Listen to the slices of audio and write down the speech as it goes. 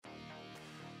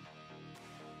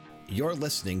You're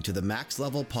listening to the Max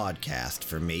Level Podcast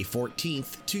for May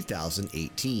 14th,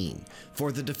 2018.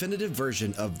 For the definitive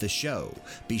version of the show,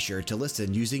 be sure to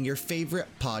listen using your favorite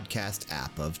podcast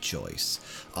app of choice.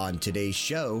 On today's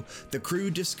show, the crew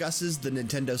discusses the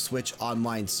Nintendo Switch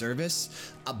Online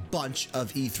service, a bunch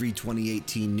of E3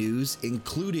 2018 news,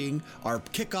 including our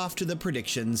kickoff to the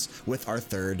predictions with our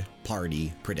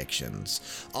third-party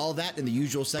predictions. All that in the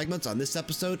usual segments on this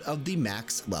episode of the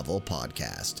Max Level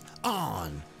Podcast.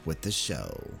 On with the show.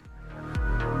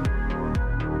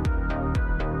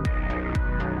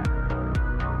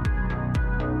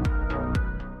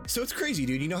 So it's crazy,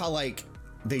 dude. You know how, like,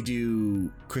 they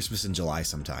do Christmas in July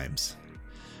sometimes?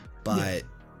 But... yeah.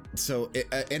 So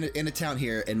in a town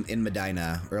here in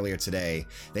Medina earlier today,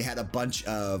 they had a bunch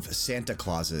of Santa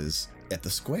Clauses at the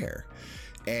square.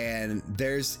 And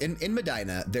there's in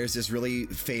Medina, there's this really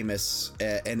famous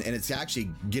and it's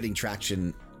actually getting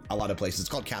traction a lot of places. It's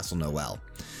called Castle Noel.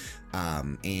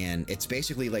 And it's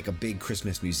basically like a big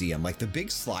Christmas museum. Like the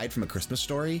big slide from A Christmas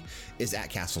Story is at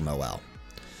Castle Noel.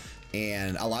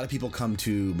 And a lot of people come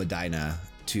to Medina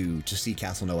to see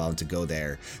Castle Noel and to go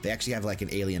there. They actually have like an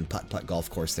alien putt-putt golf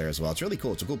course there as well. It's really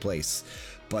cool. It's a cool place.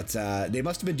 But they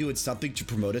must have been doing something to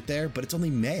promote it there, but it's only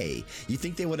May. You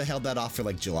think they would have held that off for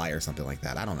like July or something like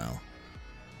that. I don't know.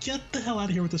 Get the hell out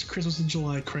of here with this Christmas in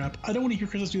July crap. I don't want to hear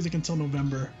Christmas music until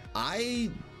November. I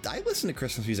listen to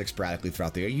Christmas music sporadically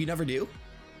throughout the year. You never do?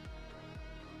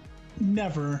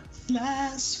 Never.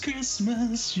 Last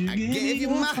Christmas you gave you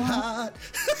my heart.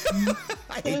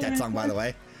 I hate that song, by the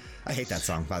way. I hate that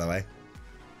song, by the way.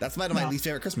 That's one of my least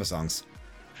favorite Christmas songs.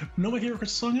 Know what my favorite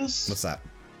Christmas song is? What's that?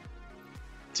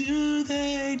 Do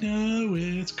they know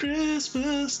it's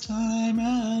Christmas time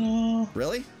at all?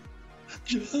 Really?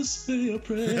 Just say a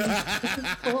prayer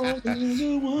for the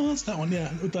little ones. That one,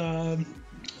 yeah. With,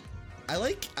 I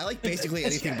like basically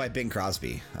anything by Bing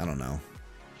Crosby. I don't know.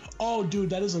 Oh, dude,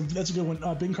 that's a good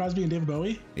one. Bing Crosby and David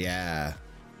Bowie. Yeah.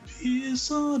 Peace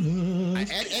on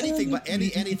earth.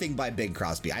 Anything by Bing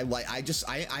Crosby. I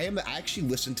actually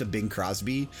listen to Bing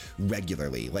Crosby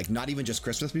regularly. Like not even just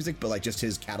Christmas music, but like just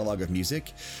his catalog of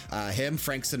music. Him,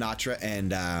 Frank Sinatra,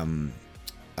 and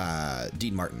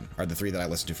Dean Martin are the three that I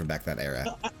listen to from back that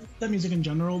era. That music in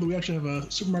general. We actually have a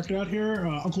supermarket out here,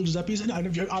 Uncle Giuseppe's, and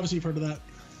obviously you've heard of that.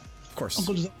 Of course.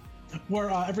 Uncle Giuseppe. Where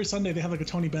every Sunday they have like a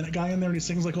Tony Bennett guy in there and he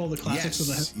sings like all the classics of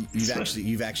the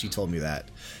you've actually told me that.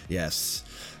 Yes.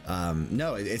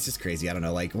 No, it's just crazy. I don't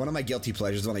know. Like one of my guilty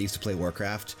pleasures when I used to play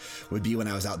Warcraft would be when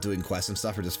I was out doing quests and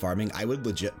stuff or just farming. I would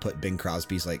legit put Bing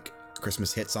Crosby's like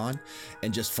Christmas hits on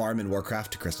and just farm in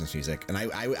Warcraft to Christmas music. And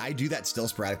I do that still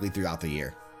sporadically throughout the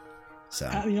year. So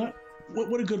you know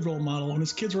what a good role model. When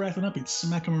his kids were acting up, he'd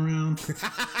smack them around.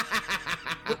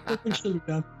 What should be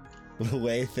done? The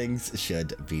way things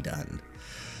should be done.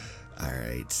 All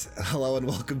right. Hello and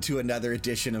welcome to another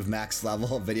edition of Max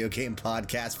Level, a video game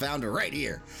podcast found right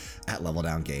here at Level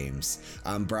Down Games.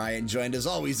 I'm Brian, joined as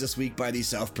always this week by the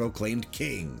self-proclaimed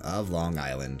king of Long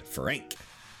Island, Frank.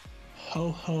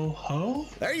 Ho, ho, ho.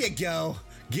 There you go.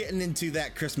 Getting into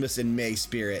that Christmas in May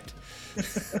spirit.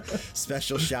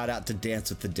 Special shout out to Dance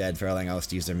with the Dead for allowing us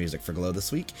to use their music for Glow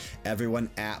this week. Everyone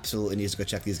absolutely needs to go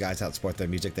check these guys out, support their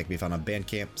music. They can be found on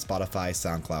Bandcamp, Spotify,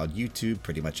 SoundCloud, YouTube,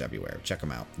 pretty much everywhere. Check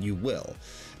them out. You will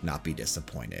not be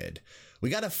disappointed. We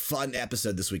got a fun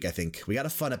episode this week, I think.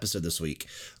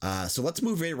 So let's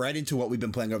move right into what we've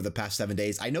been playing over the past 7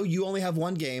 days. I know you only have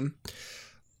one game.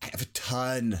 I have a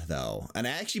ton, though. And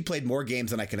I actually played more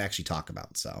games than I can actually talk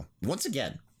about. So, once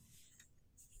again,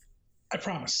 I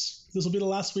promise. This will be the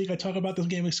last week I talk about this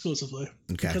game exclusively.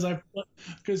 Okay.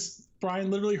 Because Brian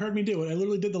literally heard me do it. I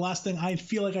literally did the last thing I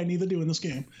feel like I need to do in this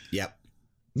game. Yep.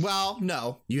 Well,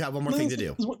 no, you have one more thing to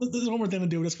do. There's one more thing to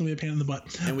do, but it's going to be a pain in the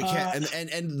butt. And we can't.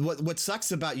 And what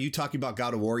sucks about you talking about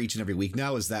God of War each and every week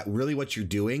now is that really what you're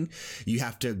doing, you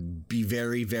have to be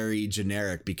very, very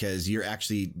generic because you're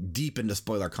actually deep into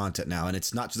spoiler content now, and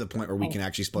it's not to the point where we can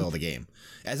actually spoil the game.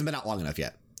 It hasn't been out long enough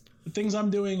yet. The things I'm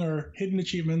doing are hidden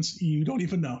achievements you don't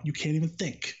even know. You can't even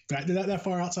think. They're that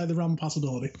far outside the realm of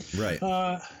possibility. Right.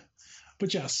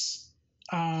 But yes,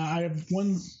 I have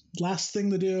one last thing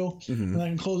to do, and I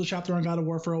can close the chapter on God of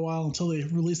War for a while until they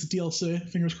release the DLC.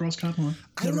 Fingers crossed, God.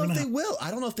 I don't know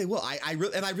if they will.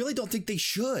 I really don't think they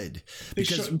should.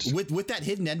 Because with that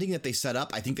hidden ending that they set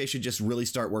up, I think they should just really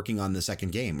start working on the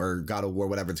second game or God of War,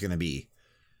 whatever it's going to be.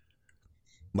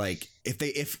 Like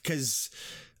because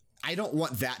I don't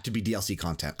want that to be DLC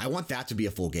content. I want that to be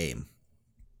a full game.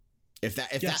 If that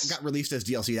got released as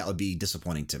DLC, that would be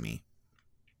disappointing to me.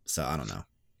 So I don't know.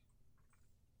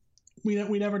 We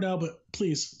never know, but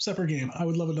please, separate game. I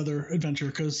would love another adventure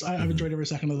because I've enjoyed every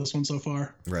second of this one so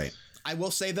far. Right. I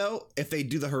will say, though, if they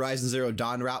do the Horizon Zero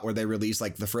Dawn route where they release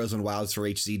like the Frozen Wilds for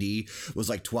HCD was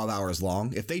like 12 hours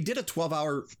long. If they did a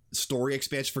 12-hour story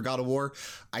expansion for God of War,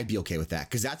 I'd be okay with that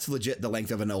because that's legit the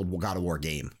length of an old God of War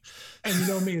game. And you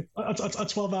know me, a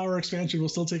 12-hour expansion will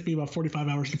still take me about 45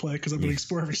 hours to play because I'm going to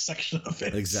explore every section of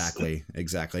it. Exactly.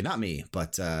 Not me,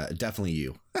 but definitely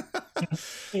you.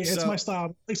 Hey, it's my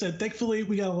style. Like I said, thankfully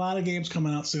we got a lot of games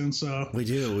coming out soon, so we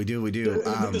do.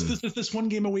 This one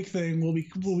game a week thing will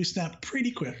be snapped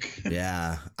pretty quick.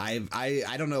 Yeah,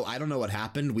 I don't know what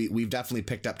happened. We've definitely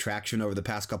picked up traction over the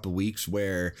past couple of weeks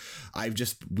where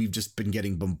we've just been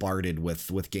getting bombarded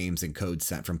with games and codes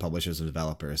sent from publishers and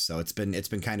developers. So it's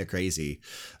been kind of crazy,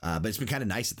 but it's been kind of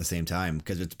nice at the same time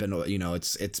because it's been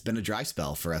it's been a dry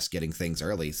spell for us getting things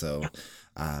early. So.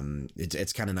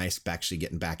 It's kind of nice actually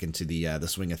getting back into the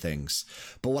swing of things.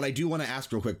 But what I do want to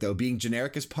ask real quick though, being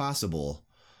generic as possible,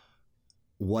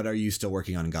 what are you still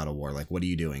working on in God of War? Like, what are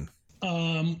you doing?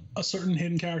 A certain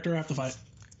hidden character I have to fight.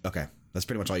 Okay, that's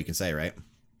pretty much all you can say, right?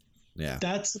 Yeah,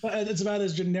 it's about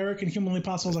as generic and humanly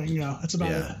possible as I can go. That's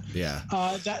about it. Yeah.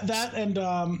 That and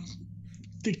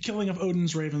the killing of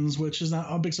Odin's ravens, which is not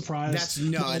a big surprise.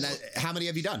 How many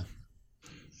have you done?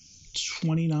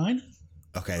 29.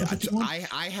 Okay,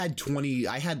 I had 20.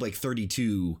 I had like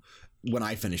 32 when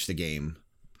I finished the game.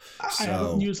 I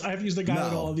haven't used the guide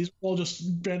at all. These are all just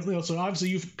so obviously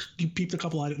you peeped a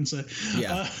couple I didn't say.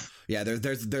 Yeah,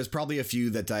 there's probably a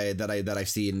few that I've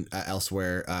seen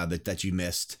elsewhere that you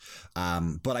missed.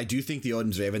 But I do think the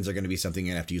Odin's Ravens are going to be something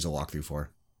you're gonna have to use a walkthrough for.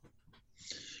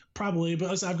 Probably,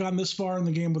 but I've gotten this far in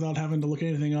the game without having to look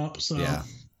anything up. So yeah.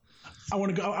 I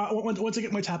want to go. Once I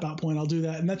get my tap out point, I'll do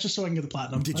that, and that's just so I can get the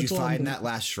platinum. Did you find that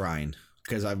last shrine?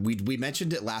 Because we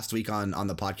mentioned it last week on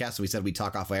the podcast. We said we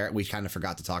talk off air. We kind of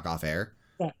forgot to talk off air.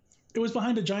 Yeah. It was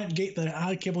behind a giant gate that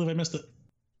I can't believe I missed it.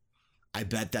 I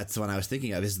bet that's the one I was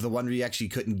thinking of. Is the one where you actually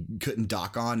couldn't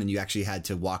dock on, and you actually had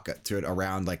to walk through it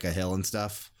around like a hill and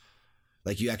stuff.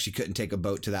 Like you actually couldn't take a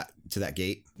boat to that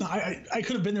gate. No, I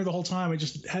could have been there the whole time.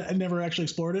 I never actually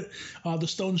explored it. The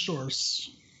Stone Shores.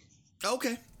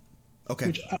 Okay.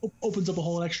 Which opens up a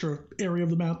whole extra area of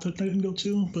the map that I didn't go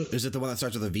to. But is it the one that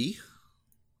starts with a V?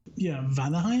 Yeah,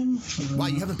 Vanaheim. Wow,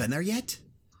 you haven't been there yet?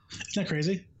 Isn't that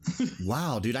crazy?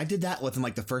 Wow, dude, I did that within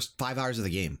like the first 5 hours of the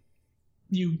game.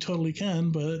 You totally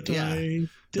can, but yeah. I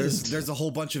didn't. There's a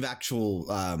whole bunch of actual.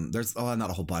 There's not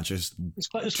a whole bunch. There's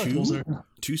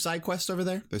two side quests over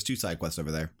there. There's 2 side quests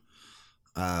over there.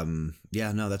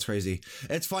 Yeah, no, that's crazy.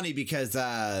 It's funny because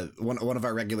one of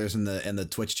our regulars in the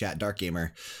Twitch chat, Dark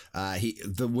Gamer,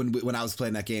 when I was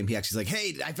playing that game, he actually's like,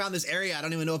 "Hey, I found this area. I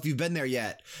don't even know if you've been there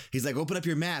yet." He's like, "Open up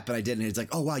your map," and I did, and he's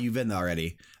like, "Oh wow, you've been there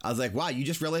already." I was like, "Wow, you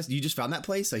just realized you just found that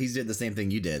place?" So he did the same thing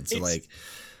you did. So it's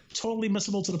totally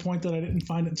missable to the point that I didn't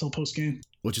find it until post game.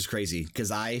 Which is crazy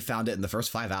because I found it in the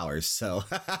first 5 hours. So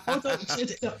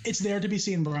it's there to be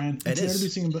seen, Brian. It's there to be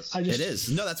seen, but it is.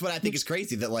 No, that's what I think is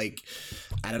crazy. That like,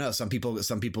 I don't know. Some people.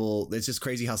 It's just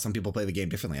crazy how some people play the game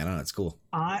differently. I don't know. It's cool.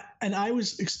 I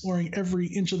was exploring every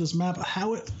inch of this map.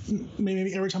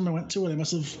 Maybe every time I went to it, I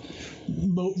must have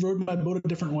rode my boat a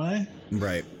different way.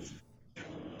 Right.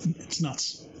 It's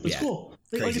nuts. It's cool.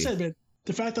 Like I said, man,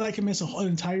 the fact that I can miss an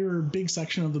entire big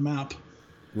section of the map,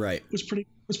 right, was pretty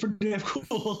damn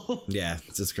cool. Yeah,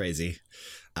 it's just crazy.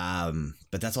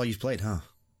 But that's all you've played, huh?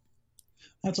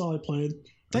 That's all I played.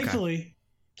 Thankfully,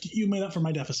 you made up for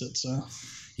my deficit. So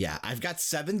yeah, I've got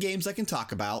 7 games I can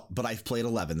talk about, but I've played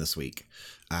 11 this week.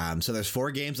 So there's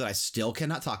 4 games that I still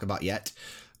cannot talk about yet.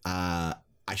 I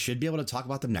should be able to talk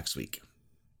about them next week.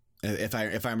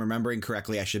 If I'm remembering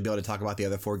correctly, I should be able to talk about the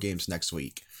other 4 games next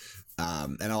week.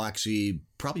 And I'll actually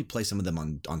probably play some of them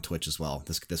on Twitch as well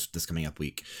this coming up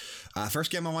week.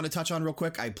 First game I want to touch on real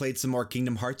quick. I played some more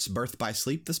Kingdom Hearts Birth by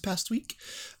Sleep this past week.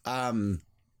 I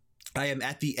am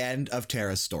at the end of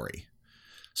Terra's story.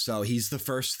 So he's the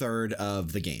first third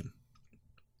of the game.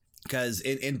 Because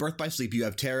in Birth by Sleep, you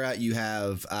have Terra, you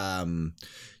have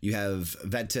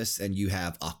Ventus, and you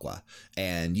have Aqua.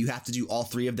 And you have to do all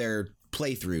 3 of their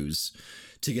playthroughs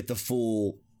to get the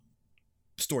full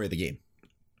story of the game.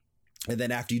 And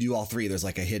then after you do all 3, there's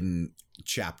like a hidden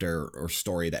chapter or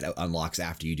story that unlocks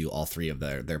after you do all 3 of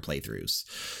their playthroughs.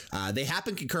 They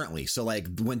happen concurrently. So like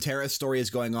when Terra's story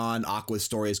is going on, Aqua's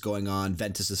story is going on,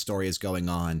 Ventus's story is going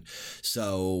on.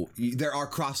 So there are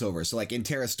crossovers. So like in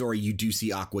Terra's story, you do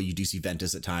see Aqua, you do see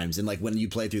Ventus at times. And like when you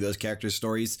play through those characters'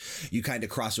 stories, you kind of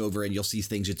cross over and you'll see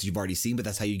things that you've already seen, but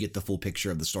that's how you get the full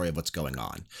picture of the story of what's going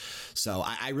on. So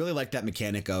I really like that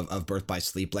mechanic of Birth by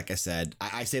Sleep. Like I said,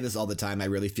 I say this all the time. I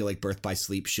really feel like Birth by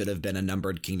Sleep should have been a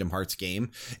numbered Kingdom Hearts game.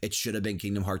 game. It should have been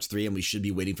Kingdom Hearts 3, and we should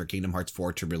be waiting for Kingdom Hearts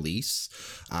 4 to release.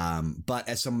 But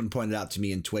as someone pointed out to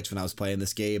me in Twitch when I was playing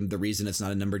this game, the reason it's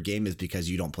not a numbered game is because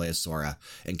you don't play as Sora,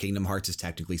 and Kingdom Hearts is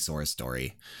technically Sora's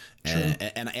story.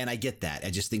 And I get that.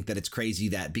 I just think that it's crazy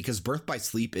that because Birth by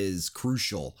Sleep is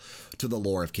crucial to the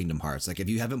lore of Kingdom Hearts. Like if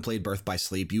you haven't played Birth by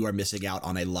Sleep, you are missing out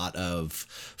on a lot of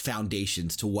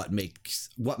foundations to what makes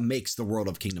the world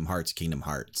of Kingdom Hearts Kingdom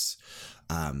Hearts.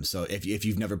 So if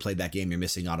you've never played that game, you're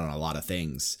missing out on a lot of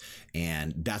things.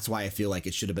 And that's why I feel like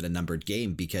it should have been a numbered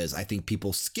game, because I think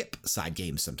people skip side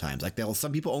games sometimes. Like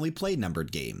some people only play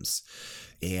numbered games.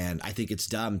 And I think it's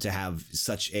dumb to have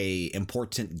such a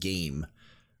important game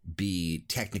be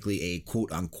technically a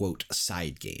quote unquote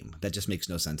side game. That just makes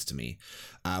no sense to me.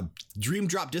 Dream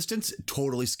Drop Distance,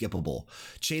 totally skippable.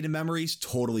 Chain of Memories,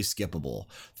 totally skippable.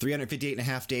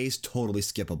 358.5 Days, totally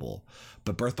skippable.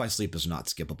 But Birth by Sleep is not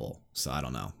skippable. So I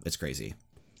don't know. It's crazy.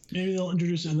 Maybe they'll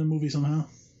introduce it in the movie somehow.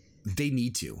 They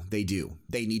need to. They do.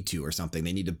 They need to, or something.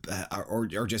 They need to,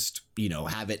 or just,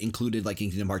 have it included like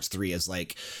in Kingdom Hearts 3 as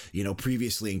like,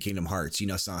 previously in Kingdom Hearts,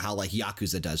 so how like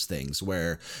Yakuza does things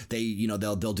where they,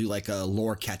 they'll do like a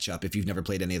lore catch up if you've never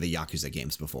played any of the Yakuza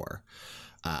games before.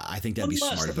 I think that'd be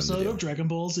smart of them to do. Of Dragon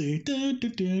Ball Z.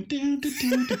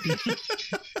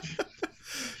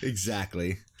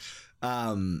 Exactly.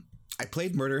 I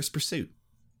played Murderous Pursuit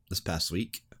this past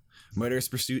week. Murderous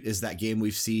Pursuit is that game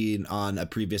we've seen on a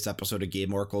previous episode of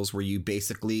Game Oracles where you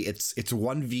basically it's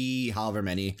 1v however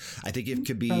many. I think it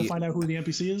could be trying to find out who the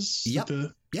NPC is.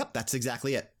 Yep, that's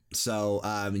exactly it. So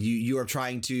you are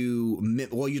trying to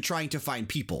you're trying to find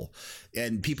people,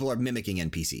 and people are mimicking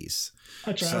NPCs.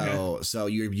 That's right. So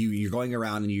you're going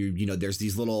around and there's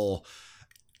these little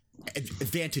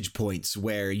vantage points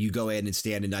where you go in and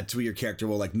stand, and that's where your character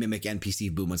will like mimic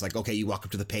NPC movements. Like, okay, you walk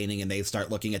up to the painting and they start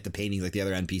looking at the painting like the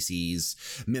other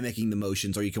NPCs, mimicking the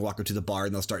motions, or you can walk up to the bar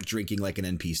and they'll start drinking like an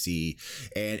NPC.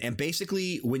 And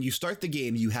basically when you start the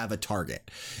game, you have a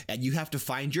target and you have to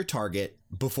find your target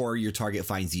before your target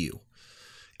finds you.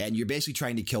 And you're basically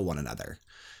trying to kill one another.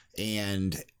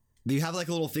 And you have like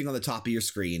a little thing on the top of your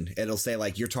screen. It'll say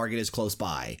like your target is close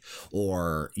by,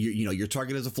 or your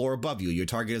target is a floor above you. Your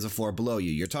target is a floor below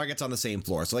you. Your target's on the same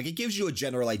floor. So like it gives you a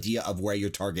general idea of where your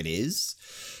target is.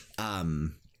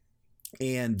 And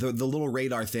the little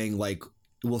radar thing like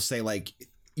will say like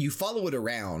you follow it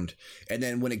around, and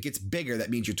then when it gets bigger,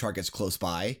 that means your target's close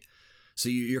by. So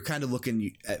you're kind of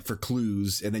looking for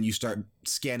clues, and then you start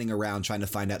scanning around trying to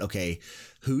find out, okay,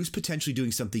 who's potentially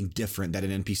doing something different that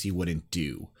an NPC wouldn't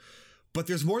do. But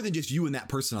there's more than just you and that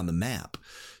person on the map.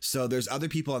 So there's other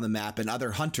people on the map and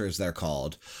other hunters, they're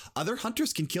called. Other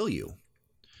hunters can kill you.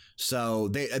 So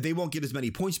they won't get as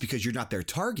many points because you're not their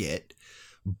target,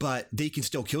 but they can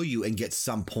still kill you and get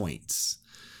some points.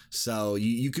 So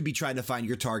you could be trying to find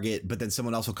your target, but then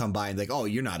someone else will come by and be like, oh,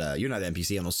 you're not an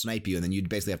NPC, and they'll snipe you, and then you'd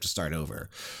basically have to start over.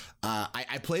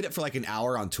 I played it for like an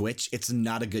hour on Twitch. It's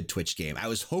not a good Twitch game. I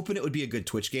was hoping it would be a good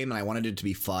Twitch game, and I wanted it to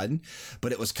be fun,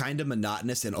 but it was kind of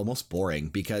monotonous and almost boring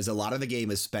because a lot of the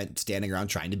game is spent standing around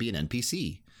trying to be an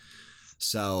NPC.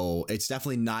 So it's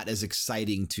definitely not as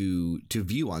exciting to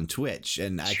view on Twitch.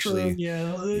 And actually,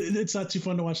 it's not too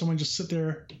fun to watch someone just sit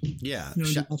there. Yeah.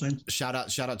 Shout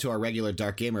out to our regular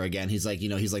Dark Gamer again. He's like,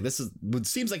 this is what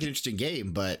seems like an interesting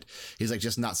game, but he's like,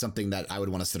 just not something that I would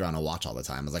want to sit around and watch all the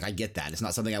time. I was like, I get that. It's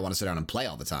not something I want to sit around and play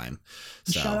all the time.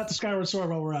 So, shout out to Skyward Sword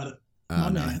while we're at it.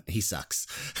 No, he sucks.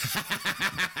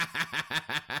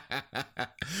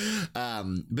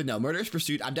 But no, Murderous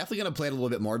Pursuit, I'm definitely going to play it a little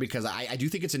bit more because I do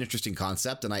think it's an interesting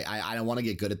concept, and I want to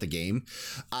get good at the game.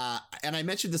 And I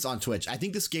mentioned this on Twitch. I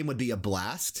think this game would be a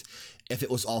blast if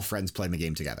it was all friends playing the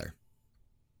game together.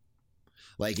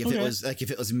 Like if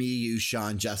it was me, you,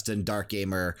 Sean, Justin, Dark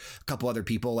Gamer, a couple other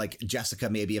people, like Jessica,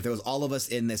 maybe. If there was all of us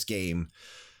in this game,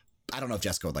 I don't know if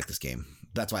Jessica would like this game.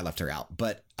 That's why I left her out.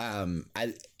 But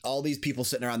all these people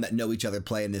sitting around that know each other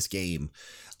playing this game,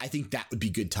 I think that would be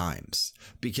good times,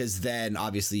 because then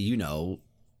obviously,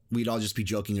 we'd all just be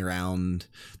joking around.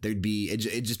 It'd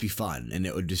just be fun, and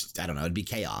it would just, I don't know, it'd be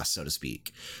chaos, so to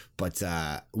speak. But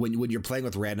when you're playing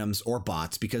with randoms or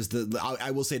bots, because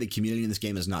I will say the community in this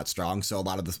game is not strong, so a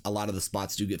lot of the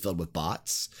spots do get filled with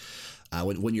bots.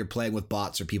 When you're playing with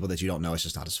bots or people that you don't know, it's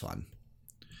just not as fun.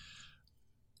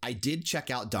 I did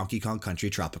check out Donkey Kong Country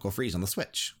Tropical Freeze on the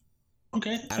Switch.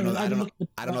 Okay. I don't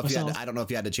know if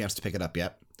you had a chance to pick it up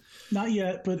yet. Not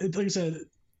yet, but like I said,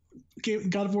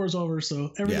 God of War is over,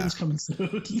 so everything's coming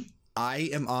soon. I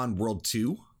am on World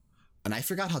 2, and I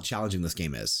forgot how challenging this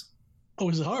game is. Oh,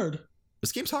 is it hard?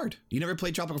 This game's hard. You never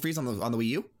played Tropical Freeze on the Wii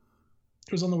U?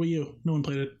 It was on the Wii U. No one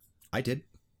played it. I did.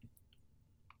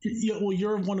 Well,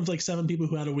 you're one of like 7 people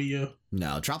who had a Wii U.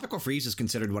 No, Tropical Freeze is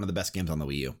considered one of the best games on the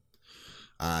Wii U.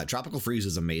 Tropical Freeze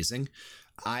is amazing.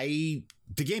 The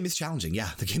game is challenging. Yeah,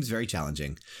 the game's very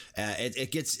challenging.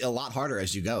 It gets a lot harder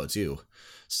as you go too.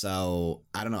 So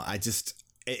I don't know.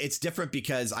 It's different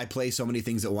because I play so many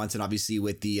things at once, and obviously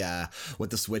with the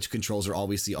Switch, controls are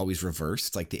obviously always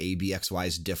reversed. Like the A, B, X, Y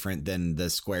is different than the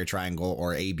square, triangle,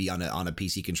 or A, B on a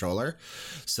PC controller.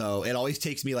 So it always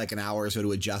takes me like an hour or so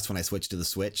to adjust when I switch to the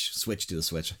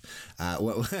Switch.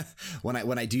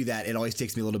 When I do that, it always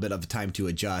takes me a little bit of time to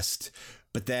adjust.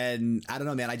 But then I don't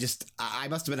know, man. I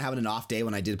must have been having an off day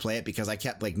when I did play it because I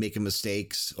kept like making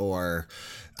mistakes, or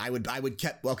I would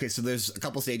kept. Okay, so there's a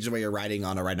couple stages where you're riding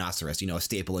on a rhinoceros, a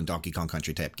staple in Donkey Kong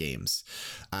Country type games,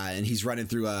 and he's running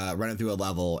through a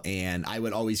level, and I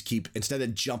would always keep, instead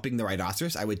of jumping the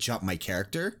rhinoceros, I would jump my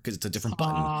character because it's a different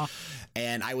button,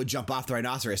 and I would jump off the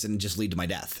rhinoceros and just lead to my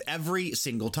death every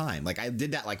single time. Like I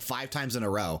did that like 5 times in a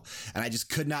row, and I just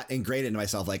could not ingrain it into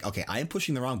myself. Like, okay, I am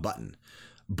pushing the wrong button.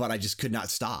 But I just could not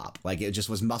stop. Like it just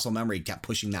was muscle memory, kept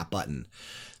pushing that button.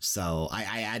 So I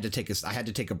had to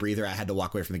take a breather. I had to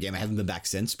walk away from the game. I haven't been back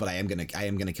since, but I am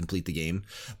gonna complete the game.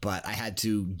 But I had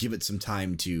to give it some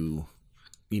time to,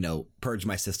 purge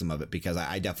my system of it, because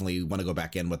I definitely want to go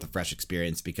back in with a fresh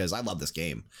experience because I love this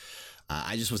game.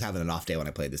 I just was having an off day when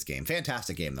I played this game.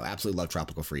 Fantastic game, though. Absolutely love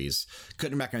Tropical Freeze.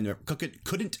 Couldn't recommend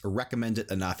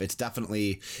it enough.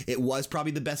 It was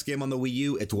probably the best game on the Wii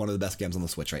U. It's one of the best games on the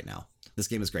Switch right now. This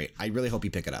game is great. I really hope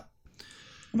you pick it up.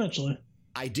 Eventually.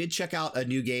 I did check out a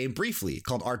new game briefly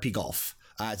called RP Golf.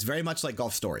 It's very much like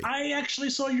Golf Story. I actually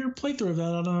saw your playthrough of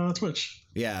that on Twitch.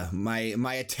 Yeah,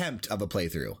 my attempt of a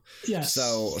playthrough. Yes.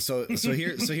 So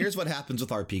here's what happens with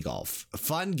RP Golf.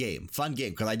 Fun game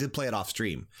because I did play it off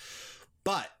stream.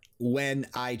 But when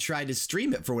I tried to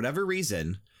stream it for whatever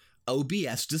reason,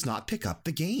 OBS does not pick up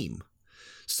the game.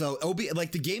 So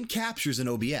the game captures in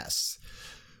OBS,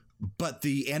 but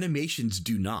the animations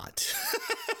do not.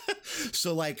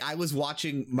 So like I was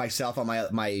watching myself on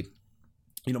my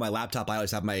laptop. I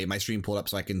always have my stream pulled up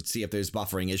so I can see if there's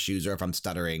buffering issues or if I'm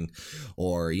stuttering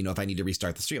or, if I need to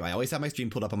restart the stream. I always have my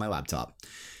stream pulled up on my laptop,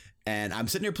 and I'm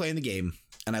sitting here playing the game,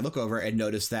 and I look over and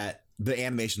notice that the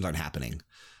animations aren't happening.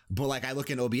 But like I look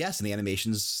in OBS and the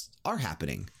animations are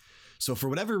happening. So for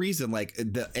whatever reason, like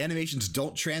the animations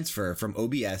don't transfer from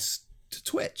OBS to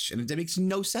Twitch, and it makes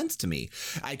no sense to me.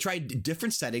 I tried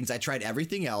different settings. I tried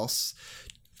everything else.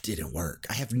 Didn't work.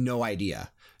 I have no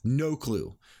idea. No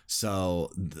clue.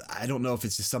 So I don't know if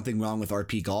it's just something wrong with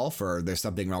RP Golf or there's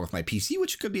something wrong with my PC,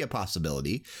 which could be a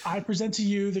possibility. I present to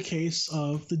you the case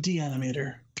of the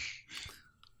D-Animator.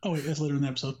 Oh, wait, that's later in the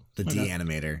episode. The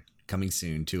D-Animator. Coming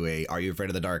soon to a Are You Afraid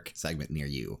of the Dark segment near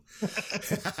you.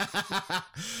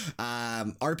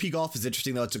 RP Golf is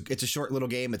interesting, though. It's a short little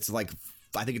game. It's like,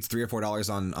 I think it's $3 or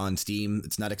 $4 on Steam.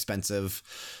 It's not expensive.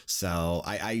 So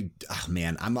I'm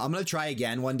going to try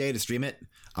again one day to stream it.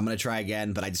 I'm going to try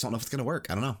again, but I just don't know if it's going to work.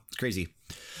 I don't know. It's crazy.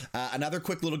 Another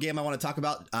quick little game I want to talk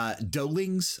about,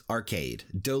 Doughlings Arcade.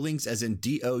 Doughlings as in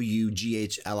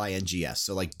Doughlings.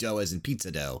 So like dough as in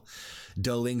pizza dough.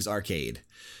 Doughlings Arcade.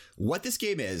 What this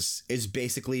game is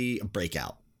basically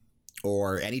Breakout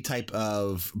or any type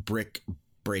of brick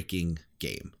breaking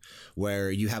game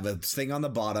where you have a thing on the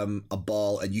bottom, a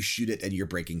ball, and you shoot it and you're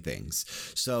breaking things.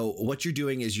 So what you're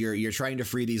doing is you're trying to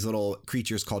free these little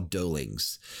creatures called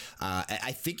Doughlings.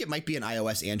 I think it might be an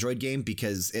iOS Android game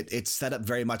because it's set up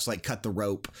very much like Cut the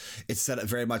Rope. It's set up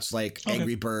very much like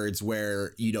Angry Birds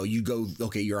where, you go,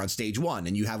 okay, you're on stage 1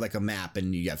 and you have like a map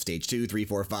and you have stage 2, 3,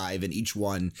 4, 5, and each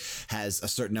one has a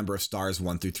certain number of stars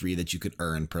 1 through 3 that you can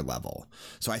earn per level.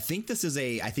 So I think this is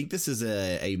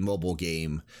a mobile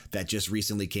game that just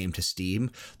recently came to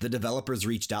Steam. The developers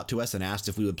reached out to us and asked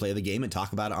if we would play the game and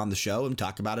talk about it on the show and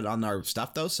talk about it on our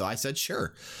stuff, though. So I said,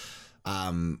 sure.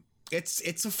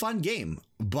 It's a fun game,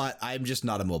 but I'm just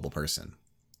not a mobile person.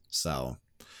 So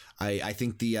I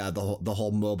think the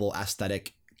whole mobile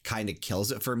aesthetic kind of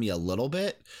kills it for me a little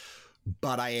bit.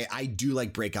 But I do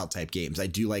like breakout type games. I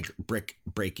do like brick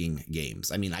breaking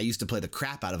games. I mean, I used to play the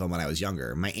crap out of them when I was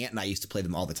younger. My aunt and I used to play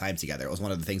them all the time together. It was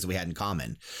one of the things that we had in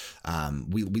common.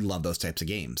 We love those types of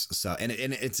games. So and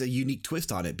it's a unique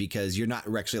twist on it because you're not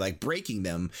actually like breaking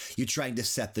them. You're trying to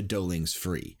set the Doughlings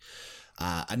free.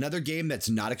 Another game that's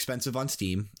not expensive on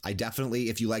Steam. I definitely,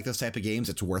 if you like those type of games,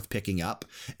 it's worth picking up.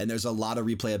 And there's a lot of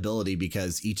replayability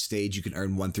because each stage you can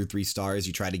earn 1 through 3 stars.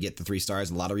 You try to get the 3 stars,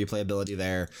 a lot of replayability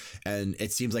there. And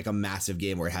it seems like a massive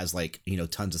game where it has like,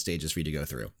 tons of stages for you to go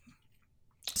through.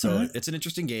 So it's an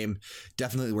interesting game.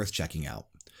 Definitely worth checking out.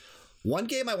 One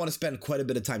game I want to spend quite a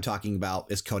bit of time talking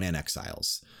about is Conan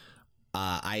Exiles.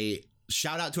 I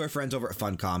shout out to our friends over at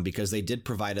Funcom because they did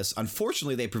provide us.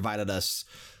 Unfortunately, they provided us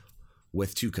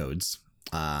with 2 codes.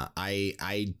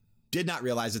 I did not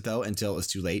realize it though until it was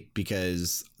too late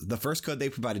because the first code they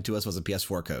provided to us was a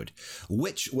PS4 code,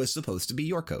 which was supposed to be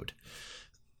your code.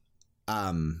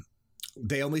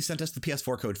 They only sent us the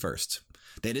PS4 code first.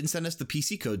 They didn't send us the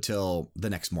PC code till the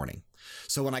next morning.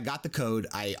 So when I got the code,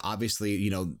 I obviously,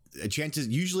 chances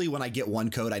usually when I get one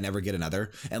code, I never get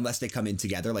another unless they come in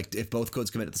together. Like if both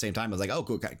codes come in at the same time, I was like, oh,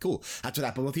 cool. That's what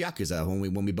happened with Yakuza.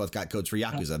 When we both got codes for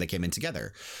Yakuza, they came in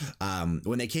together.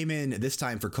 When they came in this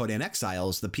time for Codename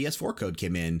Exiles, the PS4 code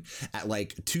came in at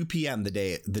like 2 p.m. the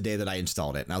day that I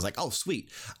installed it. And I was like, oh, sweet.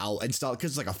 I'll install it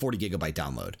because it's like a 40 gigabyte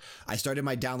download. I started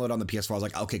my download on the PS4. I was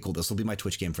like, okay, cool. This will be my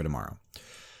Twitch game for tomorrow.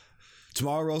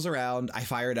 Tomorrow rolls around, I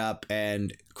fire it up,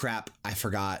 and crap, I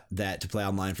forgot that to play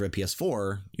online for a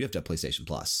PS4, you have to have PlayStation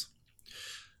Plus.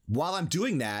 While I'm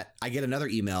doing that, I get another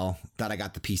email that I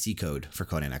got the PC code for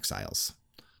Codename Exiles.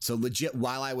 So legit,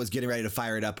 while I was getting ready to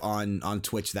fire it up on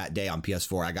Twitch that day on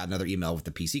PS4, I got another email with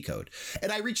the PC code.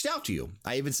 And I reached out to you.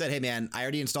 I even said, hey, man, I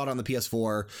already installed it on the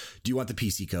PS4. Do you want the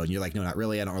PC code? And you're like, no, not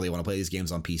really. I don't really want to play these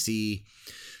games on PC.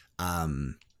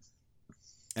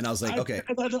 And I was like, okay.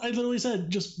 I literally said,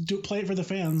 just play it for the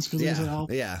fans. Cause yeah.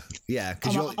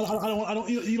 Cause you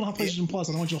don't have PlayStation Plus.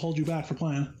 I don't want you to hold you back for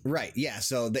playing. Right. Yeah.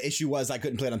 So the issue was I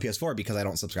couldn't play it on PS4 because I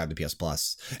don't subscribe to PS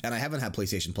Plus. And I haven't had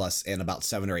PlayStation Plus in about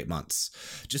 7 or 8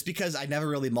 months just because I never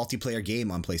really multiplayer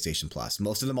game on PlayStation Plus.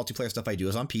 Most of the multiplayer stuff I do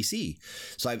is on PC.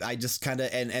 So I just kind of,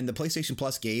 and the PlayStation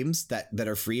Plus games that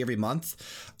are free every month,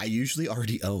 I usually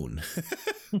already own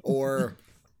or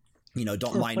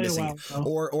don't mind missing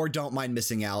or don't mind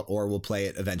missing out or will play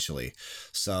it eventually.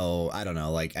 So I don't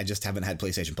know, like I just haven't had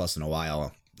PlayStation Plus in a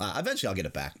while. Eventually I'll get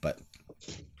it back, but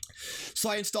so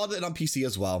I installed it on PC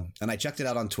as well. And I checked it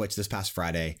out on Twitch this past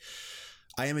Friday.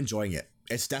 I am enjoying it.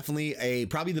 It's definitely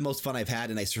probably the most fun I've had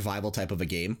in a survival type of a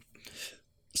game.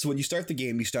 So when you start the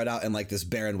game, you start out in like this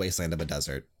barren wasteland of a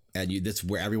desert. And that's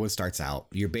where everyone starts out.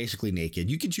 You're basically naked.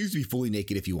 You can choose to be fully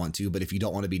naked if you want to, but if you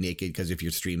don't want to be naked, because if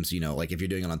your streams, like if you're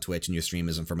doing it on Twitch and your stream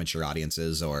isn't for mature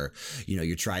audiences, or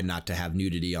you're trying not to have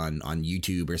nudity on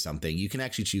YouTube or something, you can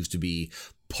actually choose to be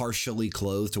partially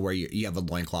clothed to where you have a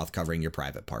loincloth covering your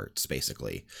private parts,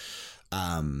 basically.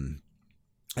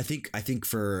 I think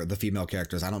for the female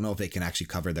characters, I don't know if they can actually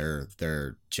cover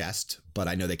their chest, but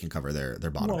I know they can cover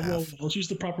their bottom half. Let's use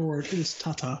the proper word. It is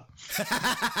tata.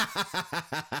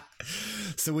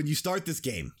 So when you start this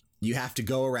game, you have to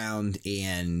go around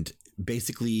and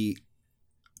basically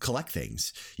collect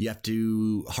things. You have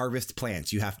to harvest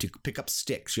plants. You have to pick up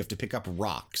sticks. You have to pick up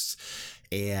rocks.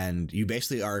 And you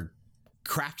basically are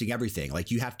crafting everything.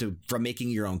 Like you have to, from making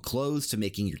your own clothes to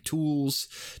making your tools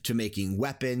to making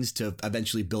weapons to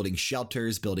eventually building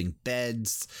shelters, building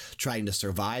beds, trying to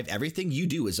survive. Everything you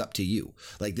do is up to you.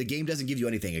 Like the game doesn't give you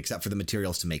anything except for the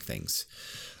materials to make things.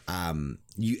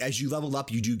 As you level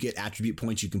up, you do get attribute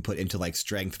points you can put into like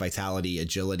strength, vitality,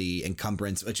 agility,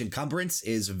 encumbrance, which encumbrance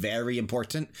is very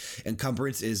important.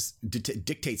 Encumbrance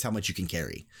dictates how much you can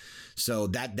carry. So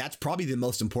that's probably the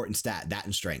most important stat, that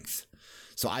and strength.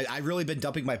 So I've really been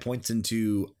dumping my points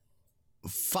into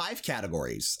 5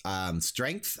 categories: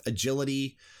 strength,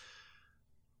 agility,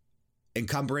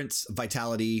 encumbrance,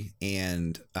 vitality,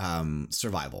 and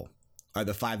survival are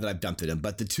the 5 that I've dumped it in.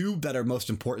 But the 2 that are most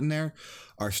important there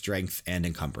are strength and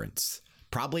encumbrance.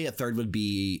 Probably a third would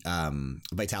be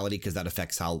vitality, because that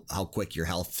affects how quick your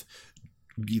health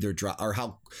either drop or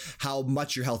how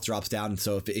much your health drops down.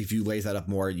 So if you raise that up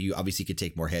more, you obviously could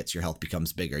take more hits. Your health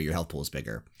becomes bigger. Your health pool is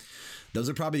bigger. Those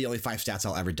are probably the only 5 stats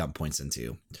I'll ever dump points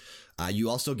into. You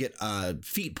also get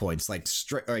feat points, like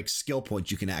skill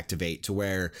points you can activate to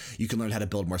where you can learn how to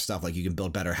build more stuff. Like you can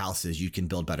build better houses, you can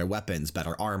build better weapons,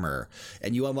 better armor,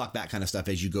 and you unlock that kind of stuff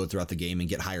as you go throughout the game and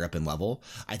get higher up in level.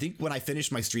 I think when I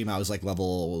finished my stream, I was like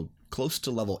close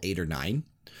to level 8 or 9.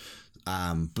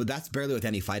 But that's barely with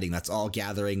any fighting. That's all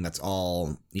gathering. That's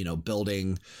all,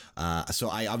 building. So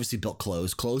I obviously built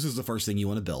clothes. Clothes is the first thing you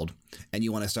want to build, and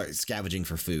you want to start scavenging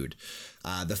for food.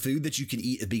 The food that you can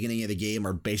eat at the beginning of the game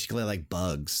are basically like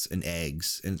bugs and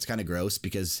eggs. And it's kind of gross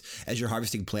because as you're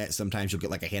harvesting plants, sometimes you'll get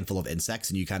like a handful of insects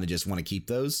and you kind of just want to keep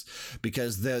those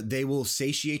because they will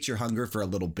satiate your hunger for a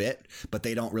little bit, but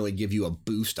they don't really give you a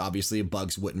boost. Obviously,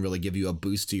 bugs wouldn't really give you a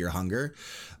boost to your hunger,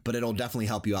 but it'll definitely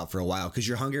help you out for a while because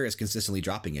your hunger is consistently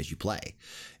dropping as you play.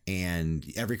 And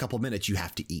every couple minutes you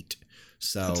have to eat.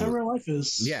 So that's how real life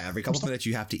is. Yeah, every couple minutes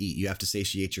you have to eat. You have to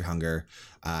satiate your hunger.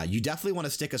 You definitely want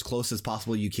to stick as close as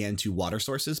possible you can to water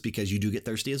sources because you do get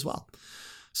thirsty as well.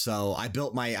 So I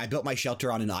built my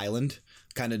shelter on an island,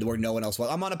 kind of where no one else was.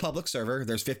 I'm on a public server.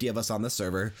 There's 50 of us on this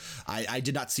server. I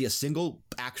did not see a single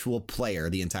actual player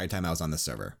the entire time I was on this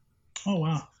server. Oh,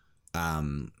 wow.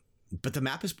 But the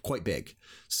map is quite big.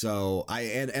 So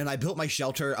I built my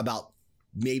shelter about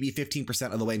maybe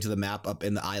 15% of the way into the map, up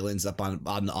in the islands, up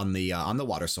on the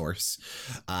water source.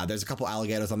 There's a couple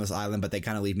alligators on this island, but they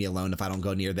kind of leave me alone. If I don't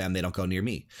go near them, they don't go near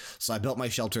me. So I built my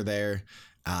shelter there.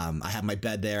 I have my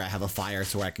bed there. I have a fire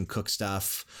so where I can cook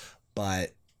stuff,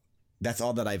 but that's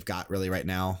all that I've got really right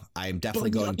now. I'm definitely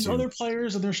going to other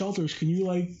players and their shelters. Can you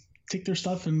like take their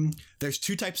stuff and? There's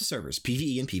two types of servers: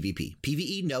 PvE and PvP.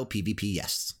 PvE, no. PvP,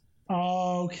 yes.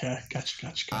 Oh, okay.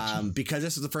 Gotcha. Because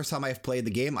this is the first time I've played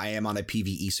the game, I am on a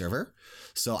PvE server.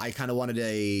 So I kind of wanted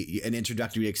an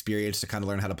introductory experience to kind of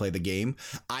learn how to play the game.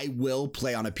 I will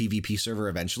play on a PvP server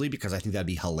eventually because I think that'd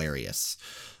be hilarious.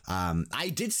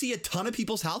 I did see a ton of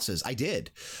people's houses. I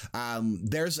did.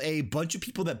 There's a bunch of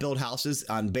people that build houses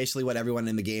on basically what everyone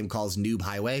in the game calls Noob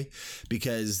Highway,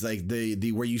 because like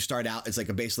the where you start out, it's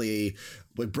like basically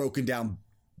like broken down,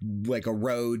 like a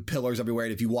road, pillars everywhere,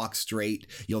 and if you walk straight,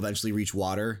 you'll eventually reach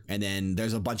water. And then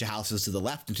there's a bunch of houses to the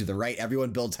left and to the right.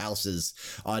 Everyone builds houses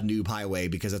on Noob Highway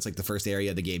because that's like the first area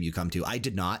of the game you come to. I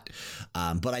did not,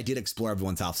 but I did explore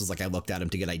everyone's houses. Like I looked at them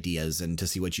to get ideas and to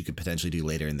see what you could potentially do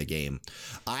later in the game.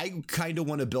 I kind of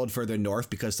want to build further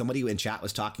north because somebody in chat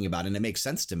was talking about it, and it makes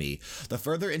sense to me. The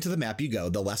further into the map you go,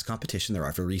 the less competition there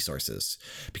are for resources,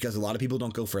 because a lot of people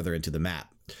don't go further into the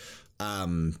map.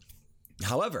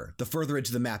 However, the further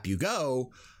into the map you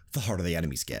go, the harder the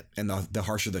enemies get and the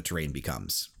harsher the terrain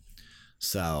becomes.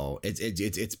 So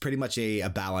it's pretty much a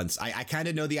balance. I kind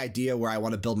of know the idea where I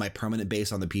want to build my permanent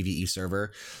base on the PvE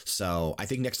server. So I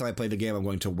think next time I play the game, I'm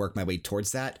going to work my way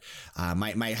towards that.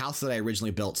 My house that I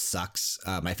originally built sucks.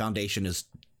 My foundation is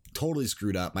totally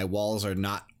screwed up. My walls are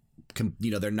not,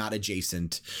 they're not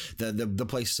adjacent. The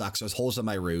place sucks. There's holes in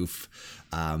my roof.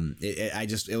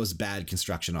 It was bad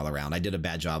construction all around. I did a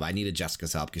bad job. I needed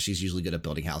Jessica's help because she's usually good at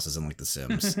building houses in like The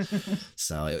Sims.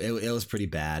 So it was pretty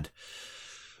bad.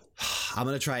 I'm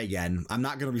going to try again. I'm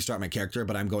not going to restart my character,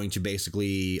 but I'm going to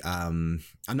basically, I'm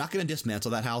not going to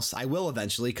dismantle that house. I will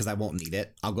eventually because I won't need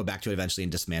it. I'll go back to it eventually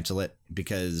and dismantle it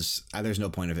because there's no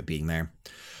point of it being there.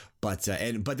 But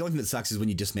the only thing that sucks is when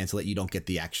you dismantle it, you don't get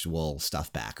the actual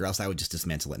stuff back, or else I would just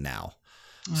dismantle it now.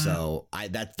 So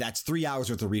that's 3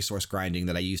 hours worth of resource grinding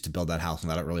that I used to build that house,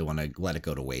 and I don't really want to let it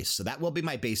go to waste. So that will be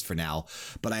my base for now,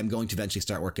 but I'm going to eventually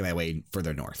start working my way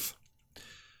further north.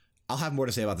 I'll have more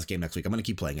to say about this game next week. I'm going to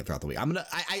keep playing it throughout the week.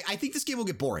 I think this game will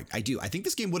get boring. I do. I think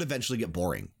this game would eventually get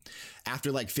boring.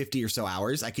 After like 50 or so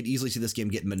hours, I could easily see this game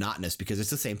getting monotonous because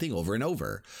it's the same thing over and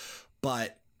over.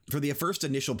 But for the first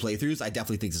initial playthroughs, I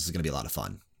definitely think this is going to be a lot of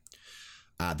fun.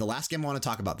 The last game I want to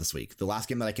talk about this week, the last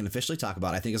game that I can officially talk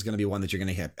about, I think is going to be one that you're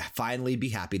going to finally be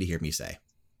happy to hear me say.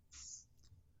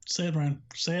 Say it, Brian.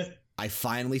 Say it. I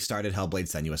finally started Hellblade: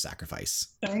 Senua's Sacrifice.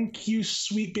 Thank you,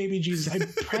 sweet baby Jesus. I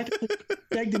practically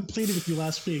begged and pleaded with you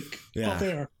last week out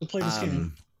there to play this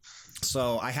game.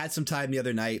 So I had some time the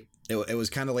other night. It was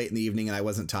kind of late in the evening and I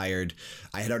wasn't tired.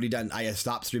 I had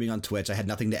stopped streaming on Twitch. I had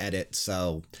nothing to edit.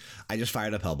 So I just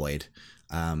fired up Hellblade.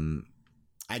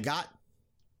 I got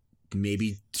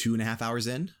maybe 2.5 hours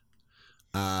in.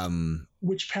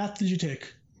 Which path did you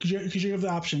take? Because you have the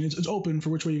option. It's open for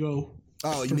which way you go.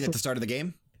 Oh, you mean at the start of the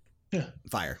game? Yeah.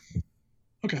 Fire.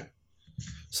 Okay.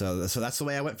 So that's the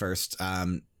way I went first.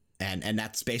 And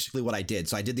that's basically what I did.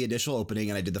 So I did the initial opening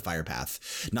and I did the fire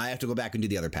path. Now I have to go back and do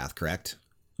the other path, correct?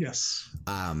 Yes.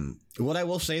 What I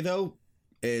will say though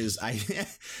is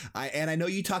I know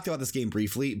you talked about this game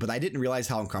briefly, but I didn't realize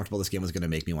how uncomfortable this game was going to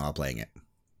make me while playing it.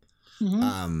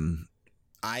 Mm-hmm.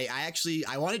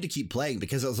 I wanted to keep playing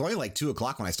because it was only like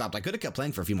 2:00 when I stopped. I could have kept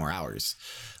playing for a few more hours,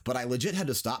 but I legit had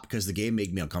to stop because the game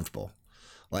made me uncomfortable.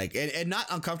 Like, and not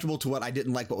uncomfortable to what I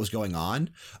didn't like what was going on.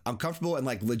 Uncomfortable and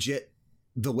like legit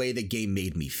the way the game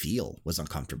made me feel was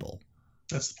uncomfortable.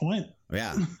 That's the point.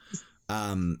 Yeah.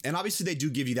 And obviously they do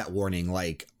give you that warning,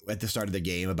 like at the start of the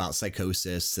game about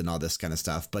psychosis and all this kind of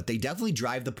stuff, but they definitely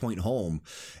drive the point home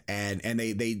and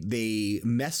they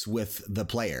mess with the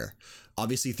player,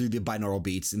 obviously through the binaural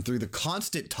beats and through the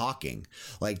constant talking.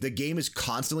 Like the game is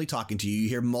constantly talking to you. You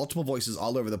hear multiple voices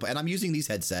all over the place. And I'm using these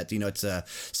headsets, it's a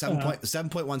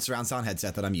 7.1 surround sound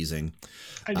headset that I'm using.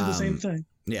 I do the same thing.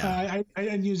 Yeah, I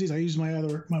didn't use these. I used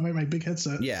my big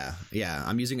headset. Yeah.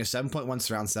 I'm using a 7.1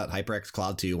 surround set HyperX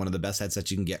Cloud 2, one of the best headsets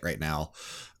you can get right now.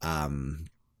 And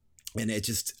it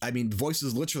just,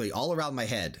 voices literally all around my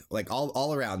head, like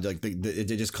all around, like they're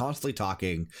just constantly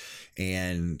talking,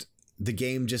 and the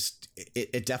game just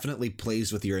it definitely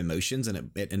plays with your emotions and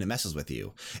it messes with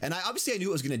you. And I knew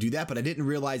it was going to do that, but I didn't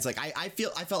realize, like, I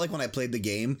felt like when I played the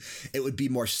game, it would be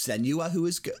more Senua who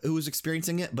was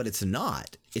experiencing it, but it's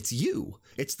not. It's you.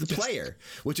 It's the player,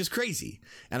 which is crazy.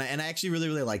 And I actually really,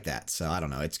 really like that. So I don't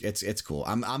know. It's cool.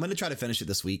 I'm going to try to finish it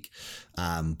this week.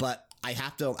 But I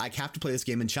have to play this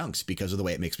game in chunks because of the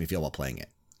way it makes me feel while playing it.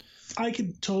 I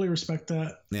can totally respect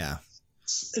that. Yeah.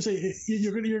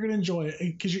 You're gonna enjoy it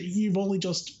because you've only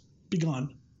just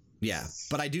begun. Yeah,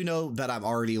 but I do know that I'm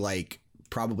already like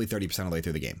probably 30% of the way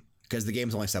through the game because the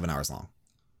game's only 7 hours long.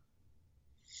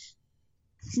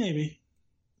 Maybe.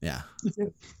 Yeah.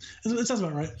 It sounds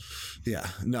about right. Yeah.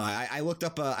 No, I looked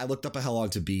up a how long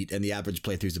to beat, and the average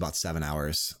playthrough is about 7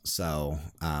 hours. So,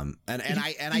 have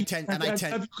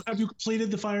you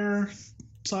completed the fire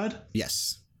side?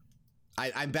 Yes.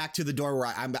 I'm back to the door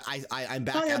where I'm back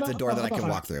at the door that I can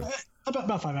walk through.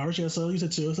 About 5 hours, yeah. So you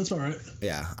said 2. That's about right.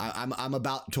 Yeah, I'm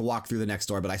about to walk through the next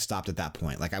door, but I stopped at that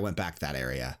point. Like I went back to that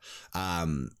area.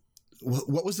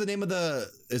 What was the name of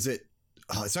the? Is it?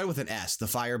 Oh, it started with an S. The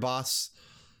fire boss.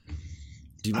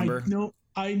 Do you remember? No,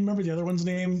 I remember the other one's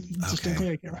name.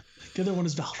 Okay. The other one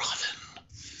is Valravn.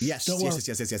 Yes. Don't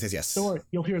worry,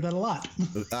 you'll hear that a lot.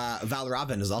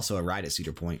 Valravn is also a ride at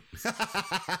Cedar Point.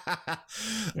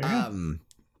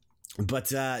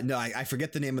 But no, I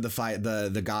forget the name of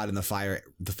the god in the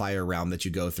fire realm that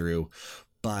you go through,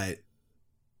 but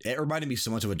it reminded me so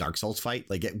much of a Dark Souls fight.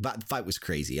 Like the fight was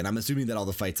crazy, and I'm assuming that all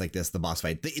the fights like this, the boss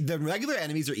fight, the regular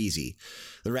enemies are easy.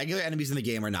 The regular enemies in the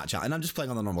game are not challenging, and I'm just playing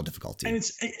on the normal difficulty. And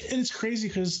it's crazy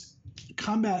because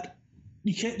combat.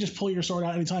 You can't just pull your sword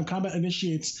out anytime. Combat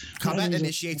initiates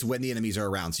when the enemies are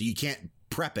around. So you can't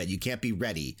prep it. You can't be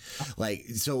ready.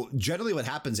 So generally what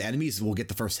happens, enemies will get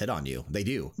the first hit on you. They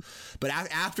do. But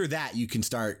after that, you can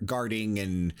start guarding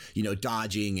and,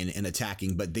 dodging and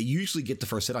attacking. But they usually get the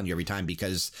first hit on you every time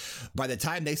because by the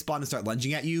time they spawn and start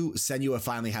lunging at you, Senua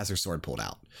finally has her sword pulled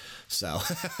out. So,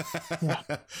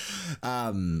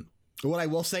 what I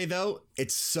will say, though,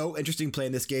 it's so interesting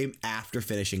playing this game after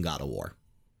finishing God of War.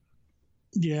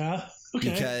 Yeah. Okay.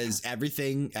 Because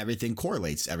everything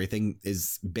correlates. Everything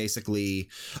is basically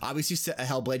obviously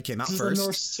Hellblade came out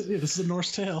first. This is a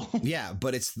Norse tale. Yeah,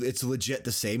 but it's legit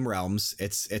the same realms.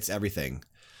 It's everything.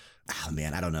 Oh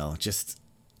man, I don't know. Just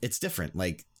it's different.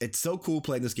 Like it's so cool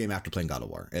playing this game after playing God of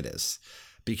War. It is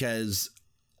because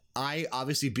I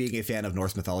obviously being a fan of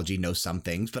Norse mythology know some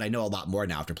things, but I know a lot more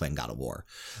now after playing God of War.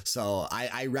 So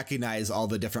I recognize all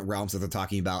the different realms that they're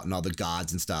talking about and all the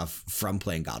gods and stuff from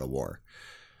playing God of War.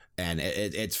 And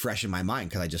it's fresh in my mind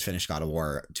because I just finished God of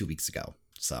War 2 weeks ago.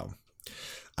 So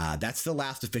that's the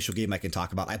last official game I can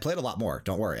talk about. I played a lot more.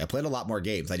 Don't worry. I played a lot more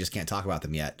games. I just can't talk about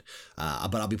them yet.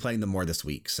 But I'll be playing them more this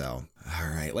week. So, all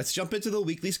right, let's jump into the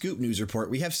weekly Scoop News Report.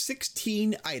 We have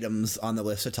 16 items on the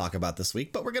list to talk about this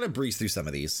week, but we're going to breeze through some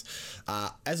of these.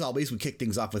 As always, we kick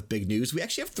things off with big news. We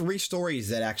actually have 3 stories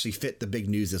that actually fit the big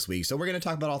news this week. So we're going to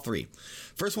talk about all 3.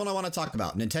 First one I want to talk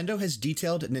about. Nintendo has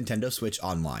detailed Nintendo Switch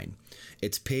Online.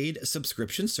 Its paid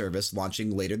subscription service launching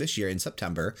later this year in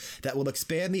September that will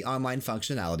expand the online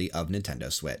functionality of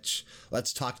Nintendo Switch.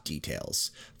 Let's talk details.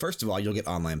 First of all, you'll get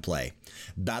online play.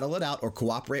 Battle it out or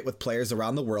cooperate with players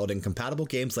around the world in compatible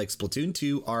games like Splatoon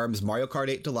 2, ARMS, Mario Kart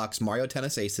 8 Deluxe, Mario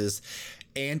Tennis Aces,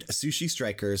 and Sushi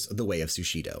Strikers: The Way of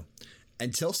Sushido.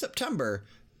 Until September,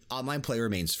 online play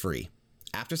remains free.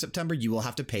 After September, you will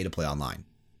have to pay to play online.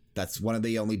 That's one of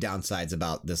the only downsides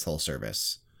about this whole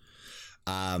service.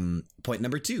 Point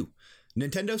number 2.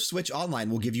 Nintendo Switch Online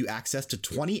will give you access to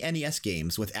 20 NES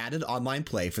games with added online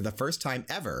play for the first time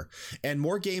ever, and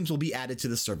more games will be added to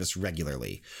the service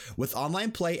regularly. With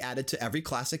online play added to every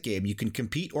classic game, you can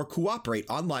compete or cooperate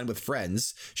online with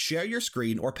friends, share your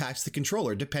screen, or patch the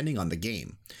controller depending on the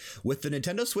game. With the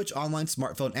Nintendo Switch Online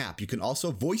smartphone app, you can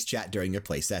also voice chat during your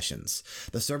play sessions.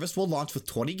 The service will launch with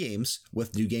 20 games,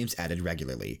 with new games added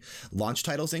regularly. Launch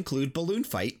titles include Balloon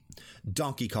Fight,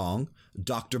 Donkey Kong,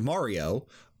 Dr. Mario,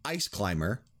 Ice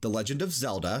Climber, The Legend of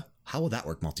Zelda, how will that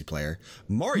work multiplayer?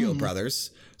 Mario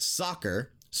Brothers,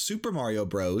 Soccer, Super Mario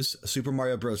Bros., Super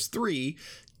Mario Bros. 3,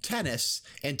 Tennis,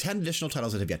 and 10 additional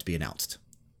titles that have yet to be announced.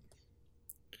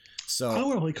 So I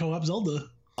want to play co-op Zelda.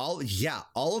 And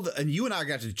you and I are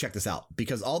going to have to check this out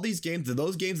because all these games,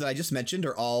 those games that I just mentioned,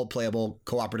 are all playable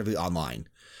cooperatively online.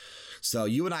 So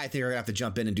you and I think are going to have to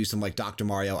jump in and do some like Dr.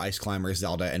 Mario, Ice Climber,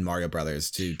 Zelda, and Mario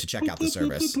Brothers to check out the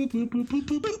service.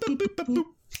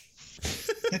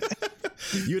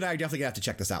 You and I are definitely going to have to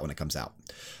check this out when it comes out.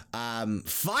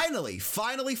 Finally,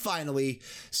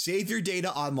 save your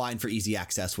data online for easy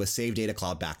access with Save Data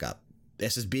Cloud Backup.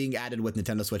 This is being added with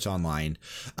Nintendo Switch Online.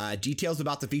 Details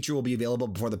about the feature will be available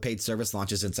before the paid service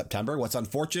launches in September. What's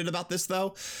unfortunate about this,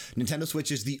 though, Nintendo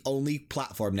Switch is the only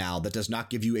platform now that does not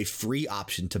give you a free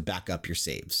option to back up your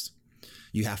saves.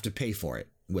 You have to pay for it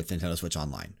with Nintendo Switch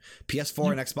Online.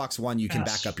 PS4 and Xbox One, you can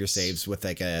back up your saves with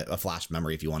like a flash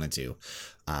memory if you wanted to,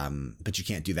 but you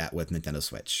can't do that with Nintendo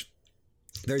Switch.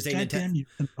 There's a Nintendo.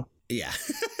 Yeah.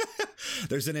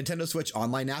 There's a Nintendo Switch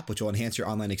Online app, which will enhance your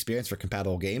online experience for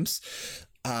compatible games.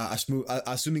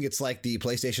 Assuming it's like the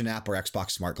PlayStation app or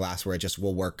Xbox Smart Glass, where it just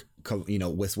will work,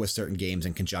 with certain games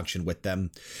in conjunction with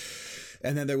them.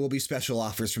 And then there will be special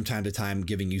offers from time to time,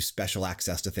 giving you special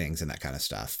access to things and that kind of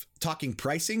stuff. Talking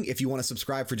pricing, if you want to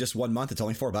subscribe for just 1 month, it's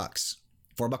only $4.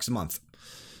 $4 a month.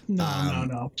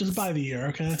 No. Just buy the year,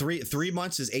 okay? 3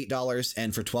 months is $8,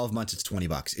 and for 12 months it's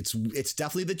 $20. It's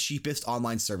definitely the cheapest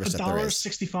online service that there is.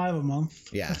 $1.65 a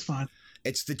month. Yeah, that's fine.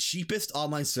 It's the cheapest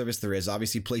online service there is.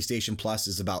 Obviously, PlayStation Plus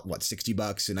is about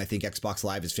 $60, and I think Xbox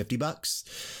Live is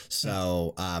 $50.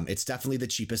 So it's definitely the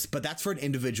cheapest, but that's for an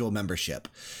individual membership.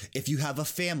 If you have a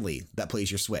family that plays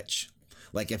your Switch,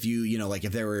 like if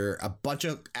if there were a bunch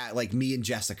of like me and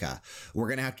Jessica, we're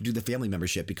going to have to do the family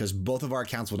membership because both of our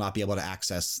accounts will not be able to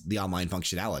access the online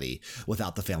functionality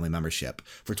without the family membership.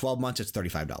 For 12 months, it's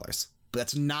 $35. But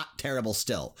that's not terrible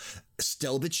still.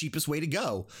 Still the cheapest way to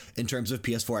go in terms of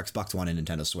PS4, Xbox One, and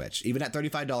Nintendo Switch. Even at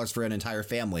 $35 for an entire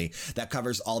family, that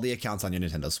covers all the accounts on your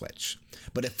Nintendo Switch.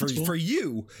 But if for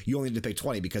you, you only need to pay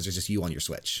 $20 because there's just you on your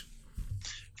Switch.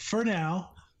 For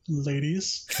now,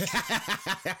 ladies.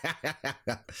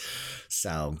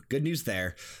 So, good news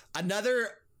there. Another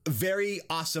very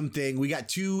awesome thing. We got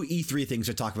 2 E3 things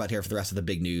to talk about here for the rest of the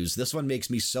big news. This one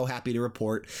makes me so happy to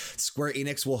report. Square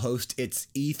Enix will host its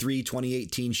E3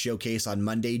 2018 showcase on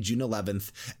Monday, June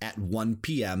 11th at 1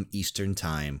 p.m. Eastern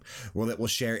Time, where it will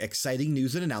share exciting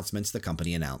news and announcements the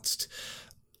company announced.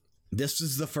 This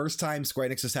is the first time Square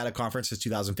Enix has had a conference since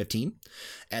 2015.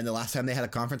 And the last time they had a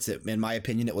conference, in my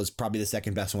opinion, it was probably the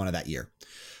second best one of that year.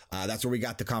 That's where we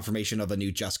got the confirmation of a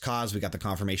new Just Cause. We got the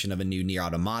confirmation of a new Nier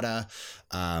Automata.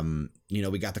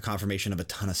 We got the confirmation of a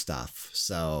ton of stuff.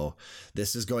 So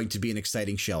this is going to be an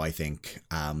exciting show, I think.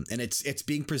 And it's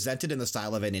being presented in the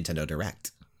style of a Nintendo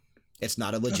Direct. It's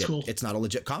not a legit. Cool. It's not a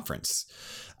legit conference.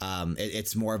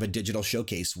 It's more of a digital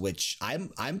showcase, which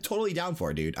I'm totally down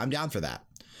for, dude. I'm down for that.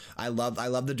 I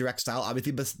love the direct style.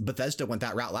 Obviously, Bethesda went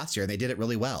that route last year, and they did it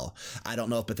really well. I don't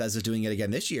know if Bethesda's doing it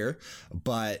again this year,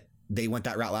 but they went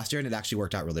that route last year, and it actually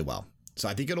worked out really well. So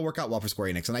I think it'll work out well for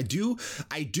Square Enix. And I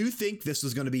do think this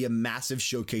is going to be a massive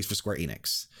showcase for Square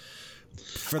Enix.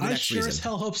 For the next reason. I sure as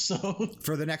hell hope so.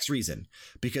 For the next reason.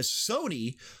 Because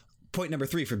Sony... Point number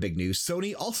 3 for big news.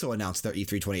 Sony also announced their E3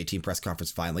 2018 press conference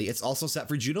finally. It's also set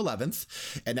for June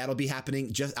 11th, and that'll be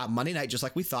happening just Monday night, just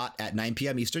like we thought, at 9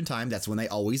 p.m. Eastern Time. That's when they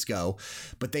always go.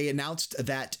 But they announced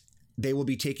that they will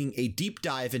be taking a deep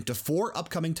dive into 4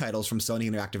 upcoming titles from Sony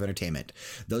Interactive Entertainment.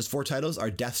 Those 4 titles are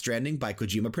Death Stranding by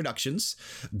Kojima Productions,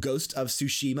 Ghost of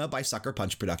Tsushima by Sucker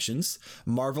Punch Productions,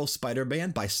 Marvel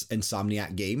Spider-Man by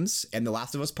Insomniac Games, and The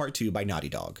Last of Us Part 2 by Naughty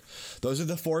Dog. Those are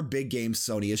the 4 big games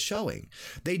Sony is showing.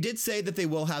 They did say that they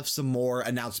will have some more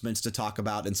announcements to talk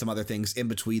about and some other things in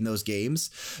between those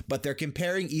games, but they're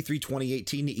comparing E3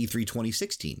 2018 to E3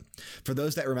 2016. For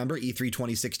those that remember, E3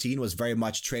 2016 was very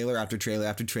much trailer after trailer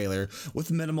after trailer,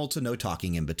 with minimal to no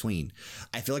talking in between.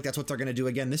 I feel like that's what they're going to do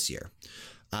again this year.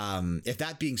 If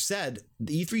that being said,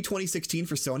 the E3 2016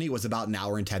 for Sony was about an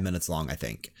hour and 10 minutes long, I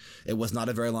think. It was not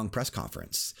a very long press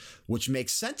conference, which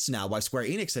makes sense now why Square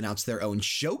Enix announced their own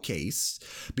showcase,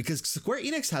 because Square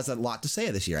Enix has a lot to say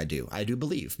this year, I do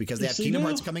believe, because they have Kingdom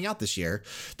Hearts coming out this year.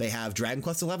 They have Dragon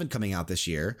Quest XI coming out this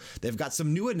year. They've got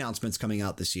some new announcements coming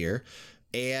out this year.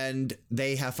 And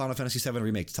they have Final Fantasy VII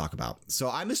Remake to talk about. So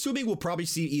I'm assuming we'll probably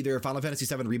see either Final Fantasy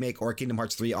VII Remake or Kingdom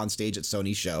Hearts 3 on stage at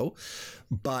Sony's show.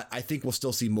 But I think we'll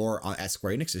still see more at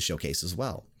Square Enix's showcase as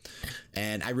well.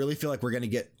 And I really feel like we're going to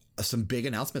get some big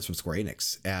announcements from Square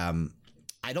Enix.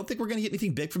 I don't think we're going to get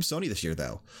anything big from Sony this year,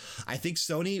 though. I think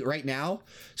Sony right now,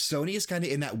 Sony is kind of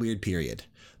in that weird period.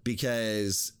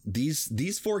 Because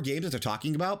these 4 games that they're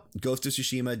talking about, Ghost of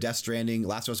Tsushima, Death Stranding,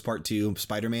 Last of Us Part 2,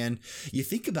 Spider-Man, you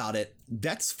think about it,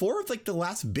 that's 4 of like the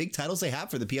last big titles they have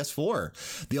for the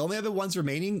PS4. The only other ones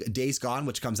remaining, Days Gone,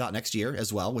 which comes out next year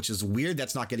as well, which is weird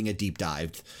that's not getting a deep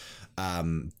dive.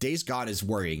 Days Gone is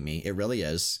worrying me. It really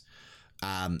is.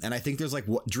 And I think there's like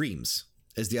Dreams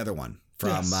is the other one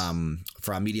from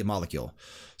Media Molecule.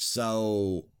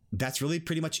 So that's really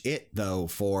pretty much it, though,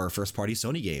 for first-party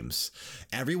Sony games.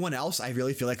 Everyone else, I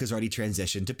really feel like, has already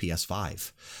transitioned to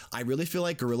PS5. I really feel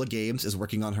like Guerrilla Games is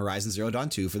working on Horizon Zero Dawn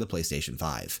 2 for the PlayStation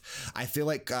 5. I feel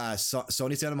like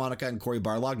Sony Santa Monica and Cory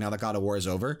Barlog, now that God of War is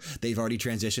over, they've already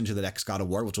transitioned to the next God of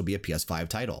War, which will be a PS5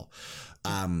 title.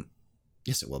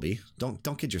 Yes, it will be.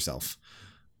 Don't kid yourself.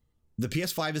 The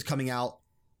PS5 is coming out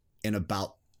in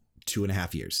about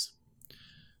 2.5 years.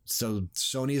 So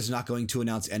Sony is not going to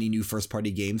announce any new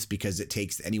first-party games because it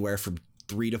takes anywhere from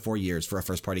 3 to 4 years for a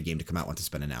first-party game to come out once it's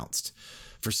been announced.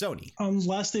 For Sony.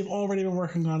 Unless they've already been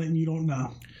working on it and you don't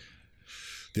know.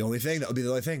 That would be the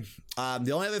only thing.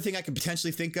 The only other thing I could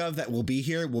potentially think of that will be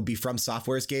here will be From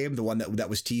Software's game, the one that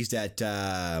was teased at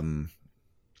a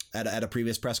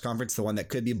previous press conference, the one that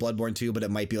could be Bloodborne 2, but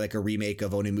it might be like a remake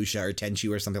of Onimusha or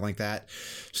Tenchu or something like that.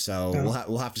 So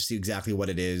we'll have to see exactly what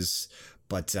it is.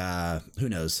 But who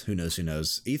knows?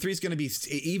 E3 is going to be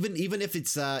even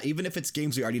if it's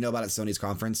games we already know about at Sony's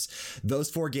conference. Those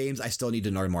 4 games I still need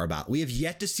to know more about. We have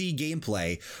yet to see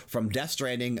gameplay from Death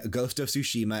Stranding, Ghost of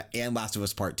Tsushima, and Last of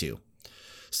Us Part 2.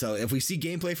 So if we see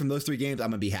gameplay from those 3 games, I'm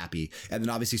gonna be happy. And then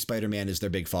obviously Spider-Man is their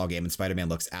big fall game, and Spider-Man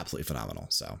looks absolutely phenomenal.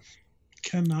 So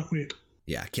cannot wait.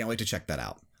 Yeah, can't wait to check that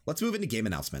out. Let's move into game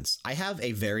announcements. I have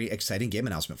a very exciting game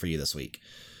announcement for you this week.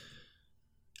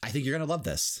 I think you're going to love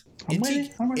this.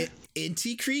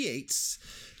 Inti Creates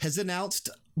has announced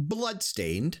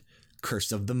Bloodstained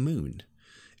Curse of the Moon,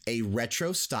 a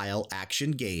retro-style action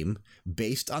game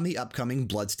based on the upcoming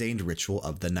Bloodstained Ritual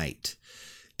of the Night.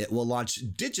 It will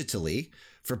launch digitally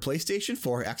for PlayStation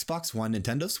 4, Xbox One,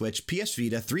 Nintendo Switch, PS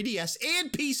Vita, 3DS,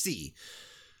 and PC.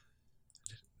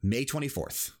 May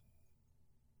 24th.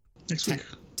 Next week.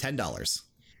 $10.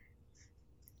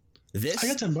 I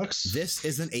got $10. This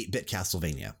is an 8-bit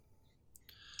Castlevania.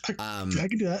 I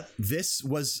can do that. This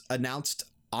was announced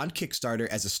on Kickstarter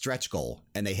as a stretch goal,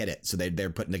 and they hit it. So they're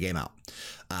putting the game out.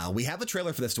 We have a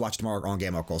trailer for this to watch tomorrow on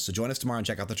Game Oracle. So join us tomorrow and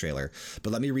check out the trailer.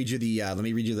 But let me read you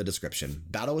the description.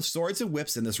 Battle with swords and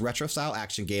whips in this retro style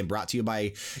action game brought to you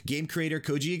by game creator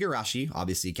Koji Igarashi,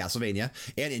 obviously Castlevania,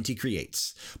 and Inti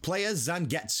Creates. Play as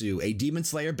Zangetsu, a demon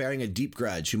slayer bearing a deep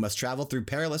grudge who must travel through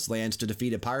perilous lands to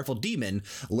defeat a powerful demon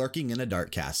lurking in a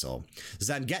dark castle.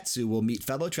 Zangetsu will meet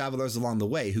fellow travelers along the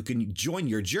way who can join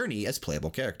your journey as playable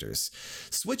characters.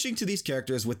 Switching to these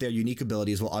characters with their unique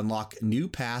abilities will unlock new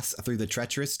paths through the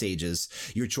treacherous stages.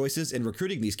 Your choices in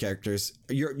recruiting these characters,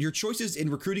 your choices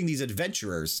in recruiting these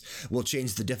adventurers will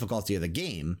change the difficulty of the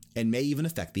game and may even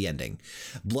affect the ending.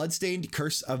 Bloodstained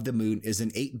Curse of the Moon is an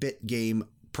 8-bit game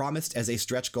promised as a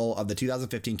stretch goal of the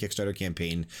 2015 Kickstarter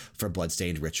campaign for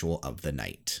Bloodstained Ritual of the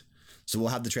Night. So we'll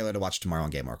have the trailer to watch tomorrow on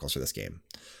Game Oracles for this game.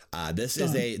 This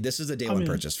is a day one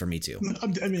purchase for me too.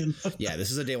 Yeah,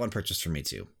 this is a day one purchase for me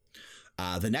too.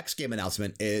 The next game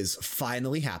announcement is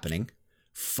finally happening.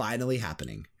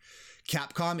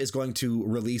 Capcom is going to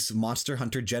release Monster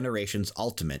Hunter Generations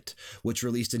Ultimate, which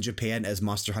released in Japan as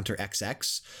Monster Hunter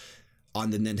XX on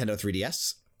the Nintendo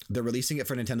 3DS. They're releasing it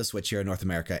for Nintendo Switch here in North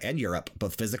America and Europe,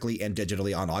 both physically and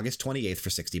digitally, on August 28th for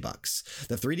 $60.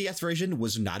 The 3DS version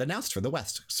was not announced for the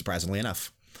West, surprisingly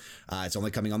enough. It's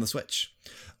only coming on the Switch.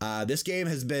 This game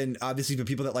has been, obviously, for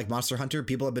people that like Monster Hunter,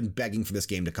 people have been begging for this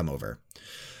game to come over.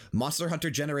 Monster Hunter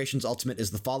Generations Ultimate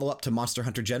is the follow-up to Monster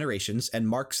Hunter Generations and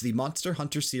marks the Monster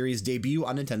Hunter series' debut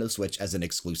on Nintendo Switch as an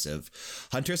exclusive.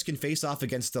 Hunters can face off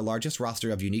against the largest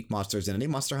roster of unique monsters in any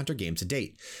Monster Hunter game to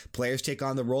date. Players take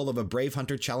on the role of a brave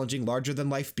hunter challenging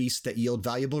larger-than-life beasts that yield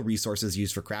valuable resources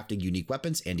used for crafting unique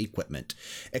weapons and equipment.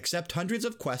 Accept hundreds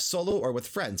of quests solo or with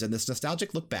friends in this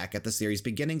nostalgic look back at the series'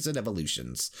 beginnings and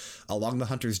evolutions. Along the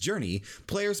hunter's journey,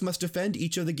 players must defend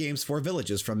each of the game's 4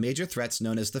 villages from major threats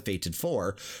known as the Fated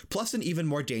Four, plus an even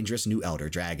more dangerous new Elder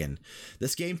Dragon.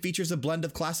 This game features a blend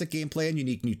of classic gameplay and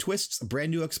unique new twists, brand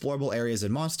new explorable areas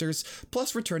and monsters,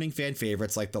 plus returning fan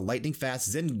favorites like the lightning-fast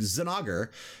Zinogre,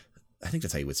 I think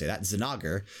that's how you would say that,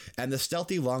 Zinogre, and the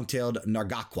stealthy long-tailed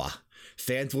Nargakwa.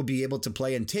 Fans will be able to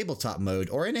play in tabletop mode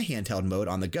or in a handheld mode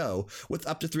on the go, with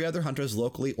up to 3 other hunters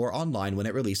locally or online when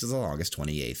it releases on August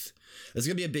 28th. This is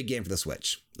going to be a big game for the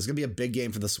Switch.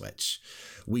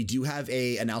 We do have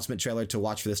a announcement trailer to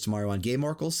watch for this tomorrow on Game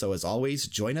Oracle, so as always,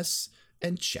 join us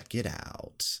and check it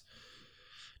out.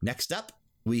 Next up,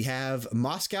 we have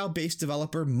Moscow-based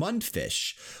developer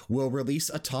Mundfish will release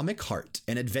Atomic Heart,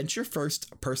 an adventure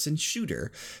first-person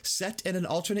shooter set in an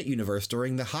alternate universe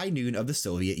during the high noon of the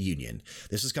Soviet Union.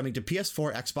 This is coming to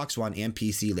PS4, Xbox One, and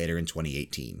PC later in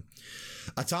 2018.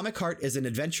 Atomic Heart is an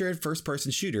adventure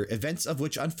first-person shooter, events of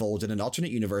which unfold in an alternate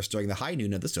universe during the high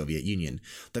noon of the Soviet Union.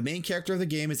 The main character of the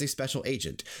game is a special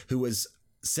agent who was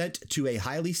sent to a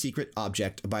highly secret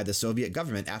object by the Soviet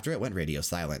government after it went radio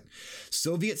silent.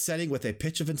 Soviet setting with a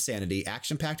pitch of insanity,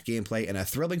 action-packed gameplay, and a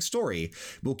thrilling story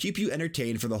will keep you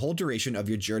entertained for the whole duration of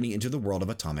your journey into the world of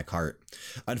Atomic Heart.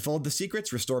 Unfold the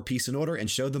secrets, restore peace and order, and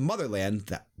show the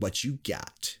motherland what you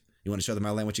got. You want to show the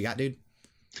motherland what you got, dude?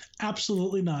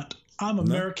 Absolutely not. I'm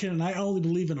American and I only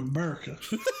believe in America.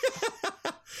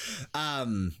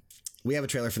 We have a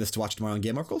trailer for this to watch tomorrow on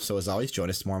Game Oracle, so as always,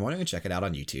 join us tomorrow morning and check it out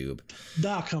on YouTube.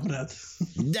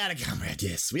 Comrade.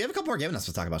 Yes. We have a couple more game announcements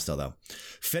to talk about still, though.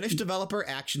 Finnish developer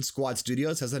Action Squad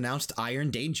Studios has announced Iron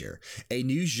Danger, a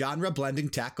new genre-blending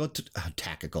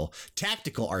tactical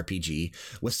RPG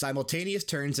with simultaneous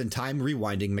turns and time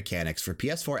rewinding mechanics for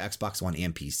PS4, Xbox One,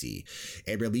 and PC.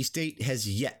 A release date has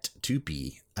yet to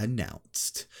be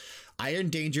announced. Iron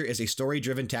Danger is a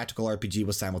story-driven tactical RPG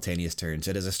with simultaneous turns.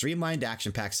 It is a streamlined,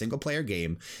 action-packed single-player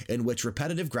game in which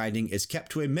repetitive grinding is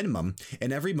kept to a minimum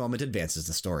and every moment advances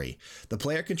the story. The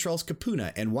player controls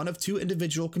Kapuna and one of two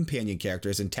individual companion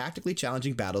characters in tactically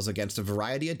challenging battles against a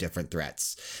variety of different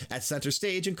threats. At center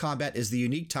stage in combat is the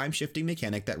unique time-shifting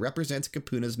mechanic that represents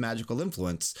Kapuna's magical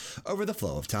influence over the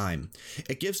flow of time.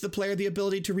 It gives the player the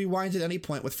ability to rewind at any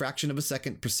point with fraction of a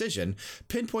second precision,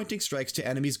 pinpointing strikes to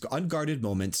enemies' unguarded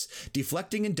moments,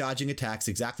 deflecting and dodging attacks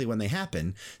exactly when they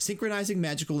happen, synchronizing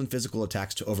magical and physical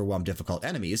attacks to overwhelm difficult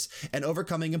enemies, and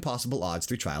overcoming impossible odds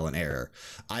through trial and error.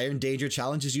 Iron Danger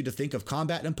challenges you to think of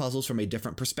combat and puzzles from a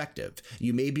different perspective.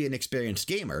 You may be an experienced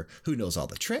gamer who knows all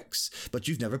the tricks, but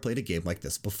you've never played a game like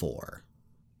this before.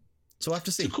 So we'll have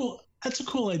to see. That's a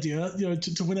cool idea. You know,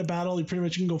 to win a battle, you pretty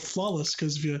much can go flawless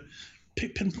because if you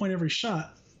pinpoint every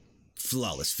shot.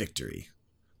 Flawless victory.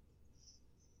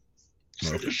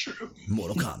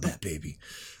 Mortal Kombat, baby.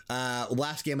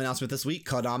 Last game announcement this week,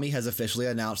 Konami has officially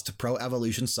announced Pro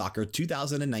Evolution Soccer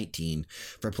 2019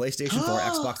 for PlayStation 4,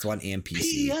 Xbox One, and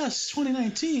PC. PES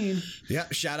 2019.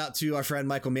 Yep, shout out to our friend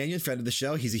Michael Mannion, friend of the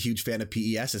show. He's a huge fan of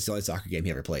PES. It's the only soccer game he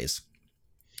ever plays.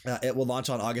 It will launch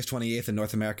on August 28th in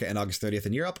North America and August 30th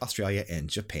in Europe, Australia, and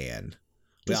Japan.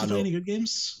 Does it play any good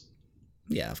games?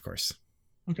 Yeah, of course.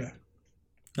 Okay.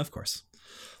 Of course.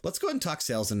 Let's go ahead and talk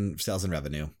sales and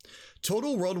revenue.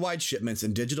 Total worldwide shipments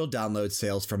and digital download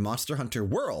sales for Monster Hunter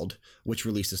World, which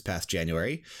released this past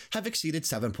January, have exceeded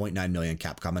 7.9 million,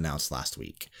 Capcom announced last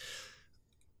week.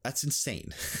 That's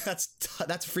insane. That's a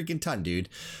freaking ton, dude.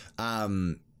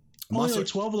 Only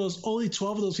 12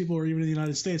 of those people are even in the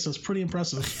United States, so it's pretty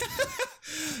impressive.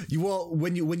 Well,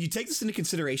 when you take this into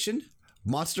consideration,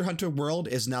 Monster Hunter World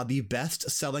is now the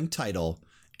best-selling title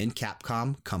in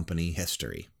Capcom company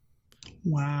history.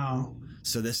 Wow.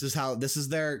 So this is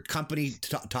their company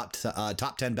top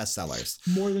 10 bestsellers.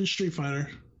 More than Street Fighter.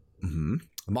 Mm-hmm.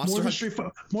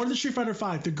 More than Street Fighter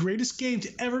 5, the greatest game to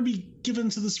ever be given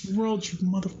to this world, you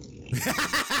mother.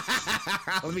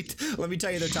 Let me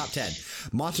tell you their top 10.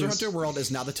 Monster Hunter World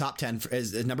is now the top 10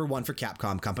 is number 1 for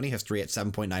Capcom company history at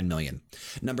 7.9 million.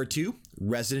 Number 2,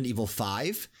 Resident Evil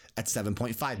 5 at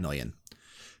 7.5 million.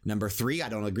 Number 3, I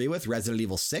don't agree with, Resident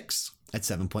Evil 6 at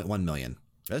 7.1 million.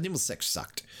 Resident Evil 6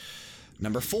 sucked.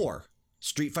 Number 4,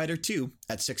 Street Fighter 2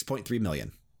 at 6.3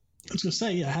 million. I was going to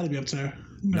say, yeah, it had to be up there.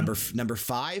 No. Number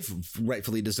 5,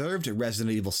 rightfully deserved,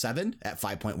 Resident Evil 7 at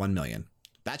 5.1 million.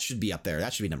 That should be up there.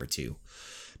 That should be number 2.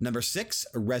 Number 6,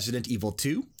 Resident Evil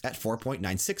 2 at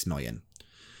 4.96 million.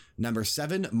 Number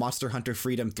 7, Monster Hunter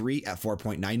Freedom 3 at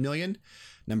 4.9 million.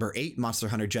 Number 8, Monster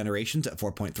Hunter Generations at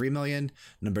 4.3 million.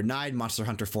 Number 9, Monster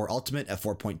Hunter 4 Ultimate at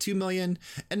 4.2 million.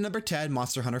 And number 10,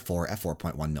 Monster Hunter 4 at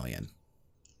 4.1 million.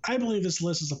 I believe this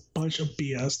list is a bunch of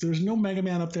BS. There's no Mega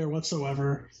Man up there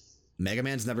whatsoever. Mega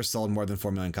Man's never sold more than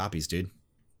 4 million copies, dude.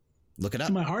 Look it up.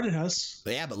 In my heart, it has.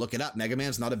 Yeah, but look it up. Mega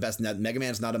Man's not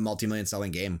a multi-million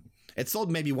selling game. It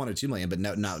sold maybe 1 or 2 million, but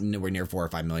not nowhere near 4 or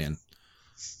 5 million.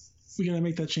 We gotta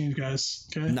make that change, guys.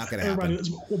 Okay, not gonna happen.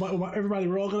 Everybody,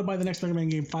 we're all gonna buy the next Mega Man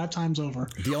game 5 times over.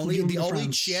 The only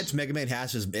chance Mega Man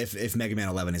has is if Mega Man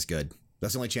 11 is good.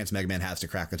 That's the only chance Mega Man has to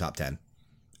crack the top 10,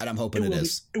 and I'm hoping it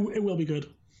is. It will be good.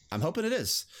 I'm hoping it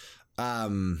is.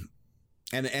 And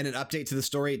an update to the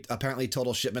story. Apparently,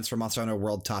 total shipments for Monster Hunter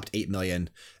World topped 8 million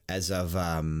as of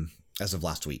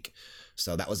last week.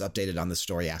 So that was updated on the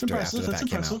story after the fact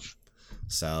came out.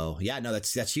 So yeah, no,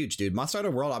 that's huge, dude. Monster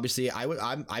Hunter World, obviously,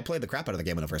 I played the crap out of the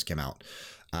game when it first came out.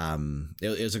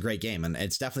 It was a great game, and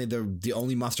it's definitely the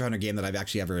only Monster Hunter game that I've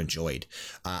actually ever enjoyed.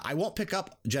 I won't pick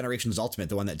up Generations Ultimate,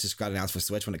 the one that just got announced for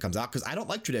Switch when it comes out, because I don't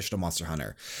like traditional Monster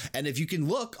Hunter. And if you can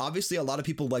look, obviously a lot of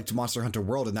people liked Monster Hunter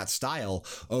World in that style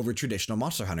over traditional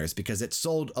Monster Hunters because it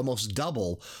sold almost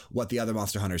double what the other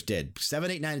Monster Hunters did.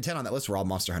 7, 8, 9, and 10 on that list were all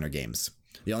Monster Hunter games.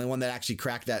 The only one that actually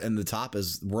cracked that in the top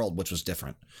is World, which was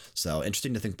different. So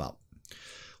interesting to think about.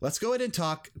 let's go ahead and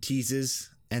talk teases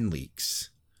and leaks.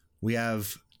 We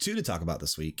have 2 to talk about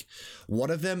this week. One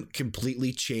of them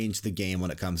completely changed the game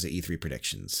when it comes to E3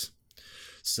 predictions.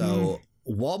 So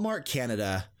Walmart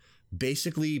Canada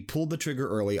basically pulled the trigger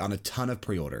early on a ton of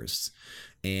pre-orders.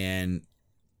 And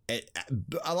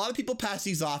a lot of people pass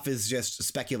these off as just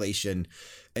speculation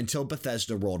until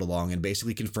Bethesda rolled along and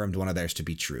basically confirmed one of theirs to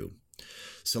be true.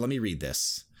 So let me read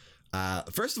this.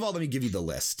 First of all, let me give you the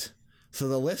list. So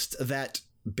the list that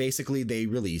basically they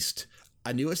released: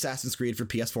 a new Assassin's Creed for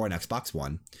PS4 and Xbox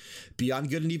One, Beyond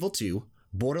Good and Evil 2,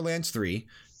 Borderlands 3,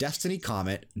 Destiny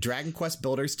Comet, Dragon Quest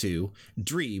Builders 2,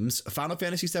 Dreams, Final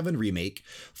Fantasy VII Remake,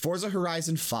 Forza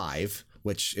Horizon 5,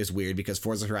 which is weird because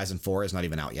Forza Horizon 4 is not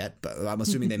even out yet, but I'm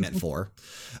assuming they meant 4,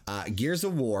 Gears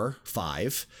of War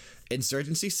 5,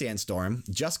 Insurgency Sandstorm,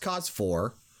 Just Cause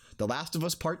 4, The Last of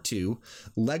Us Part 2,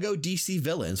 Lego DC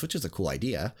Villains, which is a cool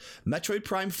idea, Metroid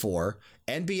Prime 4,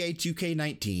 NBA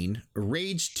 2K19,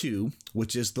 Rage 2,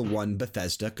 which is the one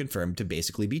Bethesda confirmed to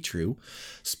basically be true,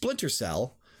 Splinter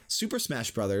Cell, Super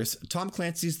Smash Bros., Tom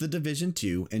Clancy's The Division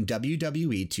 2, and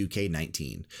WWE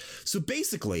 2K19. So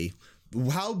basically,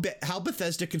 how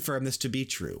Bethesda confirmed this to be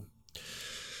true.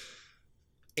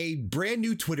 A brand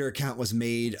new Twitter account was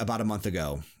made about a month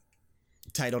ago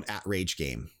titled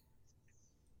 @RageGame.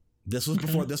 This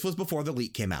was before the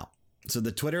leak came out. So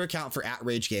the Twitter account for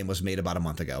 @RageGame was made about a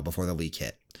month ago before the leak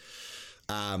hit.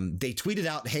 They tweeted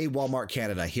out, "Hey, Walmart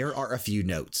Canada, here are a few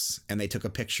notes," and they took a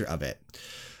picture of it.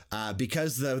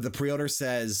 Because the pre-order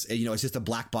says, it's just a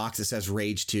black box that says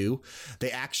Rage 2, they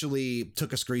actually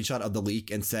took a screenshot of the leak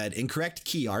and said incorrect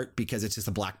key art because it's just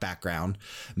a black background,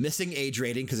 missing age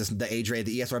rating because the age rating,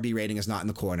 the ESRB rating is not in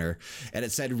the corner, and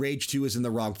it said Rage 2 is in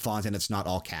the wrong font and it's not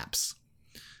all caps.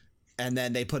 And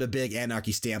then they put a big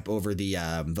anarchy stamp over the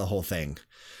whole thing.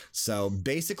 So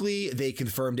basically, they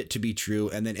confirmed it to be true.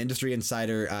 And then industry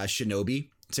insider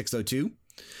Shinobi602,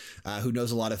 who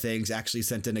knows a lot of things, actually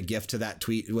sent in a GIF to that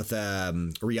tweet with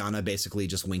Rihanna basically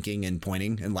just winking and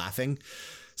pointing and laughing.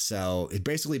 So it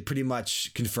basically pretty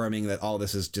much confirming that all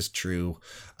this is just true.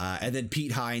 And then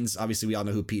Pete Hines, obviously we all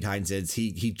know who Pete Hines is.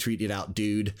 He tweeted out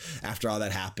 "dude" after all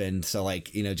that happened. So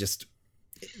just...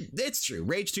 it's true.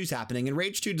 Rage 2 is happening, and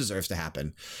Rage 2 deserves to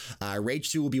happen.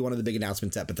 Rage 2 will be one of the big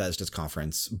announcements at Bethesda's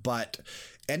conference. But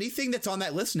anything that's on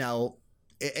that list now,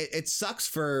 it sucks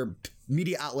for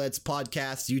media outlets,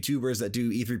 podcasts, YouTubers that do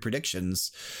E3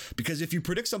 predictions, because if you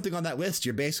predict something on that list,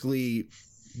 you're basically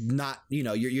not,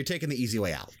 you're taking the easy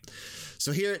way out.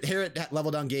 So here at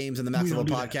Level Down Games and the Max Level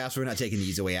Podcast, we're not taking the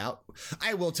easy way out.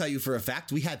 I will tell you for a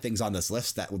fact, we had things on this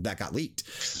list that got leaked.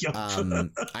 Yep.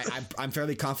 I'm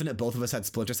fairly confident both of us had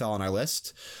Splinter Cell on our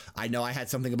list. I know I had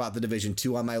something about The Division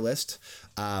 2 on my list.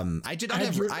 I did not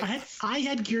I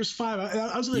had Gears 5.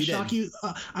 I was going to shock you.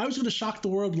 I was going to shock the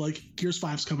world like Gears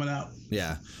 5's coming out.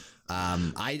 Yeah.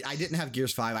 I didn't have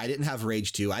Gears 5. I didn't have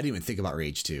Rage 2. I didn't even think about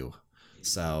Rage 2.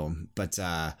 So, but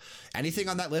anything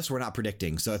on that list, we're not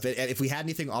predicting. So if we had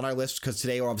anything on our list, because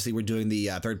today obviously we're doing the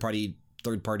third party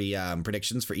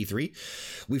predictions for E3,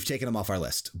 we've taken them off our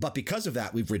list. But because of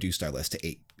that, we've reduced our list to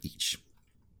 8 each.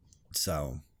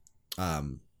 So,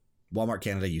 Walmart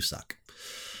Canada, you suck.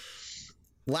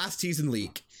 Last tease and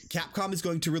leak. Capcom is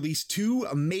going to release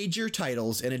 2 major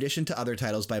titles in addition to other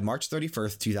titles by March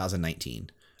 31st,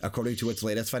 2019. According to its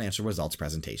latest financial results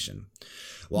presentation.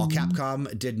 While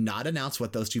Capcom did not announce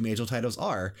what those 2 major titles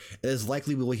are, it is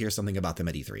likely we will hear something about them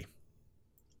at E3.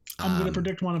 I'm going to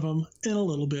predict one of them in a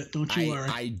little bit. Don't you worry.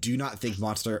 I do not think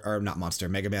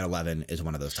Mega Man 11 is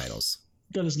one of those titles.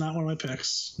 That is not one of my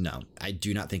picks. No, I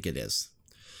do not think it is.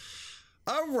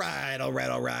 All right.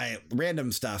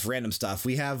 Random stuff.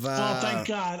 We have... oh, thank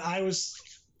God. I was...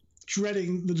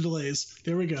 dreading the delays.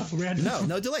 There we go.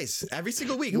 No delays. Every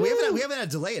single week. We haven't had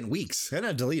a delay in weeks.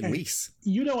 Weeks.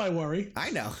 You know I worry.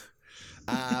 I know.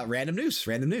 Random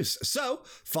news. So,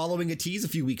 following a tease a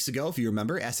few weeks ago, if you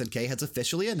remember, SNK has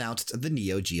officially announced the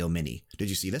Neo Geo Mini. Did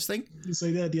you see this thing? Yes,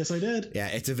 I did. Yeah,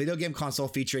 it's a video game console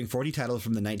featuring 40 titles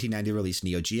from the 1990 release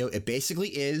Neo Geo. It basically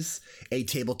is a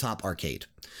tabletop arcade.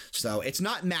 So it's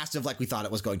not massive like we thought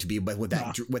it was going to be, but with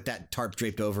that tarp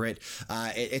draped over it,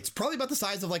 it's probably about the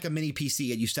size of like a mini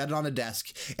PC, and you set it on a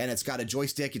desk, and it's got a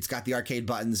joystick, it's got the arcade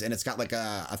buttons, and it's got like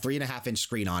a 3.5-inch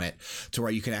screen on it to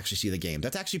where you can actually see the game.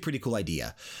 That's actually a pretty cool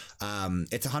idea.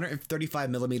 It's 135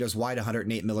 millimeters wide,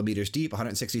 108 millimeters deep,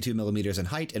 162 millimeters in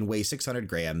height, and weighs 600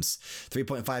 grams.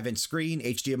 3.5-inch screen,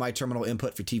 HDMI terminal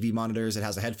input for TV monitors. It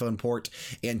has a headphone port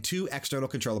and 2 external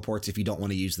controller ports if you don't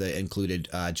want to use the included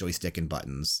joystick and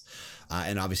buttons.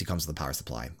 And obviously comes with a power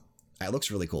supply. It looks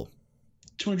really cool.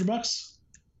 $200.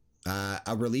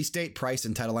 A release date, price,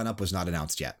 and title lineup was not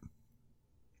announced yet.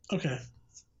 Okay.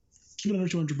 Keep it under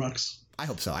 $200. I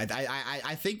hope so.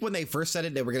 I think when they first said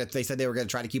it, they said they were gonna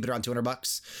try to keep it around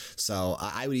 $200. So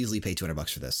I would easily pay $200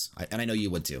 for this, and I know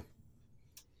you would too.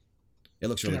 It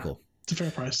looks really cool. It's a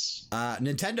fair price.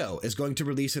 Nintendo is going to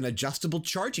release an adjustable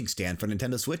charging stand for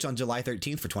Nintendo Switch on July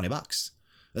 13th for $20.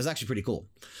 That's actually pretty cool.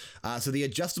 So the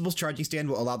adjustable charging stand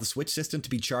will allow the Switch system to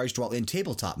be charged while in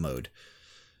tabletop mode.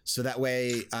 So that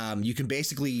way you can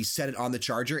basically set it on the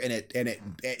charger and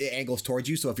it angles towards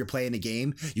you. So if you're playing a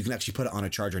game, you can actually put it on a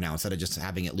charger now instead of just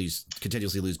having it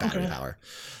continuously lose battery power.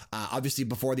 Obviously,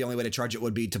 before the only way to charge it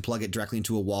would be to plug it directly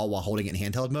into a wall while holding it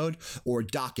in handheld mode, or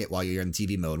dock it while you're in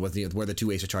TV mode, were the two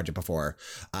ways to charge it before.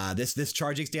 This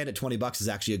charging stand at $20 is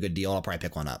actually a good deal. I'll probably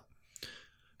pick one up.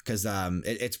 Because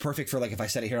it's perfect for, like, if I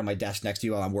set it here on my desk next to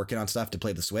you while I'm working on stuff to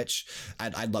play the Switch,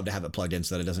 I'd love to have it plugged in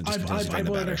so that it doesn't just I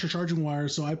bought an extra charging wire,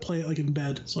 so I play it like in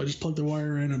bed. So I just plug the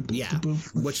wire in and boom.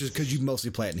 Which is because you mostly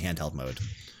play it in handheld mode.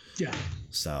 Yeah.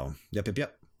 So yep.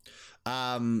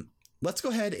 Let's go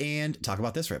ahead and talk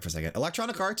about this for a second.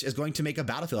 Electronic Arts is going to make a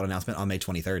Battlefield announcement on May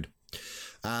 23rd.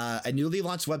 A newly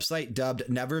launched website dubbed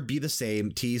Never Be the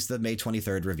Same teased the May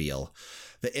 23rd reveal.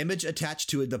 The image attached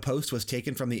to the post was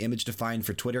taken from the image defined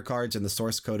for Twitter cards and the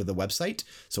source code of the website,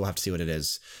 so we'll have to see what it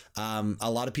is. A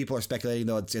lot of people are speculating,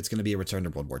 though, it's going to be a return to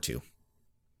World War II.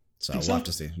 So we'll have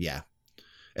to see. Yeah.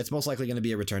 It's most likely going to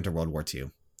be a return to World War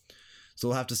II. So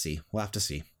we'll have to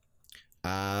see.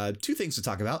 Two things to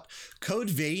talk about. Code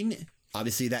Vein,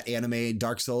 obviously that anime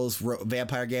Dark Souls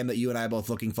vampire game that you and I are both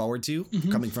looking forward to,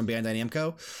 coming from Bandai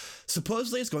Namco,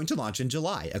 supposedly is going to launch in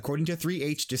July, according to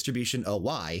 3H Distribution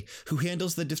OY, who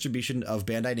handles the distribution of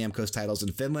Bandai Namco's titles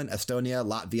in Finland, Estonia,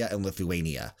 Latvia, and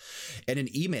Lithuania. In an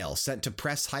email sent to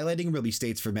press highlighting release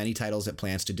dates for many titles it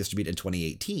plans to distribute in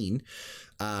 2018,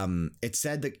 it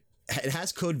said that it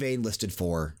has Code Vein listed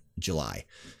for July.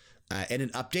 In an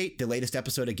update, the latest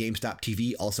episode of GameStop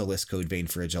TV also lists Code Vein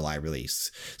for a July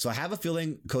release. So I have a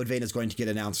feeling Code Vein is going to get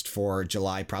announced for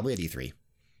July, probably at E3.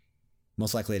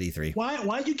 Most likely at E3. Why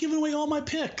are you giving away all my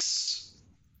picks?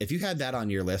 If you had that on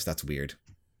your list, that's weird.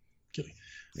 Kidding.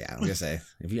 Yeah, I'm going to say,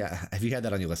 if you had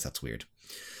that on your list, that's weird.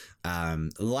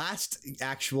 Last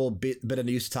actual bit of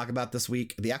news to talk about this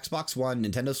week, the Xbox One,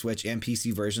 Nintendo Switch, and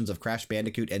PC versions of Crash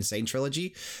Bandicoot Insane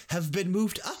Trilogy have been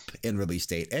moved up in release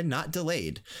date and not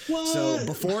delayed. What? So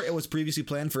before it was previously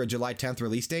planned for a July 10th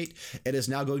release date, it is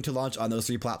now going to launch on those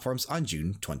three platforms on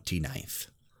June 29th.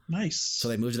 Nice. So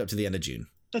they moved it up to the end of June.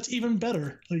 That's even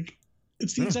better. Like,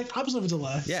 it's the exact opposite of a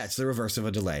delay. Yeah, it's the reverse of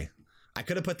a delay. I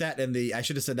could have put that I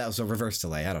should have said that was a reverse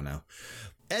delay. I don't know.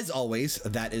 As always,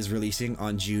 that is releasing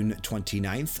on June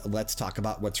 29th. Let's talk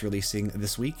about what's releasing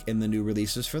this week in the new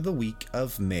releases for the week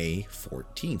of May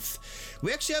 14th.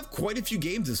 We actually have quite a few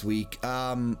games this week.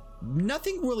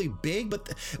 Nothing really big,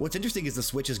 but what's interesting is the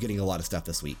Switch is getting a lot of stuff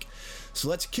this week. So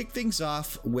let's kick things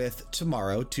off with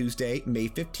tomorrow, Tuesday, May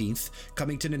 15th.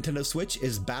 Coming to Nintendo Switch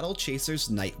is Battle Chasers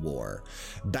Night War.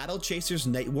 Battle Chasers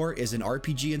Night War is an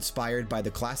RPG inspired by the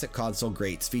classic console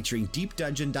greats, featuring deep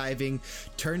dungeon diving,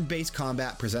 turn-based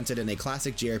combat presented in a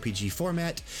classic JRPG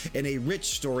format, and a rich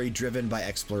story driven by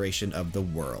exploration of the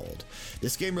world.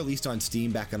 This game released on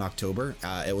Steam back in October.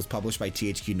 It was published by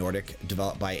THQ Nordic,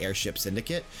 developed by Airship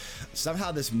Syndicate.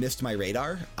 Somehow this missed my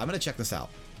radar. I'm going to check this out.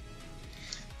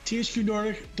 THQ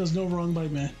Nordic does no wrong by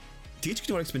me. THQ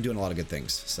Nordic's been doing a lot of good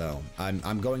things, so I'm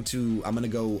going to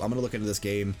look into this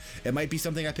game. It might be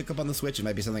something I pick up on the Switch. It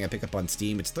might be something I pick up on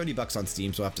Steam. It's $30 on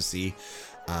Steam, so I'll have to see.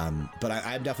 But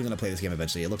I'm definitely going to play this game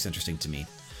eventually. It looks interesting to me.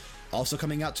 Also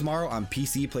coming out tomorrow on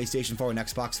PC, PlayStation 4, and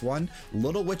Xbox One,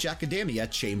 Little Witch Academia: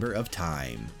 Chamber of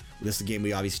Time. This is a game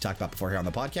we obviously talked about before here on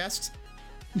the podcast.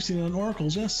 We've seen it on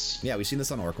Oracles, yes. Yeah, we've seen this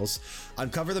on Oracles.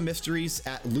 Uncover the mysteries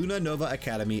at Luna Nova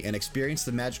Academy and experience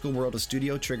the magical world of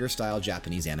Studio Trigger-style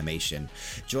Japanese animation.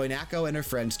 Join Akko and her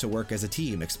friends to work as a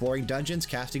team, exploring dungeons,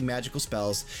 casting magical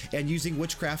spells, and using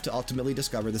witchcraft to ultimately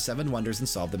discover the 7 wonders and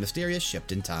solve the mysterious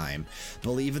shift in time.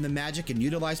 Believe in the magic and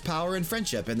utilize power and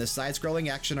friendship in this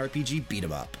side-scrolling action RPG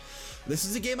beat-em-up. This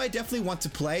is a game I definitely want to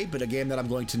play, but a game that I'm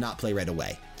going to not play right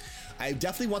away. I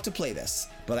definitely want to play this,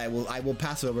 but I will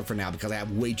pass it over for now because I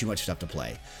have way too much stuff to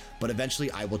play. But eventually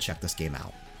I will check this game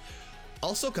out.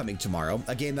 Also coming tomorrow,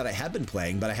 a game that I have been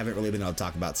playing, but I haven't really been able to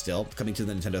talk about still, coming to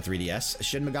the Nintendo 3DS,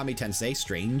 Shin Megami Tensei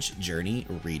Strange Journey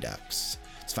Redux.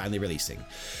 It's finally releasing.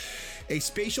 A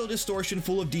spatial distortion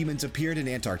full of demons appeared in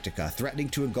Antarctica, threatening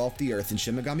to engulf the Earth in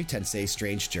Shin Megami Tensei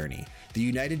Strange Journey. The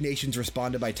United Nations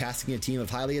responded by tasking a team of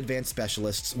highly advanced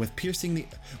specialists with piercing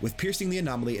the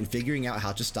anomaly and figuring out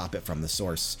how to stop it from the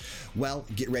source. Well,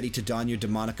 get ready to don your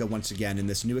Demonica once again in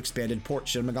this new expanded port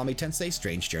Shin Megami Tensei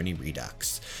Strange Journey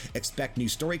Redux. Expect new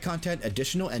story content,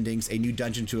 additional endings, a new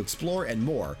dungeon to explore, and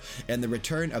more, and the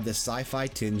return of the sci-fi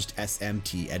tinged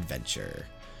SMT adventure.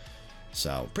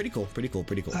 So pretty cool.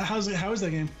 How is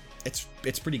that game?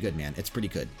 It's pretty good, man. It's pretty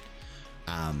good.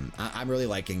 I'm really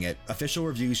liking it. Official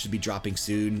reviews should be dropping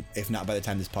soon, if not by the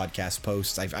time this podcast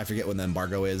posts. I forget when the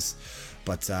embargo is,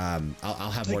 but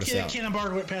I'll have more to say. They can't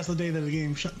embargo it past the day that the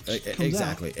game comes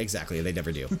exactly, out. Exactly. They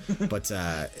never do. But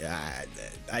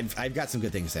I've got some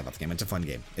good things to say about the game. It's a fun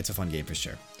game. It's a fun game for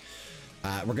sure.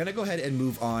 We're going to go ahead and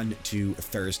move on to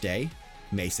Thursday,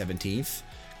 May 17th.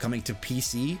 Coming to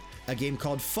PC, a game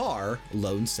called Far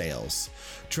Lone Sails.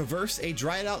 Traverse a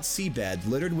dried-out seabed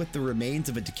littered with the remains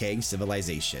of a decaying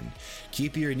civilization.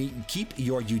 Keep your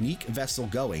unique vessel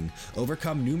going,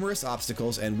 overcome numerous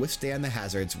obstacles, and withstand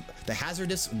the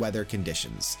hazardous weather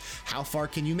conditions. How far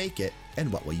can you make it,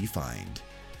 and what will you find?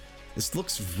 This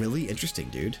looks really interesting,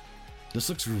 dude. This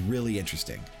looks really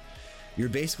interesting. You're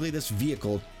basically this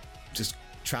vehicle just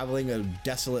traveling a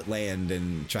desolate land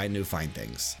and trying to find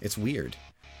things. It's weird.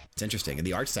 It's interesting, and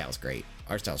the art style's great.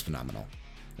 Art style's phenomenal.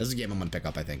 This is a game I'm going to pick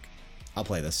up, I think. I'll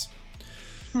play this.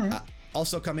 Right.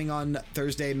 Also coming on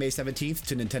Thursday, May 17th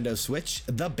to Nintendo Switch,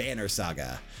 The Banner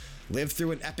Saga. Live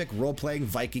through an epic role-playing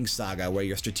Viking saga where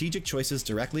your strategic choices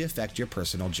directly affect your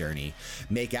personal journey.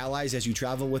 Make allies as you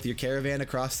travel with your caravan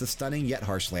across the stunning yet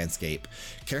harsh landscape.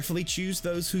 Carefully choose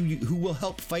those who will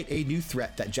help fight a new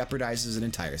threat that jeopardizes an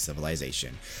entire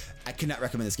civilization. I cannot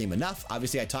recommend this game enough.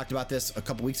 Obviously, I talked about this a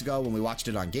couple weeks ago when we watched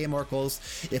it on Game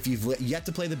Oracles. If you've yet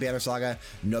to play the Banner Saga,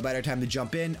 no better time to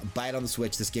jump in, buy it on the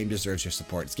Switch. This game deserves your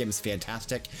support. This game is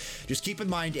fantastic. Just keep in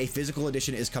mind, a physical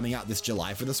edition is coming out this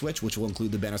July for the Switch, which will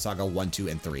include the Banner Saga 1, 2,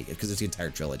 and 3, because it's the entire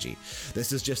trilogy.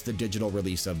 This is just the digital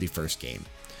release of the first game.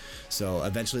 So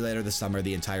eventually later this summer,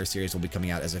 the entire series will be coming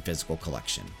out as a physical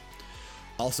collection.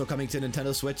 Also coming to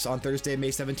Nintendo Switch on Thursday, May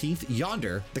 17th,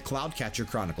 Yonder, the Cloudcatcher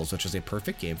Chronicles, which is a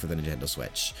perfect game for the Nintendo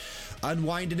Switch.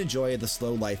 Unwind and enjoy the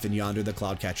slow life in Yonder, the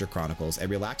Cloudcatcher Chronicles, a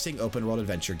relaxing open-world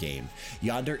adventure game.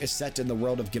 Yonder is set in the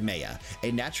world of Gemea,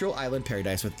 a natural island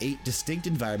paradise with 8 distinct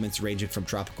environments ranging from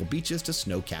tropical beaches to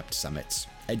snow-capped summits.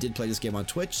 I did play this game on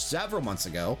Twitch several months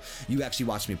ago. You actually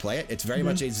watched me play it. It's very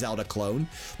much a Zelda clone.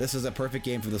 This is a perfect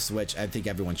game for the Switch. I think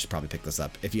everyone should probably pick this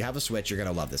up. If you have a Switch, you're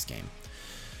going to love this game.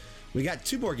 We got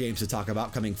 2 more games to talk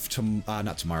about coming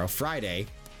not tomorrow, Friday,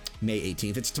 May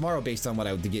 18th. It's tomorrow based on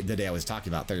what the day I was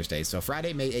talking about, Thursday. So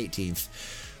Friday, May 18th,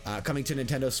 coming to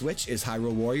Nintendo Switch is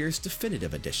Hyrule Warriors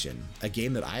Definitive Edition, a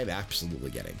game that I am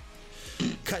absolutely getting.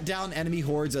 Cut down enemy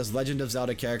hordes as Legend of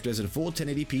Zelda characters in full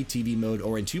 1080p TV mode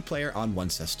or in 2-player on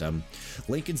one system.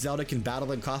 Link and Zelda can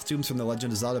battle in costumes from the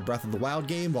Legend of Zelda Breath of the Wild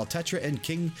game, while Tetra and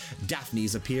King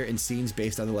Daphnes appear in scenes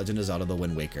based on the Legend of Zelda The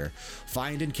Wind Waker.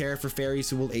 Find and care for fairies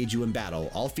who will aid you in battle.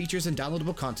 All features and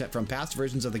downloadable content from past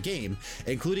versions of the game,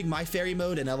 including My Fairy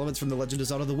mode and elements from the Legend of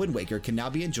Zelda The Wind Waker, can now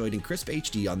be enjoyed in crisp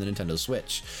HD on the Nintendo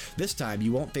Switch. This time,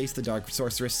 you won't face the Dark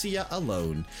Sorceress Sia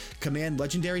alone. Command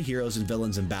legendary heroes and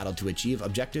villains in battle to achieve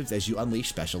objectives as you unleash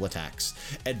special attacks.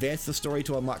 Advance the story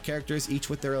to unlock characters, each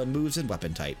with their own moves and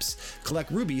weapon types. Collect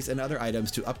rubies and other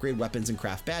items to upgrade weapons and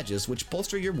craft badges, which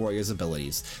bolster your warrior's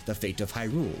abilities. The fate of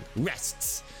Hyrule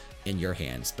rests in your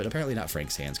hands, but apparently not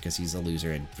Frank's hands, because he's a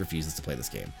loser and refuses to play this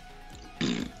game.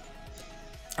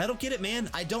 I don't get it, man.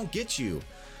 I don't get you.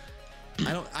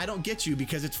 I don't get you,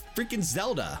 because it's freaking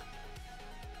Zelda.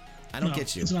 I don't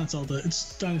get you. It's not Zelda.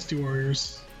 It's Dynasty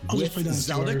Warriors. I'll just play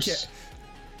Dynasty Warriors.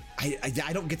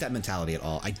 I don't get that mentality at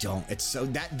all. I don't. It's so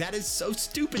that is so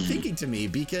stupid thinking to me,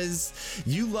 because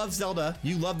you love Zelda,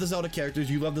 you love the Zelda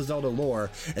characters, you love the Zelda lore,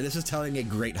 and this is telling a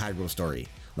great Hyrule story.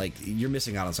 Like, you're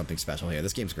missing out on something special here.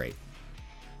 This game's great.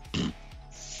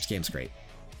 This game's great.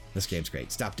 This game's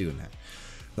great. Stop doing that.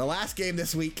 The last game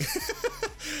this week,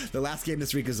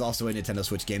 is also a Nintendo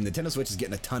Switch game. Nintendo Switch is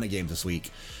getting a ton of games this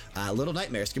week. Little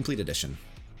Nightmares Complete Edition.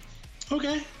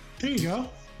 Okay, there you go.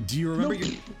 Do you remember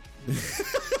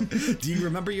Do you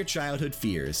remember your childhood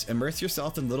fears? Immerse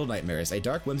yourself in Little Nightmares, a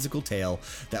dark, whimsical tale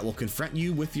that will confront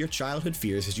you with your childhood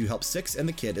fears as you help Six and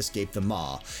the Kid escape the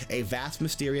Maw, a vast,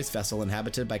 mysterious vessel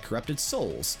inhabited by corrupted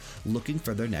souls looking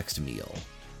for their next meal.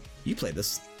 You played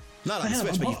this. Not on the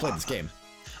Switch, but you played this game.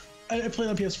 I played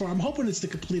on PS4. I'm hoping it's the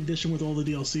complete edition with all the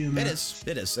DLC in there. It is.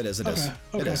 It is. Okay.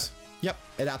 It is. Yep,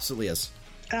 it absolutely is.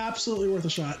 Absolutely worth a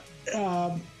shot.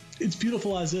 It's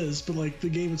beautiful as is, but like the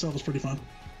game itself is pretty fun.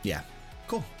 Yeah,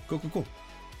 Cool.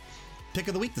 Pick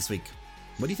of the week this week.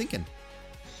 What are you thinking?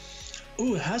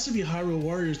 Ooh, it has to be Hyrule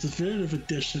Warriors Definitive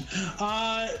Edition.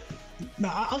 No,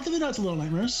 I'll give it out to Little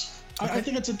Nightmares. Okay. I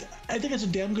think it's a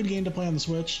damn good game to play on the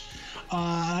Switch.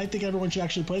 I think everyone should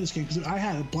actually play this game because I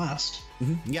had a blast.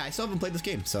 Yeah, I still haven't played this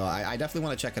game, so I definitely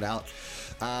want to check it out.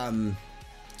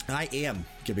 I am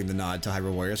giving the nod to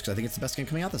Hyrule Warriors because I think it's the best game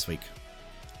coming out this week.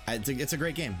 It's a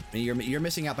great game. You're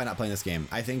missing out by not playing this game.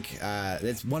 I think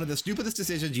it's one of the stupidest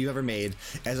decisions you ever made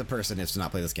as a person is to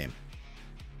not play this game.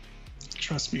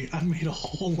 Trust me, I've made a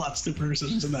whole lot of stupid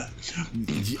decisions in that.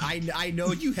 I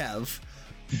know you have.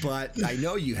 But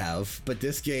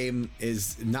this game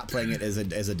is not playing it as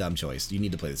a dumb choice. You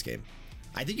need to play this game.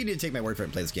 I think you need to take my word for it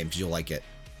and play this game because you'll like it.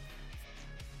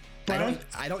 Brian,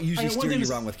 I don't usually steer you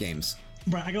wrong with games.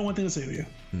 Brian, I got one thing to say to you.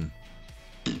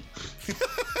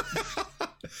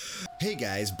 Hey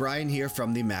guys, Brian here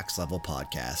from the Max Level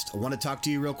Podcast. I want to talk to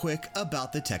you real quick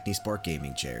about the Technisport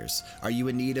gaming chairs. Are you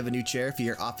in need of a new chair for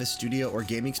your office, studio, or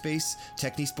gaming space?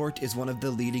 Technisport is one of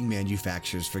the leading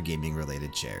manufacturers for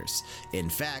gaming-related chairs. In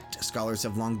fact, scholars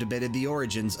have long debated the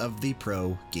origins of the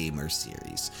Pro Gamer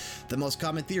series. The most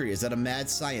common theory is that a mad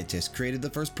scientist created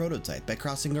the first prototype by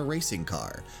crossing a racing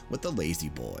car with a lazy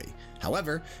boy.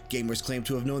 However, gamers claim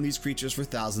to have known these creatures for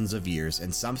thousands of years,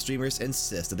 and some streamers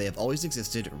insist that they have always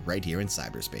existed right here in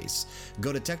cyberspace.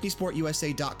 Go to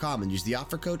TechnisportUSA.com and use the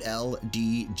offer code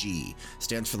LDG,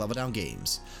 stands for Level Down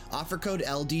Games. Offer code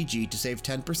LDG to save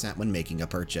 10% when making a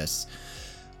purchase.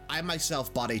 I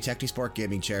myself bought a Technisport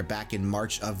gaming chair back in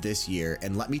March of this year,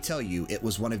 and let me tell you, it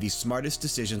was one of the smartest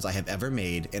decisions I have ever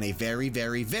made in a very,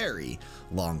 very, very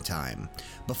long time.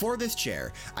 Before this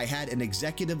chair, I had an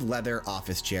executive leather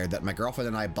office chair that my girlfriend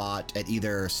and I bought at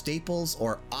either Staples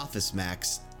or Office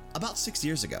Max about 6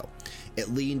 years ago. It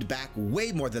leaned back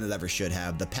way more than it ever should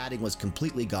have. The padding was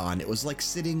completely gone. It was like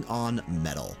sitting on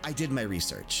metal. I did my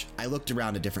research. I looked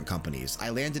around at different companies. I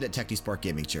landed at Technisport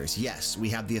Gaming Chairs. Yes, we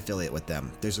have the affiliate with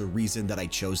them. There's a reason that I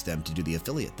chose them to do the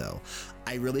affiliate though.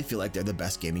 I really feel like they're the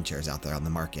best gaming chairs out there on the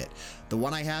market. The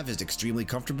one I have is extremely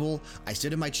comfortable. I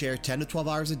sit in my chair 10 to 12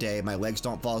 hours a day. My legs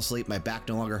don't fall asleep. My back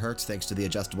no longer hurts thanks to the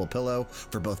adjustable pillow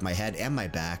for both my head and my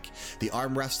back. The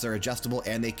armrests are adjustable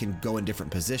and they can go in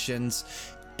different positions.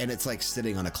 And it's like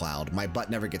sitting on a cloud. My butt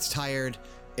never gets tired.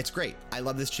 It's great. I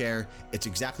love this chair. It's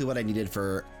exactly what I needed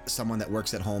for someone that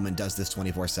works at home and does this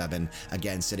 24/7.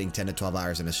 Again, sitting 10 to 12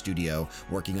 hours in a studio,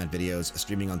 working on videos,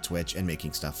 streaming on Twitch, and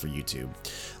making stuff for YouTube.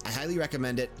 I highly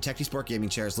recommend it. Technisport Gaming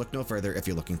Chairs. Look no further if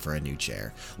you're looking for a new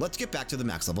chair. Let's get back to the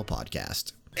Max Level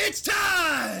Podcast. It's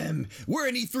time! We're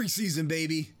in E3 season,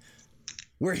 baby.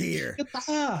 We're here.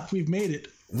 We've made it.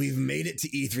 We've made it to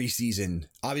E3 season.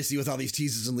 Obviously, with all these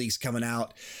teasers and leaks coming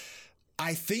out,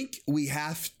 I think we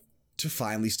have to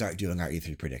finally start doing our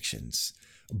E3 predictions.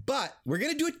 But we're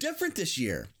going to do it different this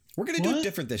year. We're going to do it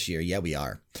different this year. Yeah, we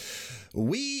are.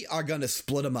 We are going to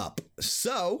split them up.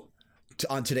 So,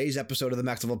 on today's episode of the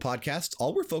Max Level Podcast,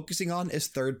 all we're focusing on is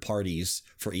third parties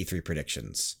for E3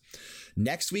 predictions.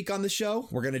 Next week on the show,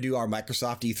 we're going to do our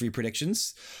Microsoft E3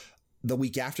 predictions. The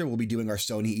week after, we'll be doing our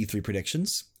Sony E3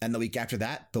 predictions. And the week after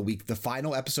that, the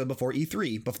final episode before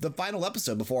E3, but the final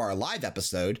episode before our live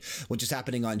episode, which is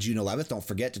happening on June 11th. Don't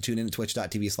forget to tune in to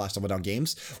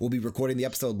twitch.tv/LevelDownGames. We'll be recording the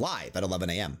episode live at 11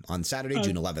 a.m. on Saturday,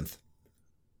 June 11th.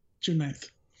 June 9th.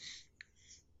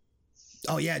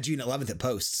 Oh, yeah, June 11th it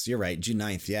posts. You're right. June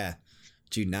 9th. Yeah.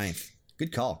 June 9th.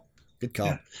 Good call. Good call.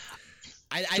 Yeah.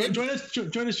 Join us June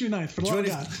 9th.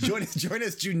 Join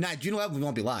us June 9th. June 11th we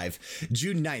won't be live.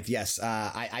 June 9th, yes.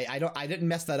 I didn't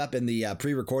mess that up in the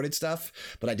pre-recorded stuff,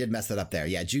 but I did mess that up there.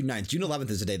 Yeah, June 9th. June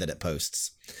 11th is the day that it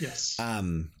posts. Yes.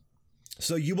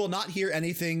 So you will not hear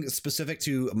anything specific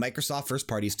to Microsoft first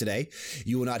parties today.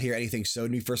 You will not hear anything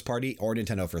Sony first party or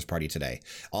Nintendo first party today.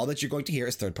 All that you're going to hear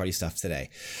is third party stuff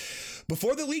today.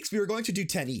 Before the leaks, we were going to do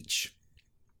 10 each.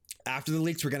 After the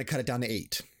leaks, we're going to cut it down to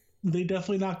 8. They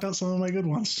definitely knocked out some of my good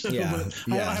ones too, yeah,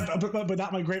 but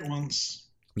not my great ones.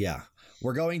 Yeah,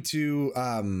 we're going to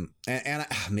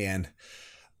man,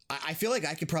 I feel like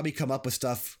I could probably come up with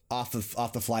stuff off the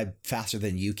fly faster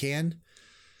than you can.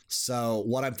 So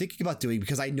what I'm thinking about doing,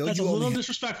 because I know that's a little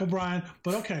disrespectful, Brian,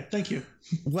 but okay, thank you.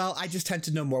 Well, I just tend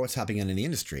to know more what's happening in the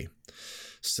industry,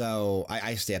 so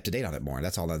I stay up to date on it more.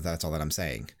 That's all that I'm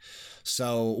saying.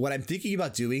 So what I'm thinking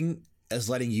about doing is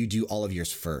letting you do all of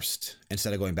yours first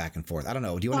instead of going back and forth. I don't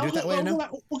know. Do you want to do it that way?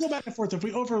 We'll go back and forth. If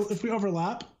we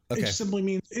overlap, okay. It simply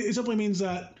means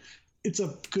that it's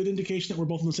a good indication that we're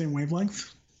both on the same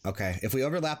wavelength. Okay. If we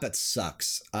overlap, that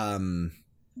sucks. It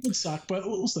would suck, but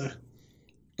we'll see.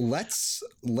 Let's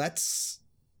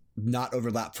not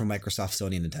overlap for Microsoft,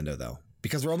 Sony, and Nintendo though.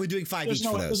 because we're only doing 5 each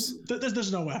for those.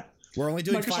 There's no way. We're only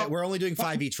doing five. We're only doing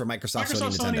 5 each for Microsoft,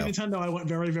 Sony, Nintendo. I went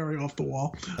very, very off the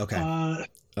wall. Okay.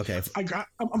 Okay.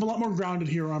 I'm a lot more grounded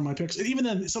here on my picks. And even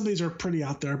then, some of these are pretty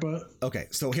out there. But okay,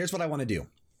 so here's what I want to do.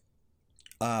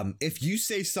 If you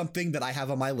say something that I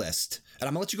have on my list, and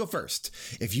I'm gonna let you go first.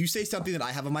 If you say something that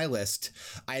I have on my list,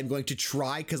 I am going to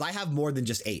try, because I have more than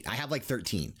just 8. I have like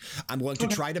 13. I'm going to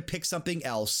try to pick something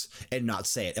else and not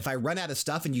say it. If I run out of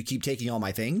stuff and you keep taking all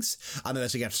my things, I'm going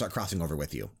to have to start crossing over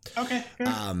with you. Okay.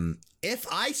 If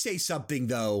I say something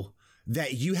though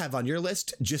that you have on your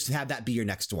list, just have that be your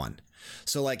next one.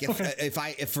 So like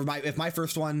if my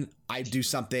first one, I do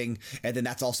something and then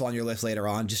that's also on your list later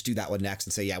on, just do that one next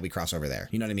and say, yeah, we cross over there.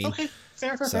 You know what I mean? Okay.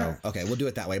 Fair. Okay, we'll do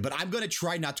it that way. But I'm going to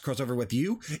try not to cross over with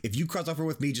you. If you cross over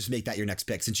with me, just make that your next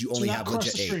pick since you only have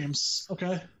legit 8. Streams.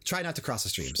 Okay. Try not to cross the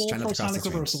streams. Try not to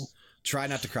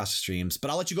cross the streams.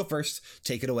 But I'll let you go first.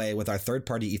 Take it away with our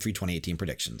third-party E3 2018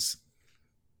 predictions.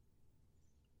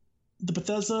 The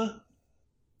Bethesda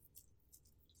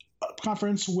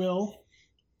conference will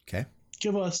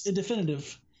give us a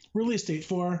definitive release date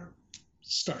for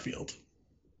Starfield.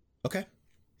 Okay.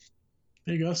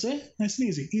 There you go. See? Nice and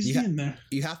easy. Easy in there.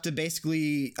 You have to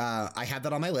basically, I have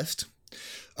that on my list.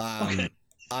 Okay.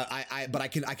 But I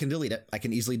can delete it. I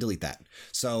can easily delete that.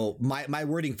 So my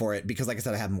wording for it, because like I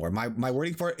said, I have more. My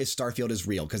wording for it is Starfield is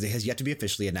real because it has yet to be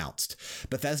officially announced.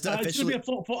 Bethesda officially. I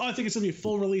think it's gonna be a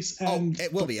full release. And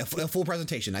it will be a full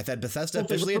presentation. I said Bethesda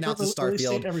officially announced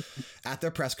Starfield at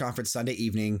their press conference Sunday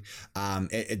evening,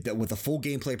 with a full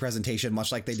gameplay presentation,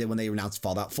 much like they did when they announced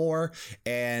Fallout 4.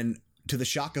 And to the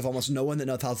shock of almost no one that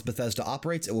knows how Bethesda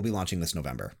operates, it will be launching this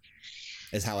November.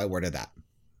 Is how I worded that.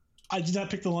 I did not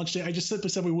pick the launch date. I just simply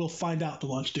said we will find out the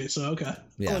launch date. So, okay.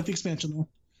 Yeah. I like the expansion though.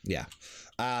 Yeah.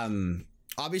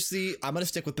 Obviously, I'm going to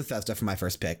stick with Bethesda for my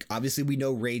first pick. Obviously, we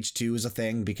know Rage 2 is a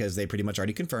thing because they pretty much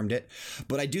already confirmed it.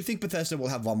 But I do think Bethesda will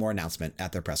have one more announcement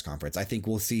at their press conference. I think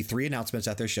we'll see 3 announcements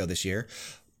at their show this year.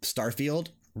 Starfield,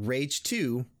 Rage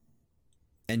 2,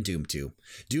 and Doom 2.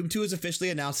 Doom 2 is officially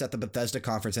announced at the Bethesda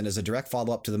conference and is a direct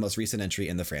follow-up to the most recent entry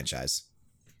in the franchise.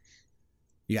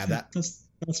 You have that?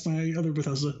 That's my other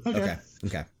Bethesda.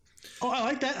 Okay. Oh, I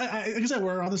like that. Like I said,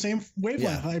 we're on the same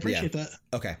wavelength. I appreciate that.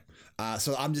 Okay.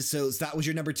 So that was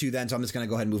your number 2 then. So I'm just going to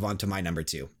go ahead and move on to my number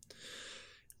 2.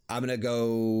 I'm going to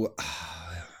go.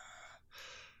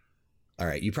 All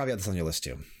right. You probably have this on your list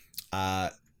too. How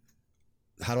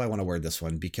do I want to word this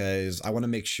one? Because I want to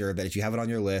make sure that if you have it on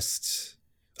your list.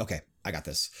 Okay. I got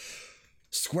this.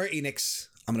 Square Enix.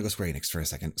 I'm going to go Square Enix for a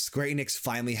second. Square Enix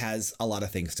finally has a lot of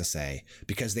things to say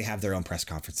because they have their own press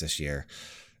conference this year.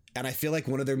 And I feel like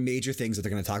one of their major things that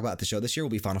they're going to talk about at the show this year will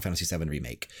be Final Fantasy VII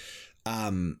Remake.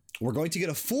 We're going to get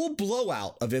a full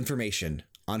blowout of information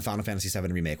on Final Fantasy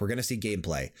VII Remake. We're going to see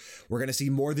gameplay. We're going to see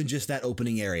more than just that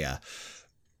opening area.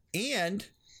 And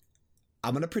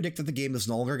I'm going to predict that the game is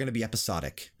no longer going to be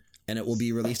episodic and it will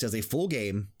be released as a full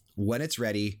game when it's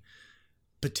ready,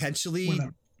 potentially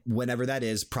whenever that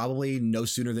is, probably no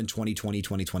sooner than 2020,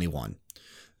 2021.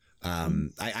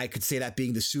 I could say that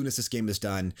being the soonest this game is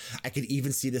done. I could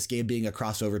even see this game being a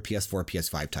crossover PS4,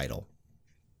 PS5 title.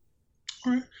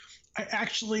 All right. I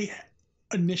actually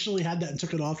initially had that and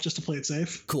took it off just to play it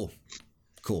safe. Cool.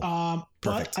 But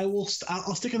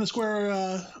I'll stick in the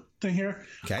Square thing here.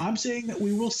 Okay. I'm saying that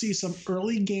we will see some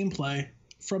early gameplay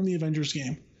from the Avengers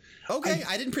game. Okay.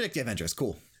 I didn't predict the Avengers.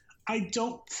 Cool. I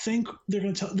don't think they're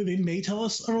going to tell. They may tell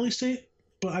us a release date,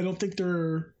 but I don't think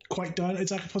they're quite done.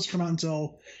 It's not supposed to come out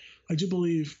until, I do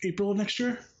believe, April of next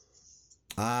year.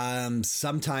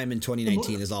 Sometime in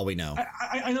 2019 is all we know.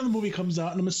 I know the movie comes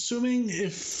out, and I'm assuming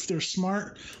if they're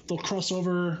smart, they'll cross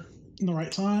over in the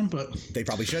right time. But they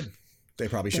probably should.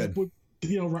 Would,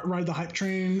 ride the hype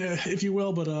train, if you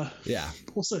will. But yeah,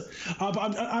 we'll see. But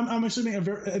I'm assuming at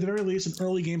the very least, an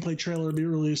early gameplay trailer will be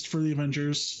released for the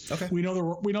Avengers. Okay. We know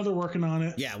they're working on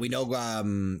it. Yeah, we know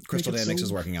Crystal Dynamics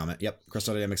is working on it. Yep,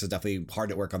 Crystal Dynamics is definitely hard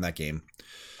at work on that game.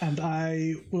 And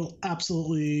I will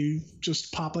absolutely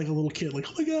just pop like a little kid, like,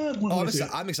 oh my god!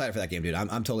 I'm excited for that game, dude. I'm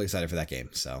totally excited for that game.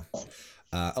 So.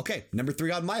 Okay, number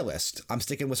 3 on my list. I'm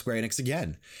sticking with Square Enix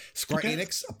again. Square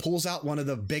Enix pulls out one of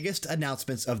the biggest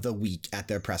announcements of the week at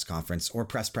their press conference or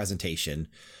press presentation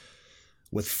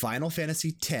with Final Fantasy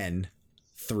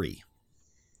X-3.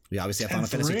 We obviously have Final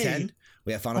Fantasy X.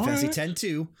 We have Final Fantasy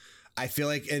X-2. I feel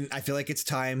like it's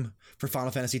time for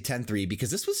Final Fantasy X-3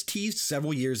 because this was teased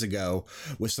several years ago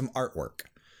with some artwork,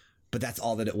 but that's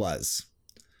all that it was.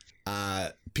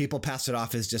 People passed it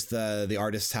off as just the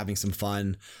artists having some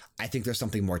fun. I think there's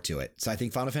something more to it. So I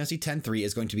think Final Fantasy X-3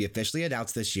 is going to be officially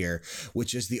announced this year,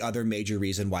 which is the other major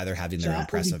reason why they're having their own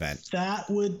press event. That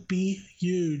would be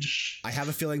huge. I have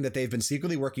a feeling that they've been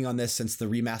secretly working on this since the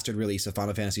remastered release of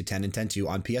Final Fantasy X and X-2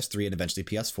 on PS3 and eventually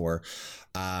PS4.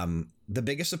 The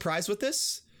biggest surprise with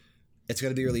this, it's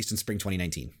going to be released in spring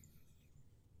 2019.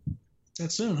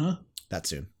 That soon, huh? That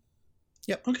soon.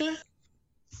 Yep. Okay.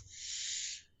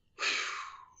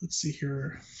 Let's see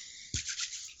here.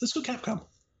 Let's go Capcom.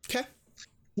 Okay.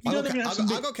 I'll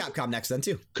go Capcom next then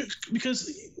too.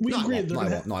 Because we agreed they're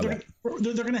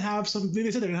going to have some. They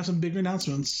said they're going to have some big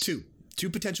announcements. Two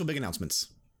potential big announcements.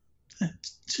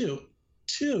 Two.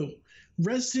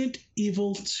 Resident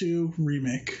Evil 2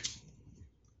 remake,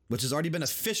 which has already been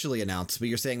officially announced, but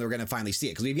you're saying we're going to finally see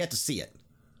it because we've yet to see it.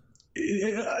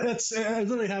 I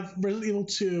literally have Resident Evil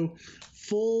 2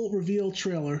 full reveal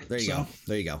trailer. There you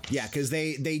go. Yeah, because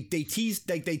they teased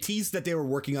that they were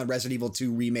working on Resident Evil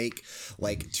 2 remake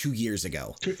like 2 years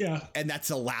ago. Yeah, and that's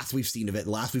the last we've seen of it,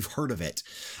 the last we've heard of it.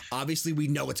 Obviously, we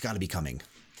know it's got to be coming.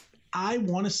 I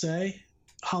want to say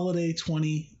holiday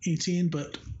 2018,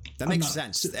 but that makes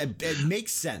sense. It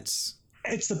makes sense.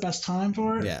 It's the best time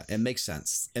for it. Yeah, it makes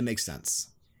sense.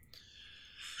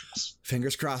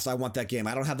 Fingers crossed. I want that game.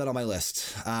 I don't have that on my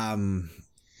list,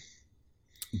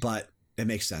 but it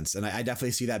makes sense, and I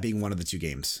definitely see that being one of the two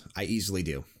games. I easily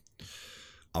do.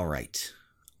 All right,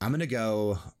 I'm gonna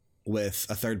go with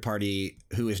a third party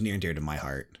who is near and dear to my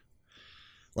heart.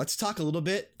 Let's talk a little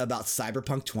bit about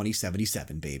Cyberpunk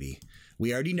 2077, baby.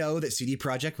 We already know that CD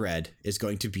Projekt Red is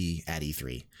going to be at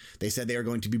E3. They said they are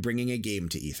going to be bringing a game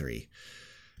to E3.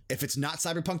 If it's not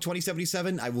Cyberpunk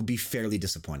 2077, I will be fairly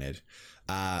disappointed.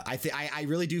 I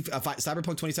really do.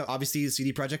 Cyberpunk 2077, obviously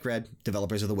CD Projekt Red,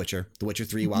 developers of The Witcher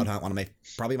 3, Wild Hunt,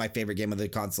 probably my favorite game of the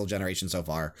console generation so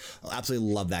far. I absolutely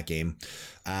love that game.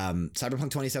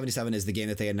 Cyberpunk 2077 is the game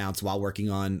that they announced while working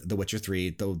on The Witcher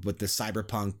 3, with the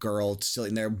cyberpunk girl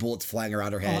sitting there, bullets flying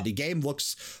around her head. The game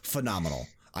looks phenomenal.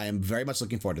 I am very much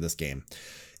looking forward to this game.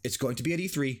 It's going to be at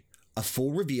E3, a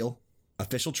full reveal,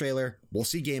 official trailer. We'll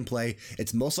see gameplay.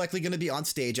 It's most likely going to be on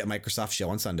stage at Microsoft Show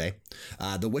on Sunday.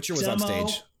 The Witcher was on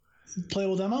stage.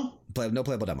 Playable demo? No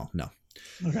playable demo. No.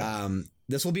 Okay.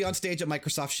 This will be on stage at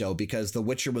Microsoft Show because The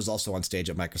Witcher was also on stage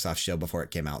at Microsoft Show before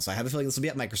it came out. So I have a feeling this will be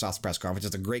at Microsoft's press conference.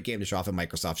 It's a great game to show off at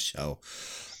Microsoft Show.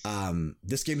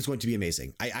 This game is going to be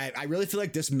amazing. I really feel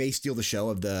like this may steal the show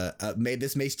of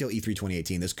this may steal E3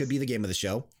 2018. This could be the game of the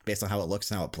show based on how it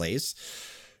looks and how it plays.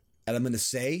 And I'm going to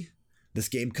say this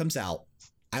game comes out.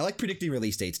 I like predicting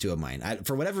release dates too of mine.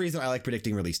 For whatever reason, I like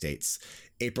predicting release dates.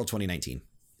 April 2019.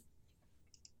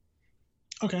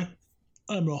 Okay.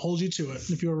 I'm going to hold you to it.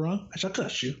 If you're wrong, I shall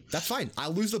crush you. That's fine.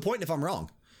 I'll lose the point if I'm wrong.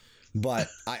 But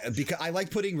because I like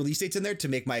putting release dates in there to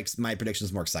make my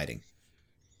predictions more exciting.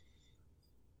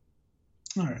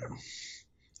 All right.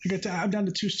 I'm down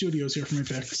to 2 studios here for my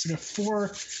picks. I got 4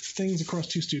 things across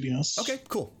 2 studios. Okay,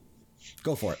 cool.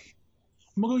 Go for it.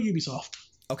 I'm going to go Ubisoft.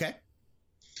 Okay.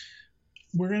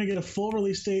 We're going to get a full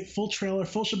release date, full trailer,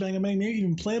 full shebang, maybe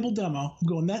even playable demo. I'm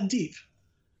going that deep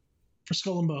for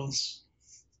Skull and Bones.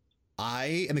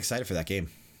 I am excited for that game.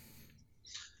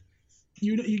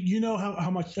 You know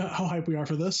how hype we are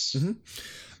for this.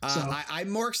 Mm-hmm. I'm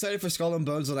more excited for Skull and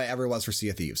Bones than I ever was for Sea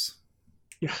of Thieves.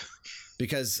 Yeah.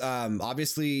 Because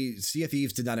obviously Sea of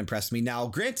Thieves did not impress me. Now,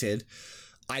 granted,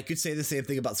 I could say the same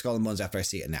thing about Skull and Bones after I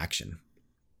see it in action.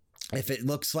 If it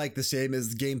looks like the same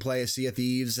as gameplay as Sea of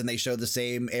Thieves and they show the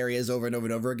same areas over and over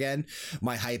and over again,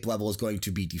 my hype level is going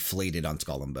to be deflated on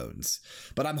Skull and Bones.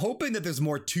 But I'm hoping that there's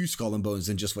more to Skull and Bones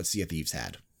than just what Sea of Thieves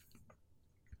had.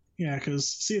 Yeah, because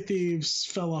Sea of Thieves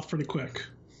fell off pretty quick.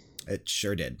 It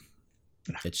sure did.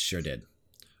 It sure did.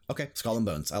 Okay, Skull and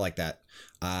Bones. I like that.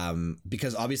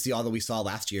 Because obviously all that we saw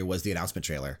last year was the announcement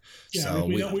trailer. Yeah, so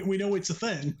we know it's a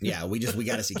thing. Yeah, we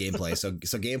got to see gameplay. So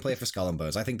gameplay for Skull and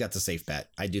Bones. I think that's a safe bet.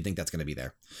 I do think that's going to be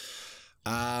there.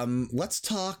 Let's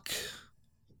talk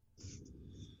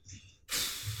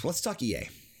EA.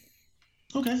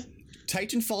 Okay.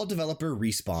 Titanfall developer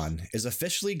Respawn is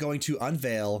officially going to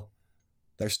unveil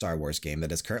their Star Wars game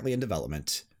that is currently in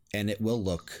development, and it will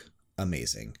look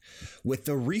amazing. With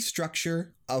the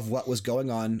restructure of what was going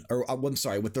on,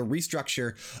 with the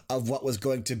restructure of what was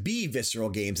going to be Visceral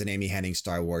Games and Amy Hennig's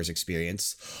Star Wars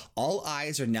experience, all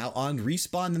eyes are now on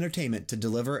Respawn Entertainment to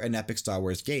deliver an epic Star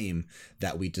Wars game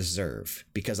that we deserve.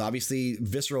 Because obviously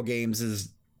Visceral Games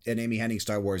and Amy Hennig's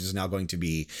Star Wars is now going to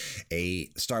be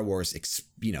a Star Wars,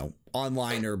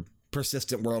 online or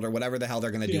persistent world or whatever the hell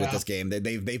they're going to do with this game.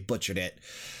 They've butchered it.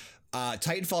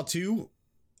 Titanfall 2,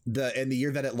 in the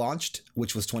year that it launched,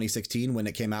 which was 2016 when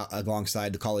it came out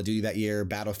alongside the Call of Duty that year,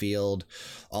 Battlefield,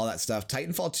 all that stuff,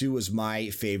 Titanfall 2 was my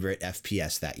favorite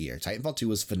FPS that year. Titanfall 2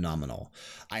 was phenomenal.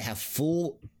 I have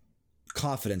full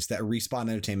confidence that Respawn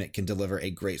Entertainment can deliver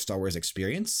a great Star Wars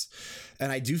experience,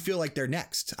 and I do feel like they're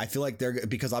next. I feel like they're,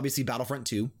 because obviously Battlefront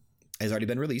 2 has already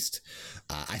been released.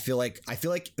 I feel like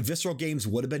Visceral Games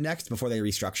would have been next before they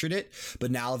restructured it, but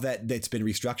now that it's been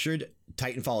restructured,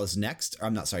 Titanfall is next.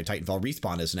 I'm not sorry, Titanfall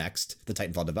Respawn is next. The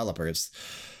Titanfall developers.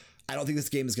 I don't think this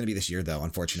game is going to be this year, though.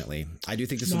 Unfortunately, I do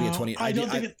think this will be a 20. I don't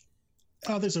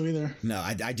think so either. No,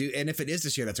 I do. And if it is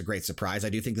this year, that's a great surprise. I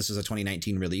do think this is a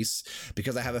 2019 release,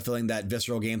 because I have a feeling that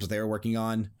Visceral Games, what they were working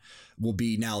on, will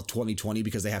be now 2020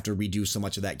 because they have to redo so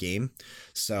much of that game.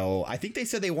 So I think they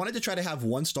said they wanted to try to have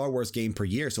one Star Wars game per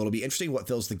year. So it'll be interesting what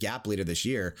fills the gap later this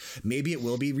year. Maybe it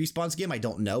will be Respawn's game. I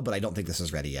don't know, but I don't think this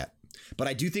is ready yet. But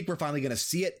I do think we're finally going to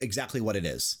see it exactly what it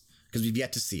is, because we've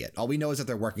yet to see it. All we know is that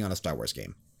they're working on a Star Wars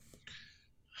game.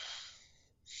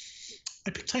 I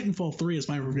picked Titanfall 3 as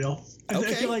my reveal.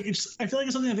 Okay. I feel like it's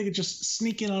something I think it's just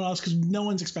sneaking on us because no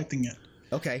one's expecting it.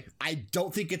 Okay. I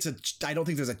don't think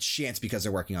there's a chance because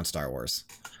they're working on Star Wars.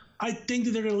 I think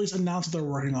that they're going to at least announce that they're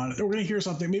working on it. We're going to hear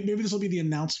something. Maybe this will be the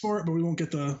announce for it, but we won't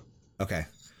get the. Okay.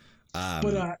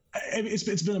 But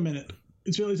it's been a minute.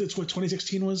 It's what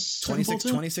 2016 was.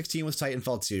 2016 was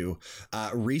Titanfall 2.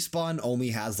 Respawn only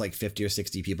has like 50 or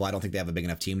 60 people. I don't think they have a big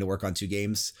enough team to work on two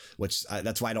games, which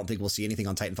that's why I don't think we'll see anything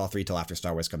on Titanfall 3 till after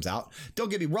Star Wars comes out. Don't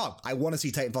get me wrong. I want to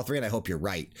see Titanfall 3, and I hope you're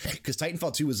right, because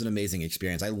Titanfall 2 was an amazing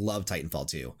experience. I love Titanfall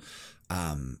 2.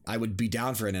 I would be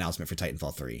down for an announcement for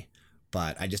Titanfall 3,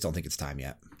 but I just don't think it's time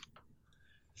yet.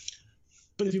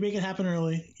 But if you make it happen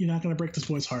early, you're not going to break this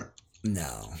boy's heart.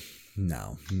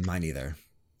 No, mine either.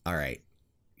 All right.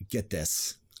 Get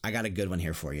this. I got a good one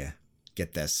here for you.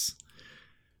 Get this.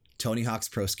 Tony Hawk's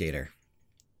Pro Skater.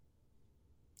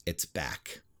 It's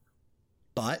back.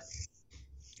 But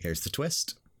here's the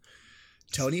twist.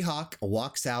 Tony Hawk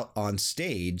walks out on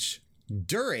stage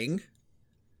during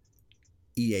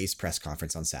EA's press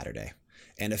conference on Saturday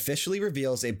and officially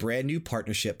reveals a brand new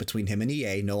partnership between him and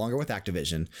EA, no longer with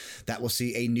Activision, that will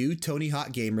see a new Tony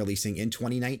Hawk game releasing in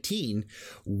 2019,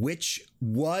 which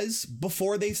was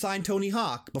before they signed Tony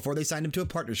Hawk, before they signed him to a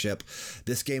partnership.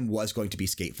 This game was going to be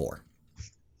Skate 4.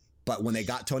 But when they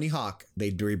got Tony Hawk, they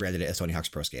rebranded it as Tony Hawk's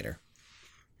Pro Skater.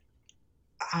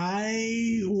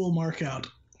 I will mark out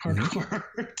hardcore.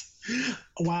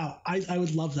 Wow, I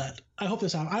would love that. I hope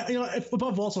this happens.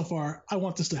 Above all, so far, I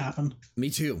want this to happen. Me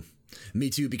too,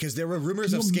 because there were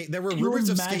rumors of Skate. There were rumors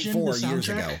of Skate 4 years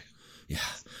ago. Yeah,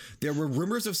 there were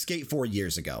rumors of Skate 4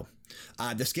 years ago.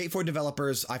 The Skate 4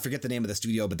 developers, I forget the name of the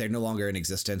studio, but they're no longer in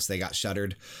existence. They got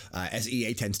shuttered, as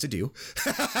EA tends to do.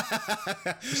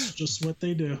 It's just what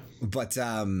they do. But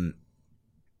the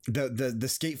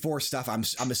Skate 4 stuff, I'm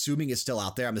assuming is still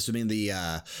out there. I'm assuming the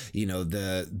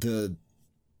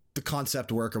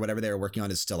concept work or whatever they were working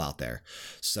on is still out there.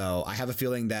 So I have a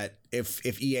feeling that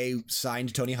if EA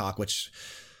signed Tony Hawk, which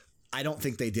I don't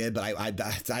think they did, but I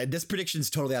this prediction's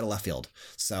totally out of left field.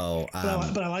 So, but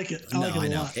I like it. I like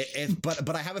it a lot.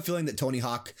 But I have a feeling that Tony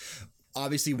Hawk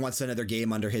obviously wants another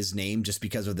game under his name just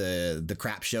because of the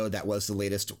crap show that was the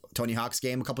latest Tony Hawk's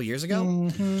game a couple years ago.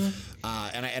 Mm-hmm.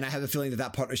 And I have a feeling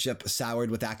that partnership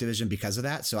soured with Activision because of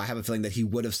that. So I have a feeling that he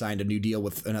would have signed a new deal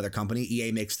with another company.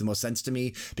 EA makes the most sense to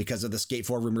me because of the Skate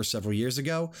 4 rumors several years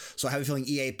ago. So I have a feeling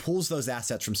EA pulls those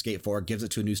assets from Skate 4, gives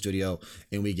it to a new studio,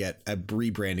 and we get a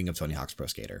rebranding of Tony Hawk's Pro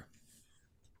Skater.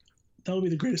 That would be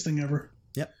the greatest thing ever.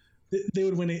 Yep. They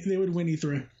would win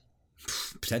E3.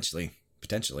 Potentially.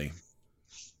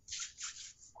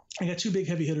 I got two big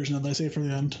heavy hitters now that I say for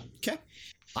the end. Okay.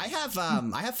 I have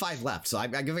 5 left, so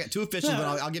I've got 2 officials, but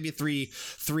I'll give you three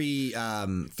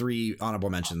honorable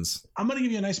mentions. I'm going to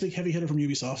give you a nice big heavy hitter from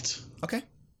Ubisoft. Okay.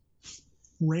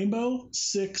 Rainbow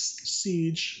Six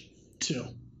Siege 2.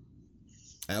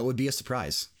 That would be a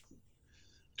surprise.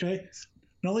 Okay.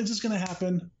 Not only is this going to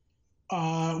happen,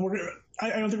 I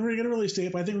don't think we're going to get a release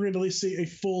date, but I think we're going to at least see a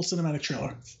full cinematic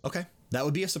trailer. Okay. That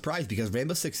would be a surprise because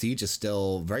Rainbow Six Siege is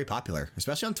still very popular,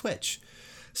 especially on Twitch.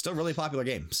 Still a really popular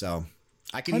game. So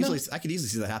I could easily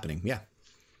see that happening. Yeah.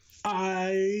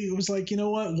 I was like, you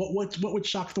know what would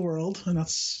shock the world? And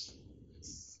that's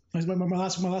my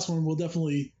last one will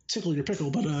definitely tickle your pickle,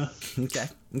 but okay.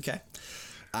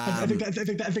 I think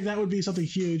that would be something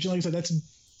huge. Like I said,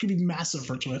 could be massive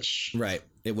for Twitch. Right.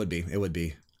 It would be.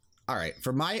 All right.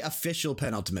 For my official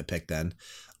penultimate pick, then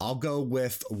I'll go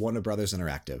with Warner Brothers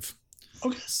Interactive.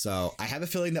 Okay. So I have a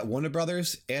feeling that Warner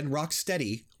Brothers and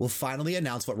Rocksteady will finally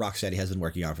announce what Rocksteady has been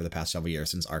working on for the past several years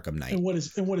since Arkham Knight. And what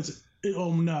is it?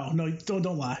 Oh no, don't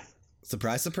lie.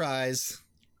 Surprise, surprise.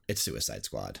 It's Suicide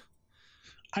Squad.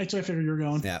 I figured you were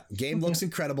going. Yeah. Game looks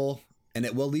incredible, and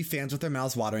it will leave fans with their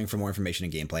mouths watering for more information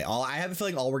and gameplay. I have a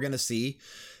feeling all we're going to see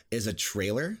is a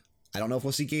trailer. I don't know if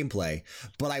we'll see gameplay,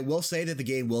 but I will say that the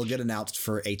game will get announced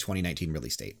for a 2019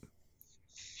 release date.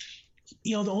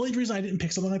 The only reason I didn't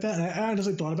pick something like that, and I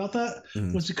honestly thought about that,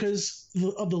 was because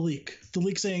of the leak. The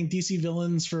leak saying DC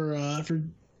villains for.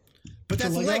 But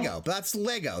that's Lego. That's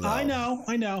Lego, though. I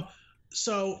know.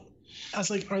 So I was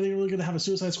like, are they really going to have a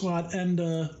Suicide Squad? And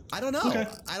I don't know. Okay.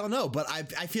 I don't know, but I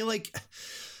feel like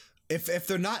if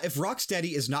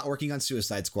Rocksteady is not working on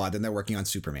Suicide Squad, then they're working on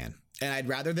Superman. And I'd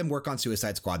rather them work on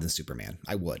Suicide Squad than Superman.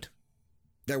 I would.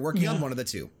 They're working on one of the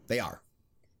two. They are.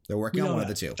 They're working on one of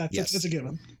the two. That's a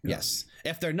given. Yes.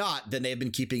 If they're not, then they've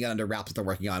been keeping it under wraps what they're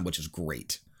working on, which is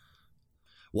great.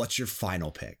 What's your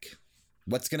final pick?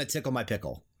 What's going to tickle my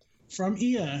pickle? From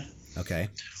EA. Okay.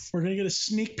 We're going to get a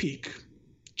sneak peek.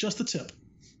 Just the tip.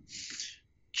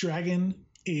 Dragon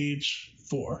Age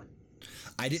 4.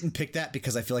 I didn't pick that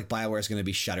because I feel like BioWare is going to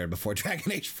be shuttered before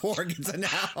Dragon Age 4 gets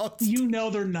announced.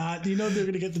 They're not. They're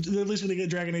going to get they're at least going to get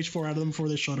Dragon Age 4 out of them before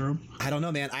they shutter them. I don't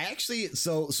know, man. I actually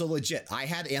so legit. I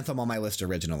had Anthem on my list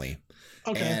originally.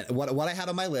 Okay. And what I had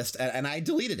on my list, and I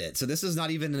deleted it. So this is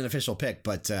not even an official pick,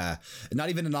 but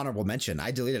not even an honorable mention. I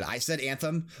deleted it. I said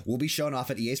Anthem will be shown off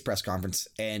at EA's press conference,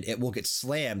 and it will get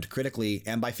slammed critically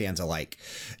and by fans alike.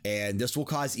 And this will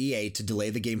cause EA to delay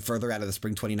the game further out of the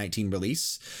spring 2019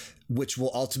 release, which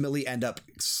will ultimately end up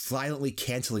silently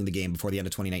canceling the game before the end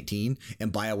of 2019,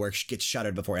 and BioWare gets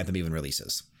shuttered before Anthem even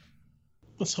releases.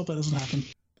 Let's hope that doesn't happen.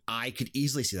 I could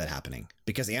easily see that happening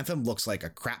because Anthem looks like a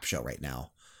crap show right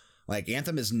now. Like,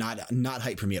 Anthem is not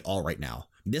hype for me at all right now.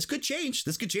 This could change.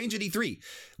 This could change at E3.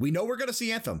 We know we're going to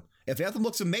see Anthem. If Anthem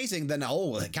looks amazing, then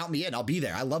count me in. I'll be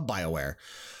there. I love BioWare.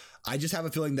 I just have a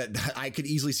feeling that I could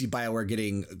easily see BioWare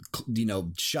getting,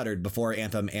 shuttered before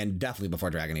Anthem and definitely before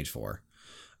Dragon Age 4.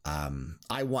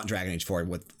 I want Dragon Age 4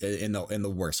 in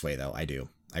the worst way, though. I do.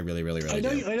 I really, really, really do.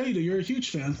 I know you do. You're a huge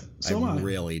fan. So am I.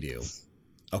 Really do.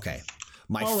 Okay.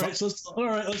 All right, let's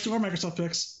do our Microsoft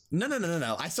picks.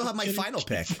 No. I still have my final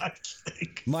pick.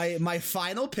 My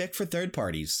final pick for third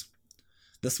parties.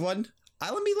 This one,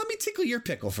 let me tickle your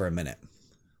pickle for a minute.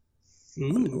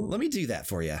 Let me do that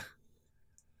for you.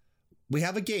 We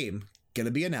have a game going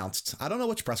to be announced. I don't know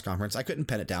which press conference. I couldn't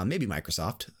pen it down. Maybe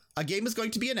Microsoft. A game is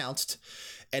going to be announced,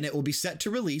 and it will be set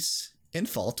to release in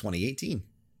fall 2018.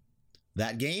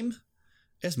 That game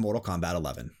is Mortal Kombat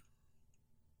 11.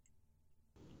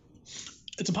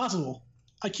 It's impossible.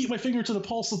 I keep my finger to the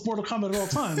pulse of Mortal Kombat at all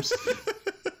times.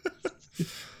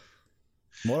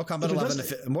 Mortal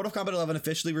Kombat 11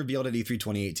 officially revealed at E3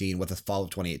 2018 with a fall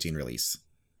of 2018 release.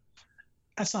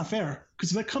 That's not fair,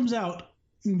 because if that comes out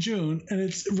in June and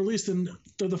it's released in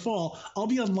the fall, I'll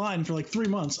be online for like 3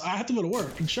 months. I have to go to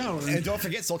work and shower. And don't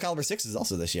forget, Soul Calibur 6 is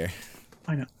also this year.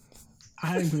 I know.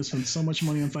 I'm going to spend so much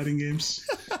money on fighting games.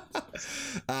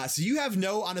 So you have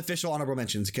no unofficial honorable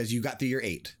mentions because you got through your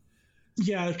 8.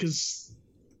 Yeah, because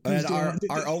our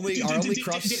only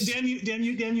cross. Damn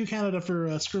you, Canada,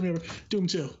 for screwing me over. Doom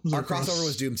 2. Our crossover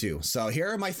was Doom 2. So here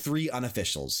are my 3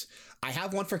 unofficials. I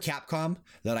have one for Capcom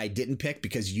that I didn't pick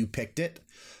because you picked it.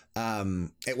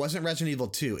 It wasn't Resident Evil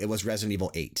 2, it was Resident Evil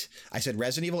 8. I said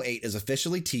Resident Evil 8 is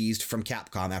officially teased from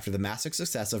Capcom after the massive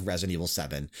success of Resident Evil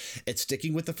 7. It's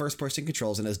sticking with the first-person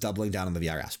controls and is doubling down on the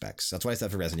VR aspects. That's what I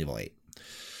said for Resident Evil 8.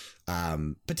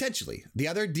 Potentially. The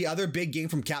other big game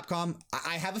from Capcom,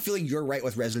 I have a feeling you're right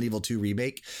with Resident Evil 2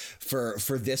 Remake for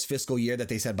this fiscal year that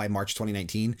they said by March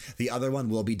 2019. The other one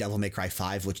will be Devil May Cry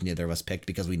 5, which neither of us picked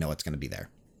because we know it's going to be there.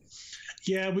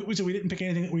 Yeah, we didn't pick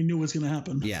anything that we knew was going to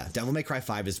happen. Yeah, Devil May Cry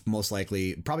 5 is most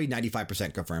likely, probably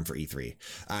 95% confirmed for E3.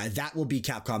 That will be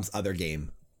Capcom's other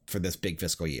game for this big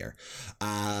fiscal year.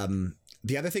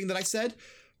 The other thing that I said,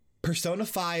 Persona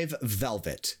 5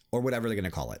 Velvet, or whatever they're going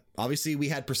to call it. Obviously, we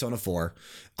had Persona 4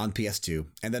 on PS2,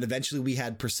 and then eventually we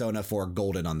had Persona 4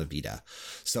 Golden on the Vita.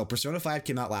 So Persona 5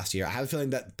 came out last year. I have a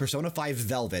feeling that Persona 5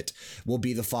 Velvet will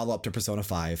be the follow-up to Persona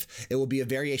 5. It will be a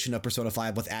variation of Persona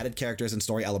 5 with added characters and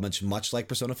story elements, much like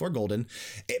Persona 4 Golden.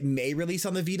 It may release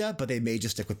on the Vita, but they may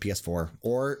just stick with PS4.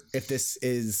 Or if this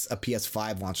is a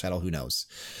PS5 launch title, who knows?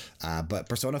 But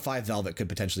Persona 5 Velvet could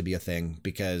potentially be a thing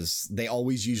because they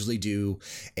always usually do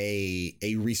a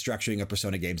restructuring of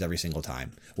Persona games every single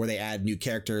time where they add new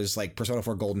characters. Like Persona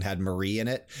 4 Golden had Marie in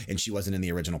it, and she wasn't in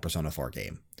the original Persona 4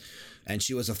 game. And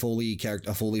she was a fully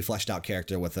fleshed out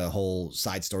character with a whole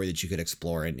side story that you could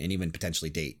explore and even potentially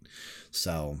date.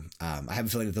 So I have a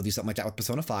feeling that they'll do something like that with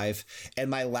Persona 5. And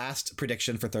my last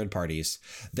prediction for third parties,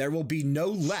 there will be no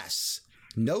less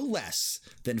no less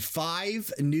than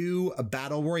 5 new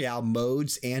Battle Royale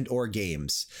modes and or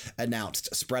games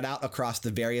announced, spread out across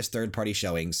the various third-party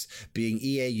showings, being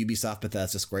EA, Ubisoft,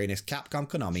 Bethesda, Square Enix, Capcom,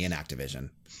 Konami, and Activision.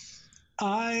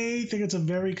 I think it's a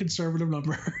very conservative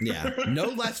number. Yeah, no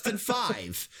less than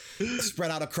 5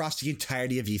 spread out across the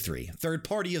entirety of E3. Third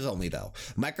party is only, though.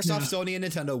 Microsoft, Sony, and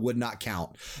Nintendo would not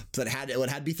count. So it would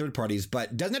have to be third parties, but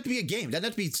it doesn't have to be a game. It doesn't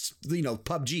have to be,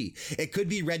 PUBG. It could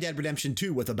be Red Dead Redemption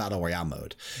 2 with a Battle Royale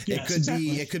mode. Yes,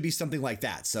 it could be something like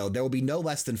that. So there will be no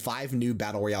less than 5 new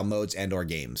Battle Royale modes and or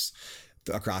games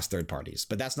across third parties.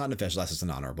 But that's not an official, that's just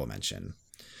an honorable mention.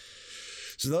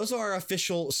 So those are our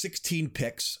official 16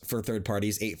 picks for third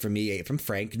parties, 8 from me, 8 from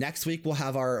Frank. Next week, we'll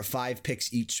have our 5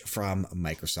 picks each from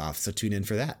Microsoft, so tune in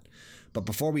for that. But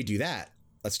before we do that,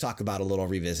 let's talk about a little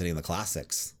revisiting the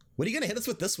classics. What are you going to hit us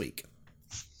with this week?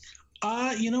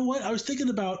 You know what? I was thinking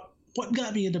about what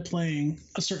got me into playing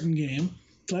a certain game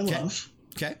that I love.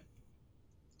 Okay.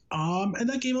 And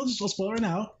that game, I'll spoil right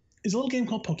now, is a little game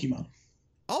called Pokemon.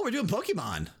 Oh, we're doing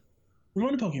Pokemon. We're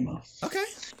going to Pokemon. Okay.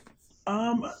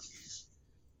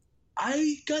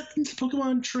 I got into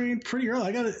Pokemon train pretty early.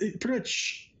 I got it pretty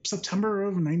much September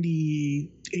of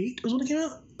 98 was when it came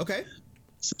out. Okay.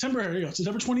 September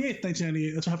 28th,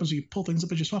 1998. That's what happens when you pull things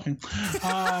up as you're talking.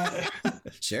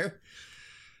 Sure.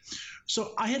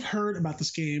 So I had heard about this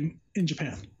game in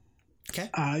Japan. Okay.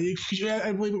 I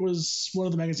believe it was one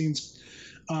of the magazines.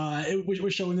 It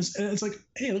was showing this, and it's like,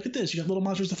 hey, look at this. You got little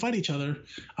monsters to fight each other.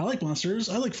 I like monsters.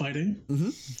 I like fighting. Mm-hmm.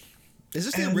 Is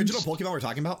this the original Pokemon we're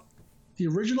talking about? The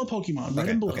original Pokemon, red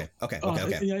and blue. Okay. In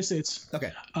the United States.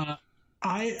 Okay.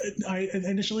 I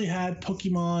initially had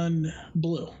Pokemon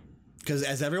Blue. Because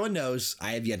as everyone knows,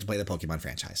 I have yet to play the Pokemon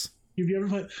franchise. Have you ever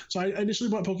played? So I initially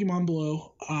bought Pokemon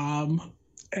Blue,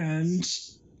 and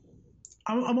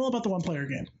I'm all about the one-player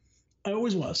game. I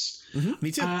always was. Mm-hmm.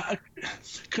 Me too.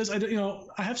 Because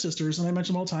I have sisters, and I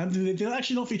mention them all the time. They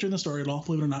actually don't feature in the story at all,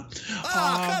 believe it or not.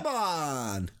 Oh, come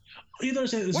on! Either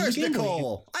say this Where's is a game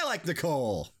Nicole? I like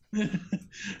Nicole.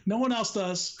 No one else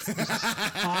does.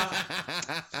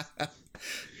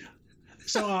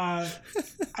 So I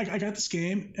got this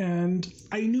game, and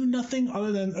I knew nothing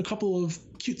other than a couple of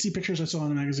cutesy pictures I saw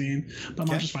in a magazine about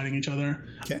monsters fighting each other.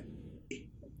 Okay.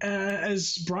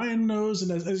 As Brian knows,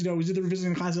 and as you know, we did the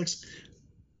Revisiting the Classics,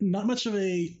 not much of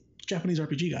a Japanese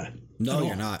RPG guy. No,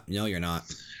 you're not.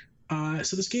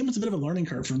 So this game was a bit of a learning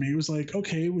curve for me. It was like,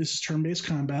 okay, it was turn-based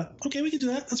combat. Okay, we can do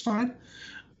that. That's fine.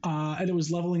 And it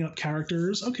was leveling up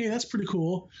characters. Okay, that's pretty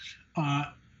cool.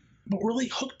 But what really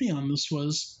hooked me on this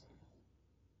was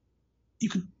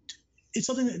it's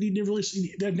something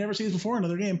that I've never seen before in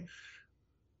another game.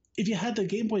 If you had the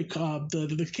Game Boy,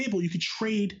 the cable, you could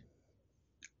trade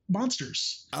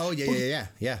monsters. Oh,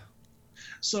 yeah.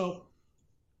 So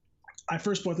I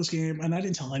first bought this game, and I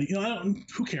didn't tell any.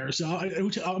 Who cares? I'm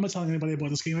not telling anybody I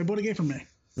bought this game. I bought a game from me.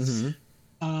 Mm-hmm.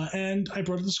 And I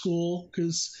brought it to school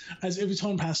because, as if you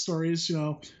told past stories,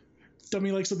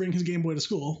 Dummy likes to bring his Game Boy to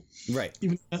school. Right.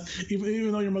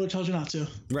 Even though your mother tells you not to.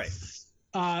 Right.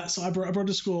 So I brought it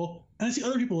to school, and I see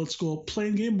other people at school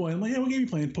playing Game Boy. I'm like, yeah, what game are you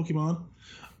playing? Pokemon.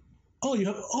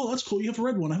 Oh, that's cool. You have a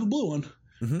red one. I have a blue one.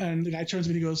 Mm-hmm. And the guy turns to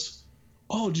me and he goes,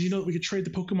 oh, did you know that we could trade the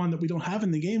Pokemon that we don't have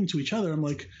in the game to each other? I'm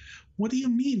like, what do you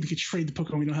mean we could trade the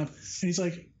Pokemon we don't have? And he's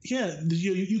like, yeah,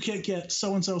 you can't get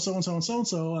so-and-so, so-and-so, and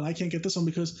so-and-so, and I can't get this one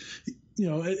because,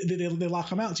 they lock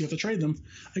them out, so you have to trade them.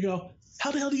 I go,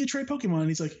 how the hell do you trade Pokemon? And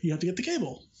he's like, you have to get the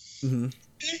cable. Mm-hmm.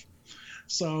 Okay.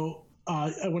 So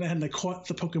I went ahead and I caught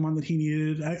the Pokemon that he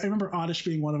needed. I remember Oddish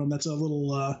being one of them. That's a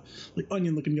little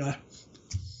onion-looking guy.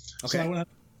 Okay. So I went out,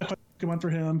 I caught the Pokemon for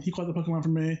him. He caught the Pokemon for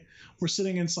me. We're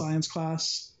sitting in science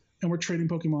class, and we're trading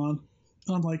Pokemon.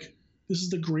 And I'm like, this is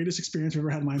the greatest experience I've ever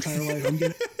had in my entire life. I'm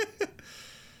getting.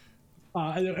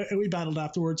 And we battled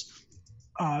afterwards.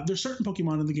 There's certain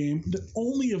Pokemon in the game that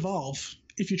only evolve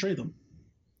if you trade them.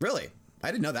 Really?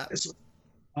 I didn't know that.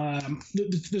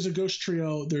 There's a Ghost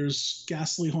Trio. There's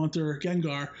Ghastly, Haunter,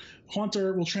 Gengar.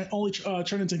 Haunter will only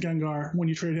turn into Gengar when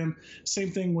you trade him.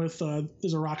 Same thing with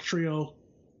there's a Rock Trio,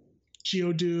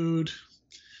 Geodude,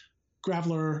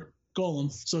 Graveler,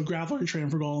 Golem. So Graveler, you trade him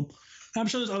for Golem. I'm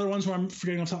sure there's other ones where I'm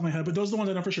forgetting off the top of my head, but those are the ones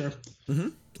I know for sure. Mm-hmm.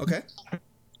 Okay.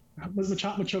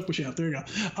 Machoke Machop. There you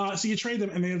go. So you trade them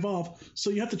and they evolve. So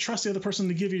you have to trust the other person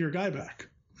to give you your guy back.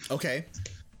 Okay.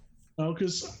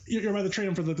 Because you're about to trade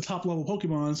him for the top level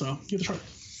Pokemon, so you have to try.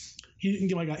 He didn't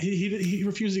get my guy. He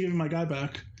refused to give me my guy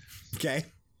back. Okay.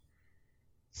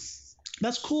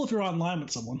 That's cool if you're online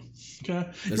with someone. Okay.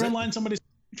 If you're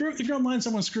online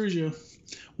someone screws you.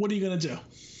 What are you gonna do?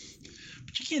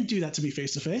 But you can't do that to me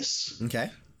face to face.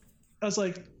 Okay. I was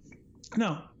like,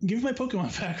 no, give me my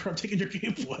Pokemon back or I'm taking your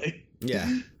Game Boy. Yeah.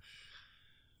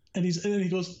 And then he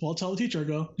goes, well, I'll tell the teacher. I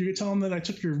go, you can tell him that I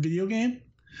took your video game.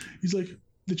 He's like,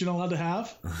 that you're not allowed to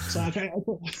have. So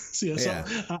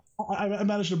I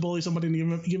managed to bully somebody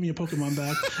to give me a Pokemon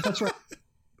back. That's right.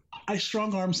 I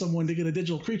strong arm someone to get a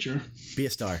digital creature. Be a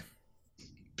star.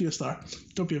 Be a star.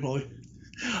 Don't be a bully.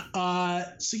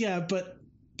 But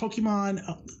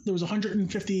Pokemon, there was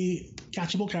 150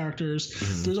 catchable characters.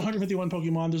 Mm-hmm. There's 151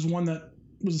 Pokemon. There's one that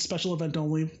was a special event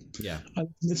only. Yeah.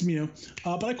 It's Mew.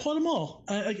 But I caught them all.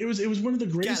 It was one of the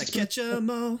greatest. Gotta catch them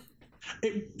all.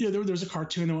 There was a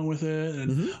cartoon that went with it.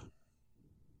 And,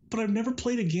 but I've never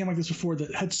played a game like this before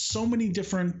that had so many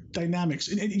different dynamics.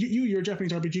 And you're a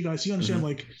Japanese RPG guy, so you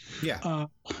understand,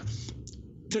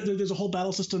 there's a whole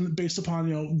battle system based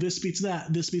upon, this beats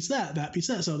that, this beats that, that beats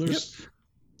that. So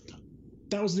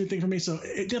that was the new thing for me. So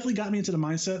it definitely got me into the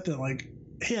mindset that, like,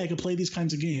 hey, I could play these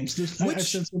kinds of games.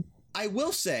 I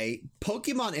will say,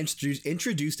 Pokemon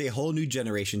introduced a whole new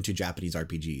generation to Japanese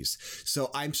RPGs. So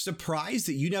I'm surprised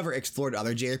that you never explored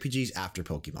other JRPGs after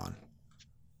Pokemon.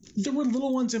 There were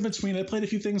little ones in between. I played a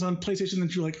few things on PlayStation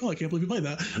that you're like, oh, I can't believe you played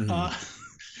that.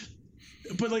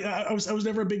 But like, I was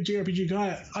never a big JRPG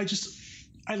guy.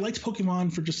 I liked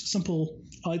Pokemon for just simple.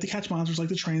 I like to catch monsters, I like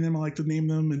to train them, I like to name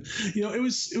them, and it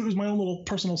was my own little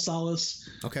personal solace.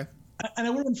 Okay. And I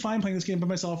would have been fine playing this game by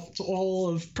myself to all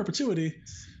of perpetuity.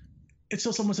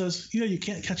 Until someone says, you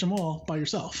can't catch them all by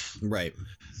yourself. Right.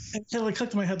 And it kind of like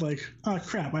clicked in my head like, oh,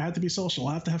 crap, I have to be social.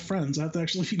 I have to have friends. I have to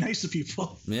actually be nice to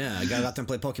people. Yeah, I got to go out there and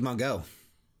play Pokemon Go.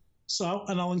 So,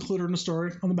 and I'll include her in the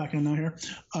story on the back end now here.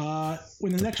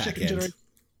 When the next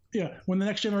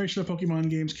generation of Pokemon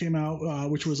games came out,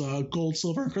 which was Gold,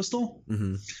 Silver, and Crystal,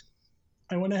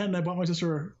 I went ahead and I bought my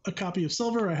sister a copy of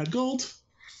Silver. I had Gold.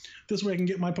 This way I can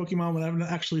get my Pokemon without having to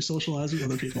actually socialize with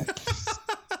other people.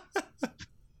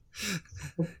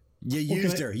 You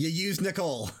used her. You used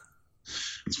Nicole.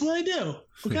 That's what I do.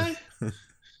 Okay.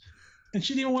 And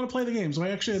she didn't even want to play the game, so I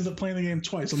actually ended up playing the game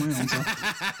twice on my own. So.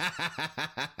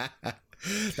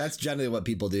 That's generally what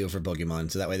people do for Pokemon,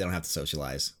 so that way they don't have to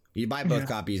socialize. You buy both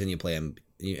copies and you play them,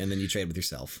 and then you trade with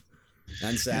yourself.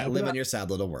 And live in your sad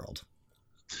little world.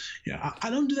 Yeah, I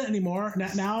don't do that anymore.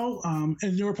 Now,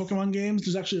 in newer Pokemon games,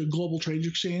 there's actually a global trade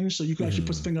exchange, so you can actually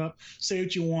put something up, say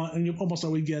what you want, and you almost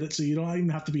always get it, so you don't even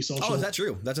have to be social. Oh, is that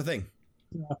true? That's a thing.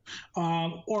 Yeah.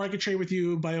 Or I could trade with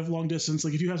you by a long distance.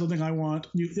 Like if you have something I want,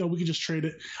 we could just trade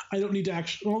it. I don't need to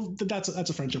actually. Well, that's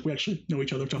a friendship. We actually know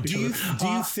each other. Do you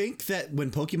think that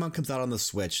when Pokemon comes out on the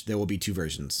Switch, there will be two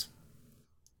versions?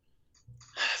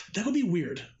 That would be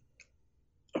weird.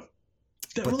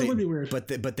 That really would be weird.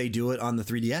 But they do it on the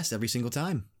 3DS every single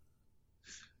time.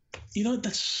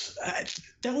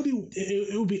 That would be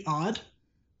it would be odd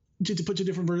to put a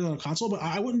different version on a console, but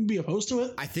I wouldn't be opposed to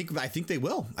it. I think they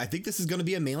will. I think this is going to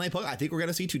be a mainline Pokemon. I think we're going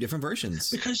to see two different versions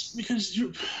because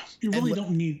you really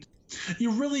don't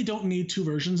need two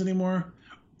versions anymore.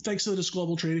 Thanks to this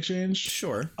global trade exchange.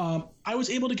 Sure. I was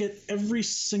able to get every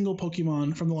single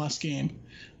Pokemon from the last game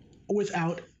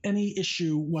without any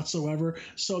issue whatsoever.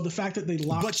 So the fact that they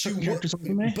locked certain characters up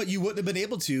in me. But you wouldn't have been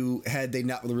able to had they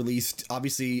not released,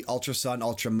 obviously, Ultra Sun,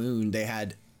 Ultra Moon. They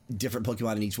had different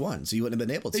Pokemon in each one, so you wouldn't have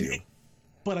been able to.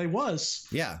 But I was.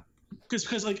 Yeah.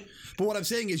 Because like. But what I'm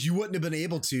saying is you wouldn't have been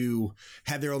able to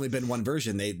had there only been one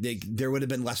version. There would have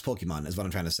been less Pokemon, is what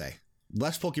I'm trying to say.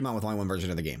 Less Pokemon with only one version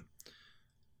of the game.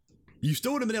 You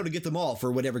still would have been able to get them all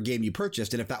for whatever game you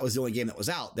purchased, and if that was the only game that was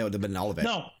out, that would have been all of it.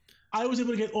 No. I was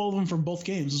able to get all of them from both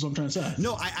games, is what I'm trying to say.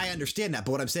 No, I understand that.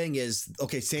 But what I'm saying is,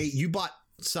 okay, say you bought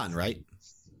Sun, right?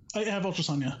 I have Ultra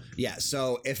Sun, yeah. Yeah,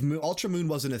 so if Ultra Moon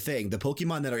wasn't a thing, the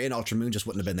Pokemon that are in Ultra Moon just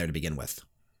wouldn't have been there to begin with.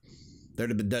 There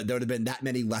would have been that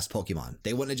many less Pokemon.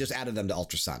 They wouldn't have just added them to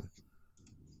Ultra Sun.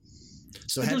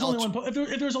 So if there's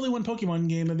only one Pokemon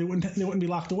game, then they wouldn't be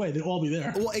locked away. They'd all be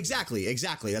there. Well, exactly.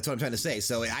 That's what I'm trying to say.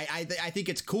 So I think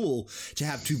it's cool to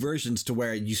have two versions to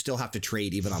where you still have to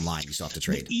trade even online. You still have to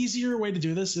trade. The easier way to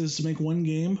do this is to make one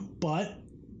game, but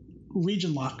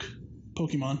region lock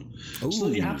Pokemon. So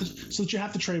that you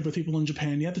have to trade with people in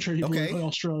Japan. You have to trade people in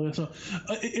Australia. So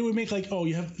it would make like,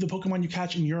 you have the Pokemon you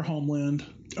catch in your homeland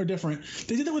are different.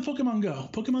 They did that with Pokemon Go.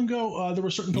 Pokemon Go, there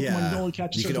were certain Pokemon you could only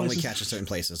catch. You could only catch at certain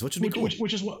places, which would be cool.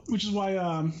 Which is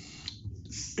why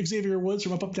Xavier Woods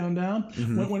from Up Down Down,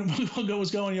 when Pokemon Go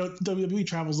was going, WWE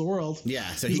travels the world. Yeah,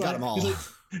 so he got them all.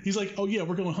 He's like, oh yeah,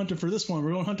 we're going hunting for this one.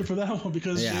 We're going hunting for that one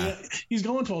because he's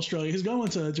going to Australia. He's going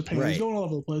to Japan. Right. He's going all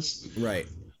over the place. Right.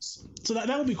 So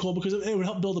that would be cool because it would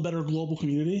help build a better global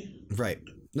community. Right.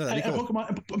 No, that'd be cool.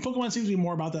 Pokemon seems to be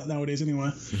more about that nowadays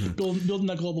anyway. Building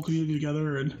that global community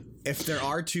together. And if there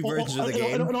are two versions of the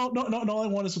game, no, all I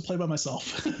want is to play by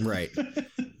myself. Right.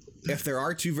 If there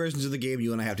are two versions of the game,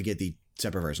 you and I have to get the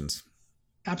separate versions.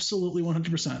 Absolutely,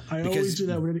 100%. I always do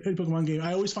that with any Pokemon game.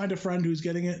 I always find a friend who's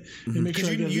getting it and make sure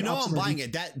I'm buying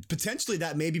it. That potentially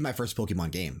that may be my first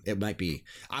Pokemon game. It might be.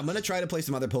 I'm gonna try to play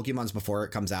some other Pokemons before it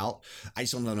comes out. I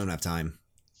just don't have enough time.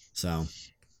 So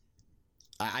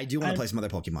I do want to play some other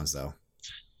Pokemons though.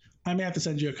 I may have to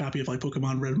send you a copy of like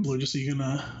Pokemon Red and Blue just so you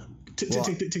can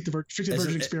take the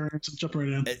version experience and jump right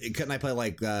in. Couldn't I play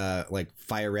like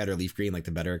Fire Red or Leaf Green, like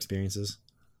the better experiences?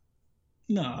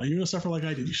 No, you're gonna suffer like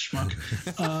I did, you schmuck.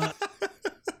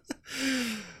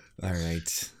 All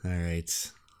right.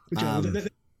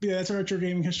 That's our retro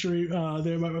gaming history.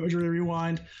 There, my Retro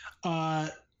Rewind.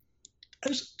 I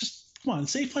just come on,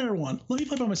 save player one. Let me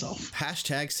play by myself.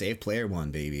 Hashtag save player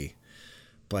one, baby.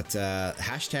 But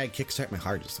hashtag kickstart my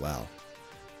heart as well.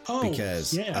 Oh,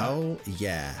 because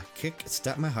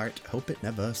kickstart my heart. Hope it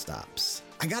never stops.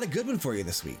 I got a good one for you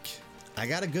this week.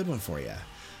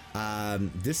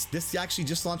 This actually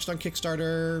just launched on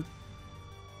Kickstarter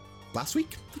last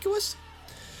week, I think it was.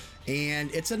 And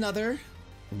it's another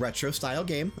retro style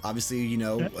game. Obviously, you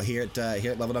know, here at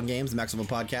Level Down Games, the Maximum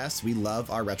Podcast, we love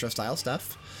our retro style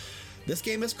stuff. This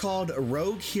game is called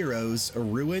Rogue Heroes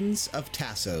Ruins of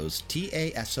Tassos,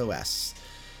 TASOS.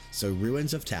 So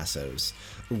Ruins of Tassos.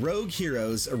 Rogue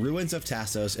Heroes Ruins of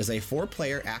Tassos is a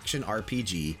 4-player action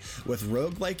RPG with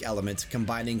roguelike elements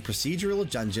combining procedural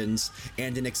dungeons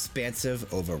and an expansive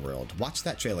overworld. Watch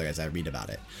that trailer as I read about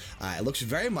it. It looks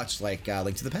very much like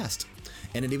Link to the Past.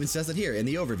 And it even says it here in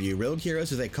the overview. Rogue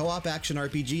Heroes is a co-op action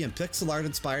RPG and pixel art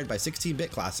inspired by 16-bit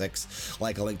classics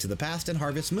like A Link to the Past and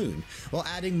Harvest Moon, while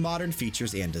adding modern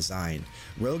features and design.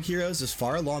 Rogue Heroes is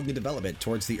far along in development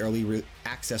towards the early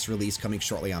access release coming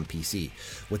shortly on PC.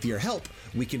 With your help,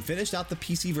 we can finish out the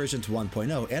PC version to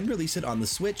 1.0 and release it on the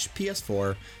Switch,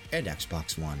 PS4, and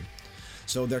Xbox One.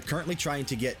 So they're currently trying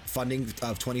to get funding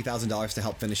of $20,000 to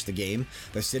help finish the game.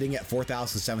 They're sitting at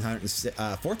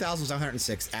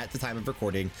 4,706 at the time of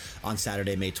recording on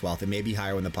Saturday, May 12th. It may be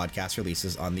higher when the podcast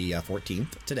releases on the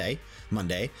 14th today,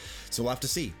 Monday. So we'll have to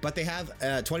see. But they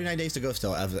have 29 days to go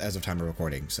still as of time of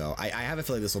recording. So I have a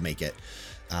feeling this will make it.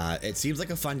 It seems like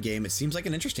a fun game. It seems like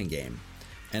an interesting game.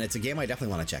 And it's a game I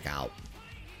definitely want to check out.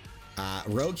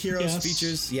 Rogue Heroes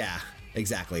features... Yeah.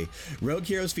 Exactly. Rogue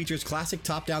Heroes features classic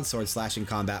top-down sword slashing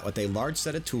combat with a large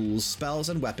set of tools, spells,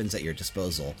 and weapons at your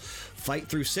disposal. Fight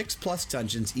through 6+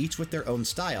 dungeons, each with their own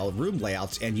style, room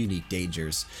layouts, and unique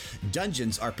dangers.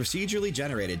 Dungeons are procedurally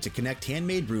generated to connect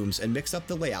handmade rooms and mix up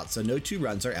the layout so no two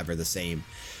runs are ever the same.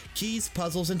 Keys,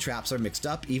 puzzles, and traps are mixed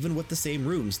up. Even with the same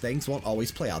rooms, things won't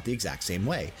always play out the exact same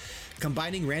way.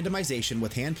 Combining randomization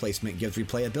with hand placement gives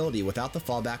replayability without the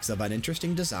fallbacks of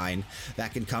uninteresting design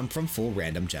that can come from full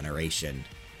random generation.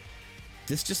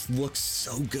 This just looks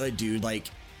so good, dude. Like,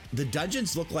 the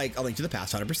dungeons look like A Link to the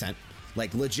Past 100%.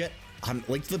 Like, legit,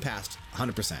 Link to the Past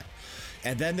 100%.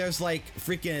 And then there's like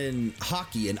freaking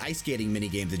hockey and ice skating mini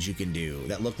games that you can do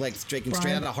that look like straight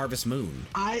out of Harvest Moon.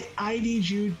 I need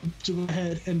you to go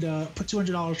ahead and put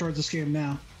 $200 towards this game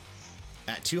now.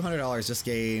 At $200, this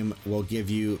game will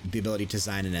give you the ability to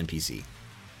design an NPC.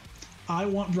 I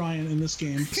want Brian in this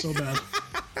game so bad.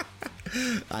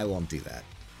 I won't do that.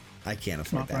 I can't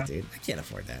afford that, dude. I can't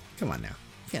afford that. Come on now.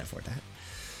 Can't afford that.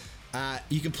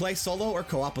 You can play solo or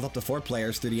co-op with up to 4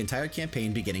 players through the entire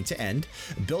campaign beginning to end,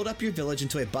 build up your village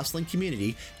into a bustling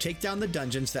community, take down the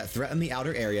dungeons that threaten the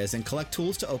outer areas, and collect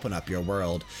tools to open up your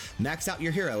world. Max out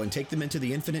your hero and take them into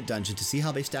the infinite dungeon to see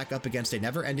how they stack up against a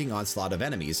never-ending onslaught of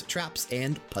enemies, traps,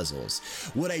 and puzzles.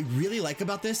 What I really like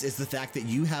about this is the fact that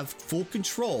you have full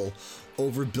control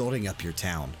over building up your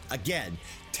town. Again,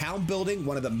 town building,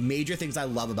 one of the major things I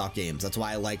love about games. That's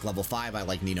why I like Level 5, I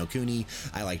like Ni no Kuni,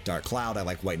 I like Dark Cloud, I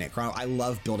like White Knight Chrono. I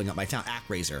love building up my town.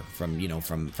 ActRaiser from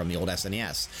the old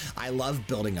SNES. I love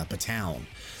building up a town.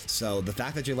 So the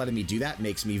fact that you're letting me do that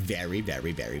makes me very,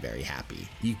 very, very, very happy.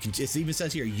 It even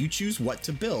says here, you choose what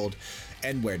to build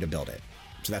and where to build it.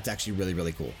 So that's actually really,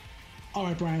 really cool. All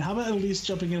right, Brian, how about at least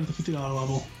jumping in at the $50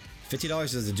 level? $50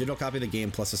 is a digital copy of the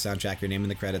game plus a soundtrack, your name in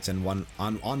the credits, and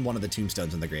on one of the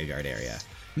tombstones in the graveyard area.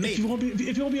 Maybe. If you won't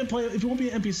be an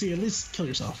NPC, at least kill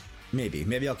yourself.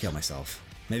 Maybe I'll kill myself.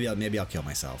 Maybe I'll kill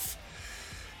myself.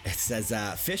 It says,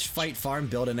 fish, fight, farm,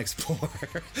 build, and explore.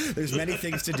 There's many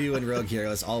things to do in Rogue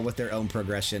Heroes, all with their own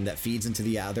progression that feeds into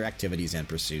the other activities and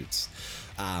pursuits.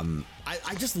 I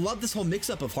just love this whole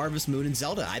mix-up of Harvest Moon and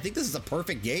Zelda. I think this is a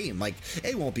perfect game. Like,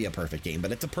 it won't be a perfect game,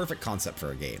 but it's a perfect concept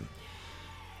for a game.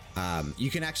 You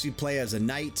can actually play as a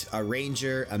knight, a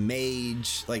ranger, a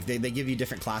mage. Like they give you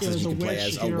different classes you can play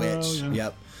as. A witch. Yeah.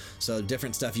 Yep. So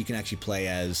different stuff you can actually play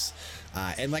as.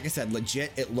 And like I said,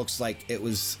 legit, it looks like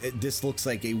this looks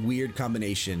like a weird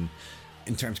combination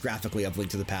in terms graphically of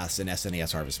Link to the Past and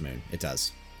SNES Harvest Moon. It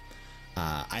does.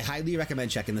 I highly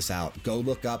recommend checking this out. Go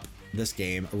look up this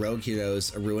game, Rogue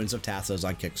Heroes, Ruins of Tassos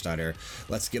on Kickstarter.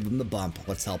 Let's give them the bump.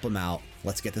 Let's help them out.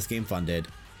 Let's get this game funded.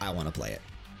 I want to play it.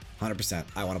 100%.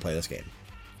 I want to play this game.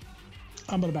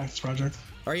 I'm going to back this project.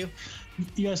 Are you?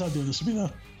 You guys aren't doing this to me, though.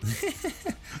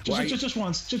 just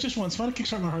once. Just once. Find a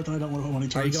Kickstarter in my heart that I don't want to put money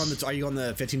towards. Are you going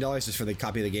the $15 just for the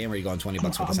copy of the game, or are you going $20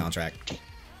 for the soundtrack?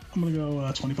 I'm going to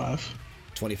go 25.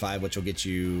 25, which will get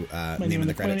you name in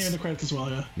the credits. Name in the credits as well,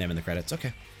 yeah. Name in the credits.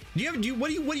 Okay. What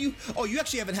do you? Oh, you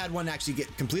actually haven't had one actually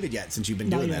get completed yet since you've been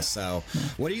doing this. So,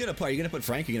 what are you gonna put? Are you gonna put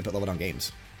Frank? Or are you gonna put Level Down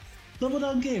Games? Level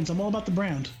Down Games. I'm all about the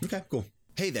brand. Okay, cool.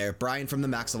 Hey there, Brian from the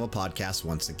Max Level Podcast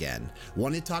once again.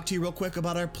 Wanted to talk to you real quick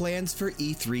about our plans for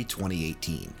E3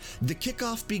 2018. The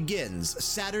kickoff begins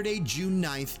Saturday, June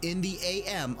 9th in the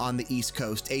AM on the East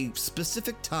Coast. A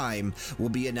specific time will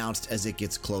be announced as it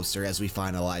gets closer as we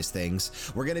finalize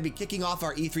things. We're going to be kicking off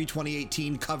our E3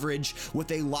 2018 coverage with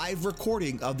a live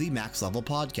recording of the Max Level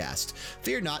Podcast.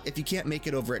 Fear not, if you can't make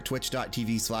it over at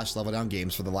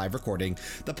twitch.tv/leveldowngames for the live recording,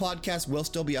 the podcast will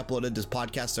still be uploaded to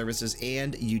podcast services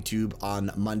and YouTube on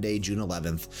Monday, June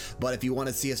 11th. But if you want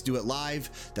to see us do it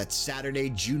live, that's Saturday,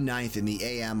 June 9th in the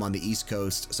AM on the East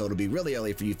Coast. So it'll be really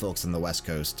early for you folks on the West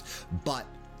Coast, but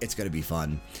it's going to be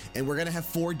fun. And we're going to have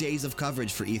 4 days of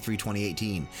coverage for E3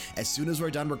 2018. As soon as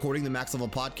we're done recording the Max Level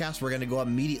Podcast, we're going to go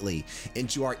immediately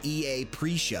into our EA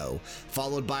pre-show,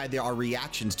 followed by our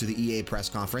reactions to the EA press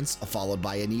conference, followed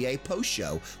by an EA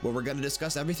post-show, where we're going to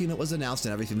discuss everything that was announced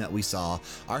and everything that we saw,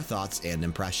 our thoughts and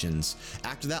impressions.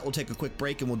 After that, we'll take a quick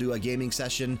break and we'll do a gaming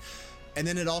session. And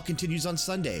then it all continues on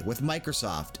Sunday with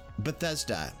Microsoft,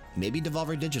 Bethesda, maybe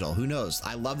Devolver Digital, who knows?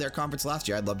 I loved their conference last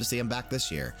year. I'd love to see them back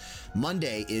this year.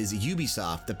 Monday is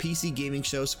Ubisoft, the PC gaming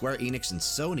show, Square Enix, and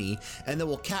Sony, and then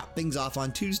we'll cap things off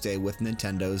on Tuesday with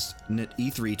Nintendo's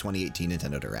E3 2018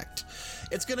 Nintendo Direct.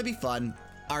 It's going to be fun.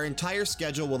 Our entire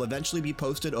schedule will eventually be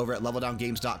posted over at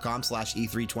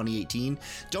leveldowngames.com/E3 2018.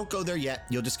 Don't go there yet.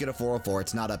 You'll just get a 404.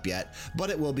 It's not up yet, but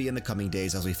it will be in the coming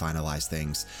days as we finalize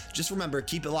things. Just remember,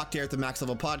 keep it locked here at the Max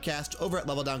Level Podcast over at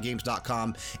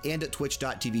leveldowngames.com and at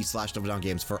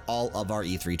twitch.tv/leveldowngames for all of our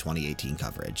E3 2018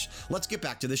 coverage. Let's get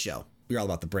back to the show. You're all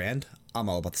about the brand. I'm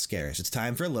all about the scares. It's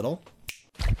time for a little...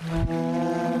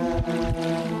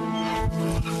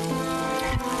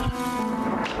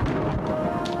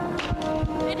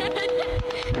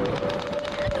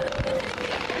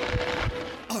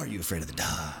 Are you afraid of the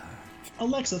dark?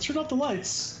 Alexa, turn off the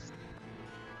lights.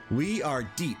 We are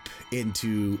deep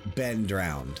into Ben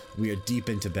Drowned. We are deep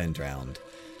into Ben Drowned.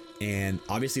 And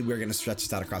obviously we're going to stretch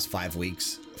this out across 5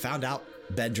 weeks. Found out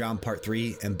Ben Drowned Part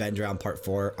 3 and Ben Drowned Part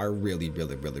 4 are really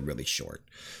short.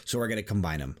 So we're going to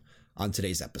combine them on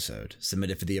today's episode,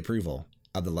 submitted for the approval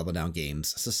of the Level Down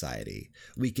Games Society.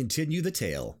 We continue the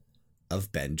tale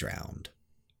of Ben Drowned,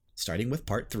 starting with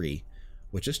Part 3,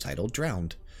 which is titled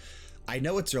Drowned. I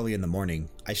know it's early in the morning.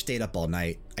 I stayed up all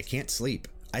night. I can't sleep.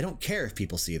 I don't care if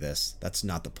people see this. That's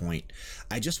not the point.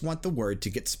 I just want the word to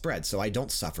get spread so I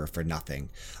don't suffer for nothing.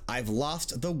 I've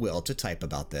lost the will to type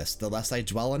about this. The less I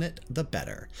dwell on it, the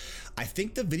better. I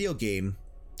think the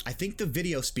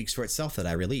video speaks for itself that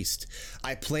I released.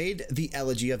 I played the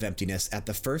Elegy of Emptiness at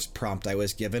the first prompt I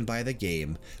was given by the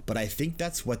game, but I think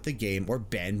that's what the game or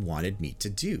Ben wanted me to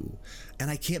do. And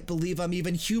I can't believe I'm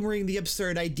even humoring the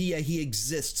absurd idea he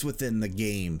exists within the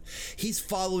game. He's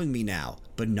following me now,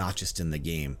 but not just in the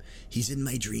game. He's in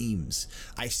my dreams.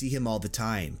 I see him all the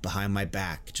time, behind my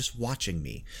back, just watching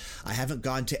me. I haven't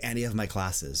gone to any of my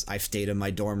classes. I've stayed in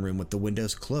my dorm room with the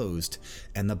windows closed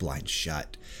and the blinds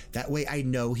shut. That way I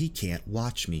know he can't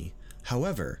watch me.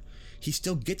 However, he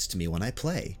still gets to me when I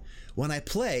play. When I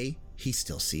play, he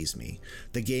still sees me.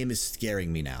 The game is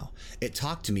scaring me now. It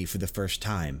talked to me for the first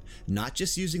time, not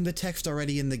just using the text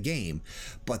already in the game,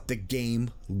 but the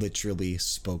game literally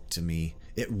spoke to me.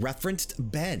 It referenced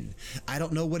Ben. I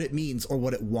don't know what it means or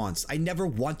what it wants. I never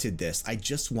wanted this. I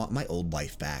just want my old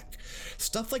life back.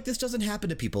 Stuff like this doesn't happen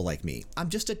to people like me. I'm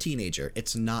just a teenager.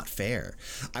 It's not fair.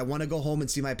 I want to go home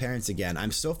and see my parents again.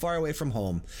 I'm so far away from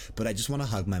home, but I just want to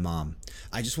hug my mom.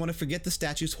 I just want to forget the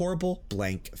statue's horrible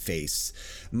blank face.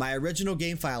 My original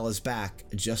game file is back,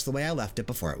 just the way I left it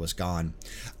before it was gone.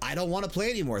 I don't want to play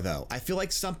anymore though. I feel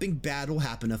like something bad will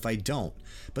happen if I don't,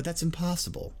 but that's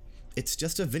impossible. It's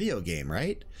just a video game,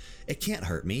 right? It can't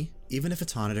hurt me, even if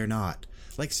it's haunted or not.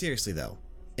 Like, seriously, though.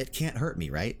 It can't hurt me,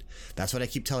 right? That's what I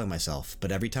keep telling myself,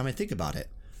 but every time I think about it,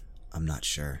 I'm not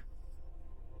sure.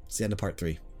 It's the end of part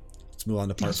 3. Let's move on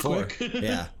to part 4.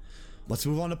 Yeah. Let's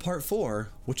move on to part 4,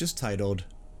 which is titled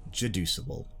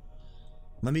Jeduceable.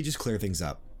 Let me just clear things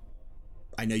up.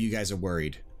 I know you guys are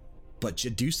worried, but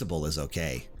Jeduceable is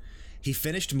okay. He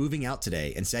finished moving out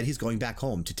today and said he's going back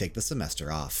home to take the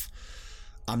semester off.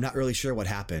 I'm not really sure what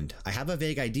happened. I have a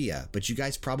vague idea, but you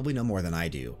guys probably know more than I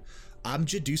do. I'm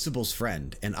Jeduceable's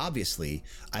friend, and obviously,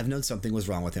 I've known something was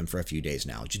wrong with him for a few days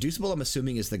now. Jeduceable, I'm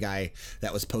assuming, is the guy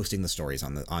that was posting the stories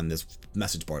on this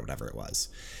message board, whatever it was.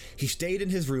 He stayed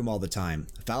in his room all the time,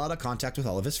 fell out of contact with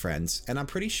all of his friends, and I'm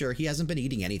pretty sure he hasn't been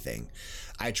eating anything.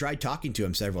 I tried talking to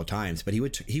him several times, but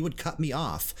he would cut me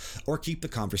off or keep the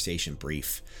conversation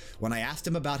brief. When I asked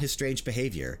him about his strange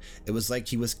behavior, it was like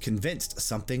he was convinced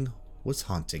something was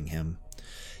haunting him.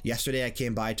 Yesterday I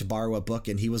came by to borrow a book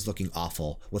and he was looking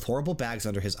awful, with horrible bags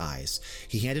under his eyes.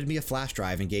 He handed me a flash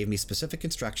drive and gave me specific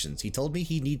instructions. He told me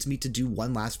he needs me to do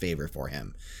one last favor for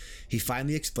him. He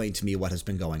finally explained to me what has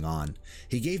been going on.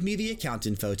 He gave me the account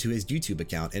info to his YouTube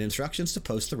account and instructions to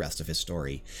post the rest of his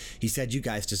story. He said you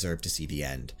guys deserve to see the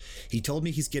end. He told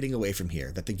me he's getting away from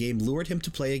here, that the game lured him to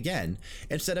play again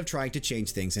instead of trying to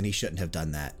change things, and he shouldn't have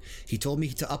done that. He told me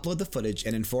to upload the footage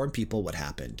and inform people what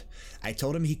happened. I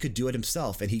told him he could do it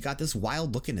himself, and he got this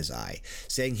wild look in his eye,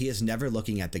 saying he is never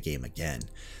looking at the game again.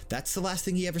 That's the last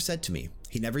thing he ever said to me.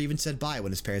 He never even said bye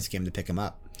when his parents came to pick him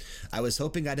up. I was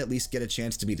hoping I'd at least get a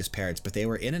chance to meet his parents, but they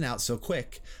were in and out so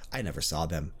quick, I never saw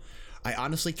them. I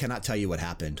honestly cannot tell you what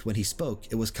happened. When he spoke,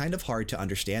 it was kind of hard to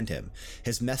understand him.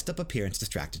 His messed up appearance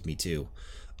distracted me too.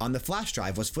 On the flash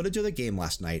drive was footage of the game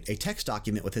last night, a text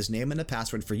document with his name and a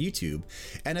password for YouTube,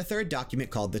 and a third document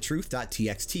called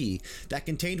thetruth.txt that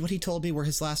contained what he told me were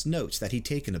his last notes that he'd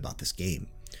taken about this game.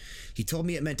 He told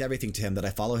me it meant everything to him that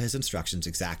I follow his instructions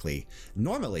exactly.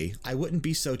 Normally, I wouldn't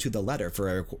be so to the letter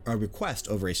for a request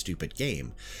over a stupid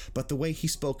game, but the way he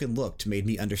spoke and looked made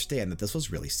me understand that this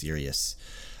was really serious.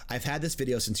 I've had this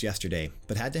video since yesterday,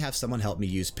 but had to have someone help me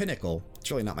use Pinnacle.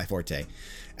 It's really not my forte.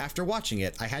 After watching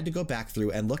it, I had to go back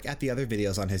through and look at the other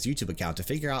videos on his YouTube account to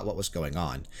figure out what was going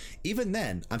on. Even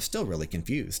then, I'm still really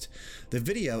confused. The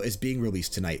video is being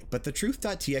released tonight, but the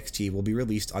truth.txt will be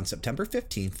released on September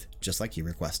 15th, just like he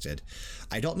requested.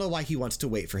 I don't know why he wants to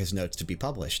wait for his notes to be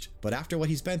published, but after what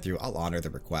he's been through, I'll honor the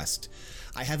request.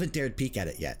 I haven't dared peek at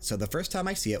it yet, so the first time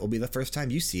I see it will be the first time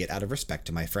you see it out of respect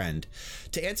to my friend.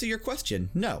 To answer your question,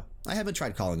 no, I haven't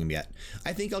tried calling him yet.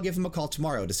 I think I'll give him a call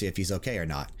tomorrow to see if he's okay or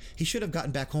not. He should have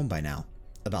gotten back home by now.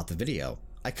 About the video,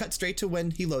 I cut straight to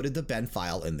when he loaded the Ben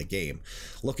file in the game.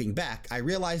 Looking back, I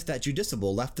realized that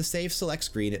Jeduceable left the save select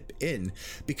screen in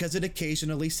because it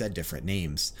occasionally said different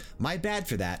names. My bad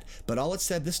for that, but all it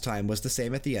said this time was the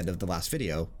same at the end of the last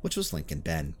video, which was Lincoln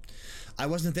Ben. I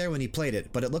wasn't there when he played it,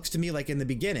 but it looks to me like in the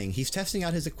beginning he's testing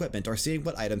out his equipment or seeing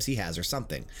what items he has or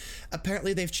something.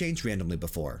 Apparently they've changed randomly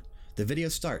before. The video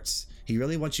starts. He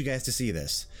really wants you guys to see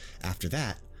this. After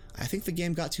that, I think the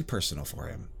game got too personal for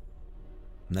him.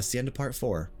 And that's the end of part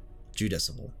 4,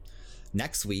 Jeduceable.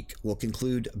 Next week, we'll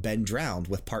conclude Ben Drowned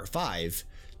with part 5,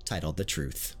 titled The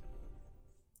Truth.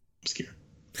 I'm scared.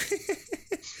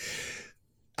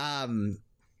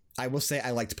 I will say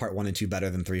I liked part 1 and 2 better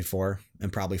than 3, 4,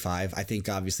 and probably 5. I think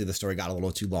obviously the story got a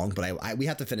little too long, but we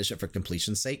have to finish it for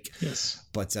completion's sake. Yes.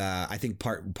 But I think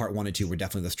part 1 and 2 were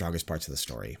definitely the strongest parts of the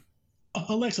story.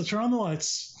 Alexa, turn on the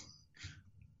lights.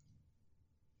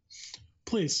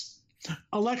 Please.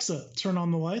 Alexa, turn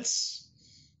on the lights.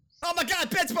 Oh my God,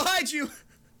 Ben's behind you!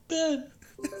 Ben.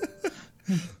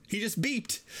 He just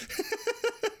beeped.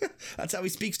 That's how he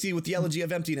speaks to you with the elegy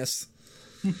of emptiness.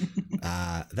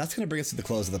 That's going to bring us to the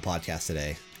close of the podcast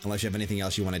today. Unless you have anything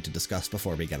else you wanted to discuss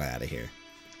before we get out of here.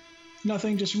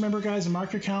 Nothing. Just remember, guys,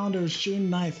 mark your calendars.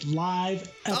 June 9th, live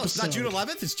episode. Oh, it's not June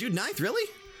 11th? It's June 9th? Really?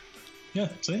 Yeah,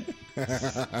 see?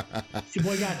 Your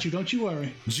boy got you. Don't you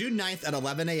worry. June 9th at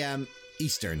 11 a.m.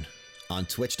 Eastern on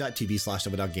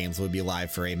twitch.tv/DoubleDownGames will be live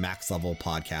for a max level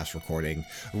podcast recording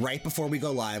right before we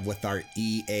go live with our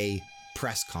EA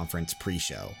press conference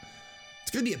pre-show.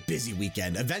 It's going to be a busy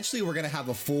weekend. Eventually, we're going to have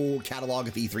a full catalog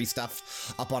of E3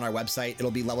 stuff up on our website. It'll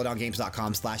be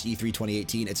leveldowngames.com/E3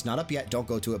 2018. It's not up yet. Don't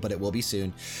go to it, but it will be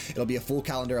soon. It'll be a full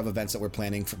calendar of events that we're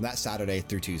planning from that Saturday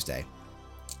through Tuesday.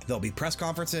 There'll be press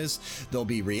conferences, there'll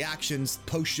be reactions,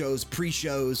 post-shows,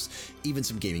 pre-shows, even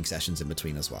some gaming sessions in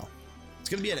between as well. It's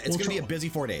going to be a busy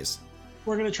 4 days.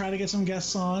 We're going to try to get some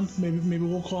guests on. Maybe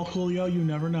we'll call Julio. You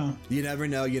never know. You never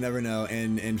know. You never know.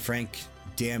 And Frank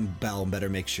damn Bell better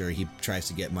make sure he tries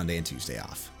to get Monday and Tuesday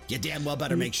off. You damn well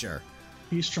better make sure.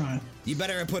 He's trying. You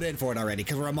better put in for it already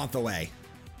because we're a month away.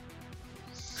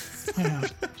 I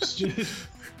have.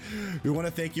 We want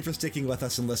to thank you for sticking with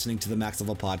us and listening to the Max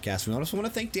Level Podcast. We also want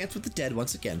to thank Dance with the Dead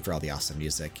once again for all the awesome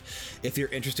music. If you're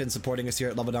interested in supporting us here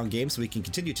at Level Down Games so we can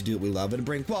continue to do what we love and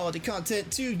bring quality content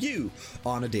to you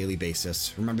on a daily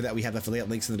basis, remember that we have affiliate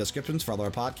links in the descriptions for all of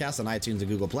our podcasts on iTunes and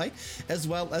Google Play, as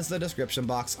well as the description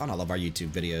box on all of our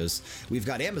YouTube videos. We've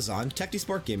got Amazon,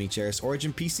 TechniSport Gaming Chairs,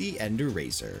 Origin PC, and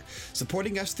Razer.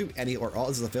 Supporting us through any or all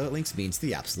of those affiliate links means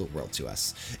the absolute world to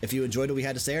us. If you enjoyed what we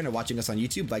had to say and are watching us on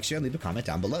YouTube, like, share, and leave a comment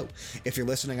down below. If you're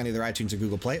listening on either iTunes or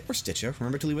Google Play or Stitcher,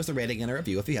 remember to leave us a rating and a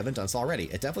review if you haven't done so already.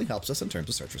 It definitely helps us in terms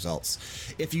of search results.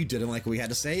 If you didn't like what we had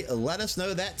to say, let us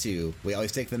know that too. We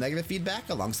always take the negative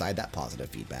feedback alongside that positive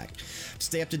feedback. To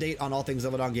stay up to date on all things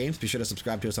Level Down Games, be sure to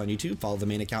subscribe to us on YouTube. Follow the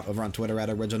main account over on Twitter at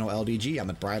OriginalLDG. I'm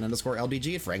at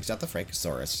Brian_LDG and Frank's at the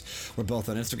Frankosaurus. We're both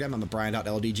on Instagram. I'm at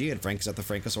Brian.LDG and Frank's at the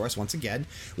Frankosaurus once again.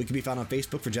 We can be found on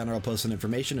Facebook for general posts and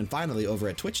information. And finally, over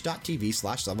at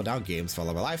twitch.tv/LevelDownGames for all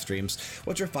of our live streams,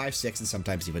 which are 5, 6, and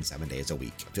sometimes even 7 days a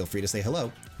week. Feel free to say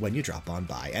hello when you drop on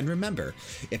by. And remember,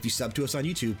 if you sub to us on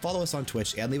YouTube, follow us on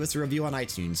Twitch, and leave us a review on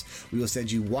iTunes, we will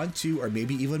send you 1, 2, or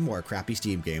maybe even more crappy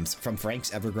Steam games from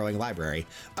Frank's ever-growing library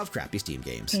of crappy Steam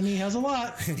games. And he has a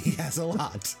lot. He has a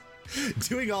lot.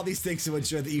 Doing all these things to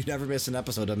ensure that you never miss an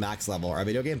episode of Max Level, our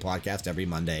video game podcast every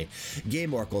Monday.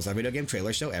 Game Oracles, our video game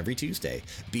trailer show every Tuesday.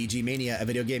 BG Mania, a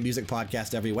video game music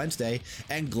podcast every Wednesday.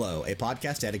 And Glow, a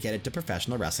podcast dedicated to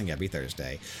professional wrestling every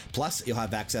Thursday. Plus, you'll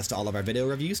have access to all of our video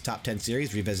reviews, top 10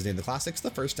 series, revisiting the classics,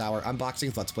 the first hour,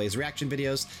 unboxings, let's plays, reaction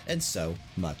videos, and so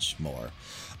much more.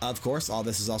 Of course, all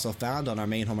this is also found on our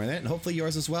main home internet, and hopefully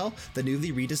yours as well, the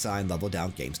newly redesigned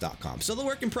LevelDownGames.com. Still a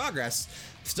work in progress,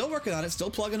 still working on it, still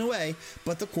plugging away,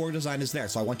 but the core design is there,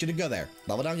 so I want you to go there,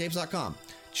 LevelDownGames.com.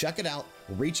 Check it out,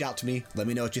 reach out to me, let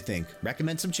me know what you think,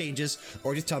 recommend some changes,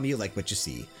 or just tell me you like what you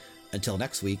see. Until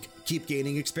next week, keep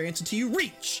gaining experience until you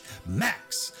reach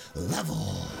max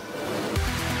level.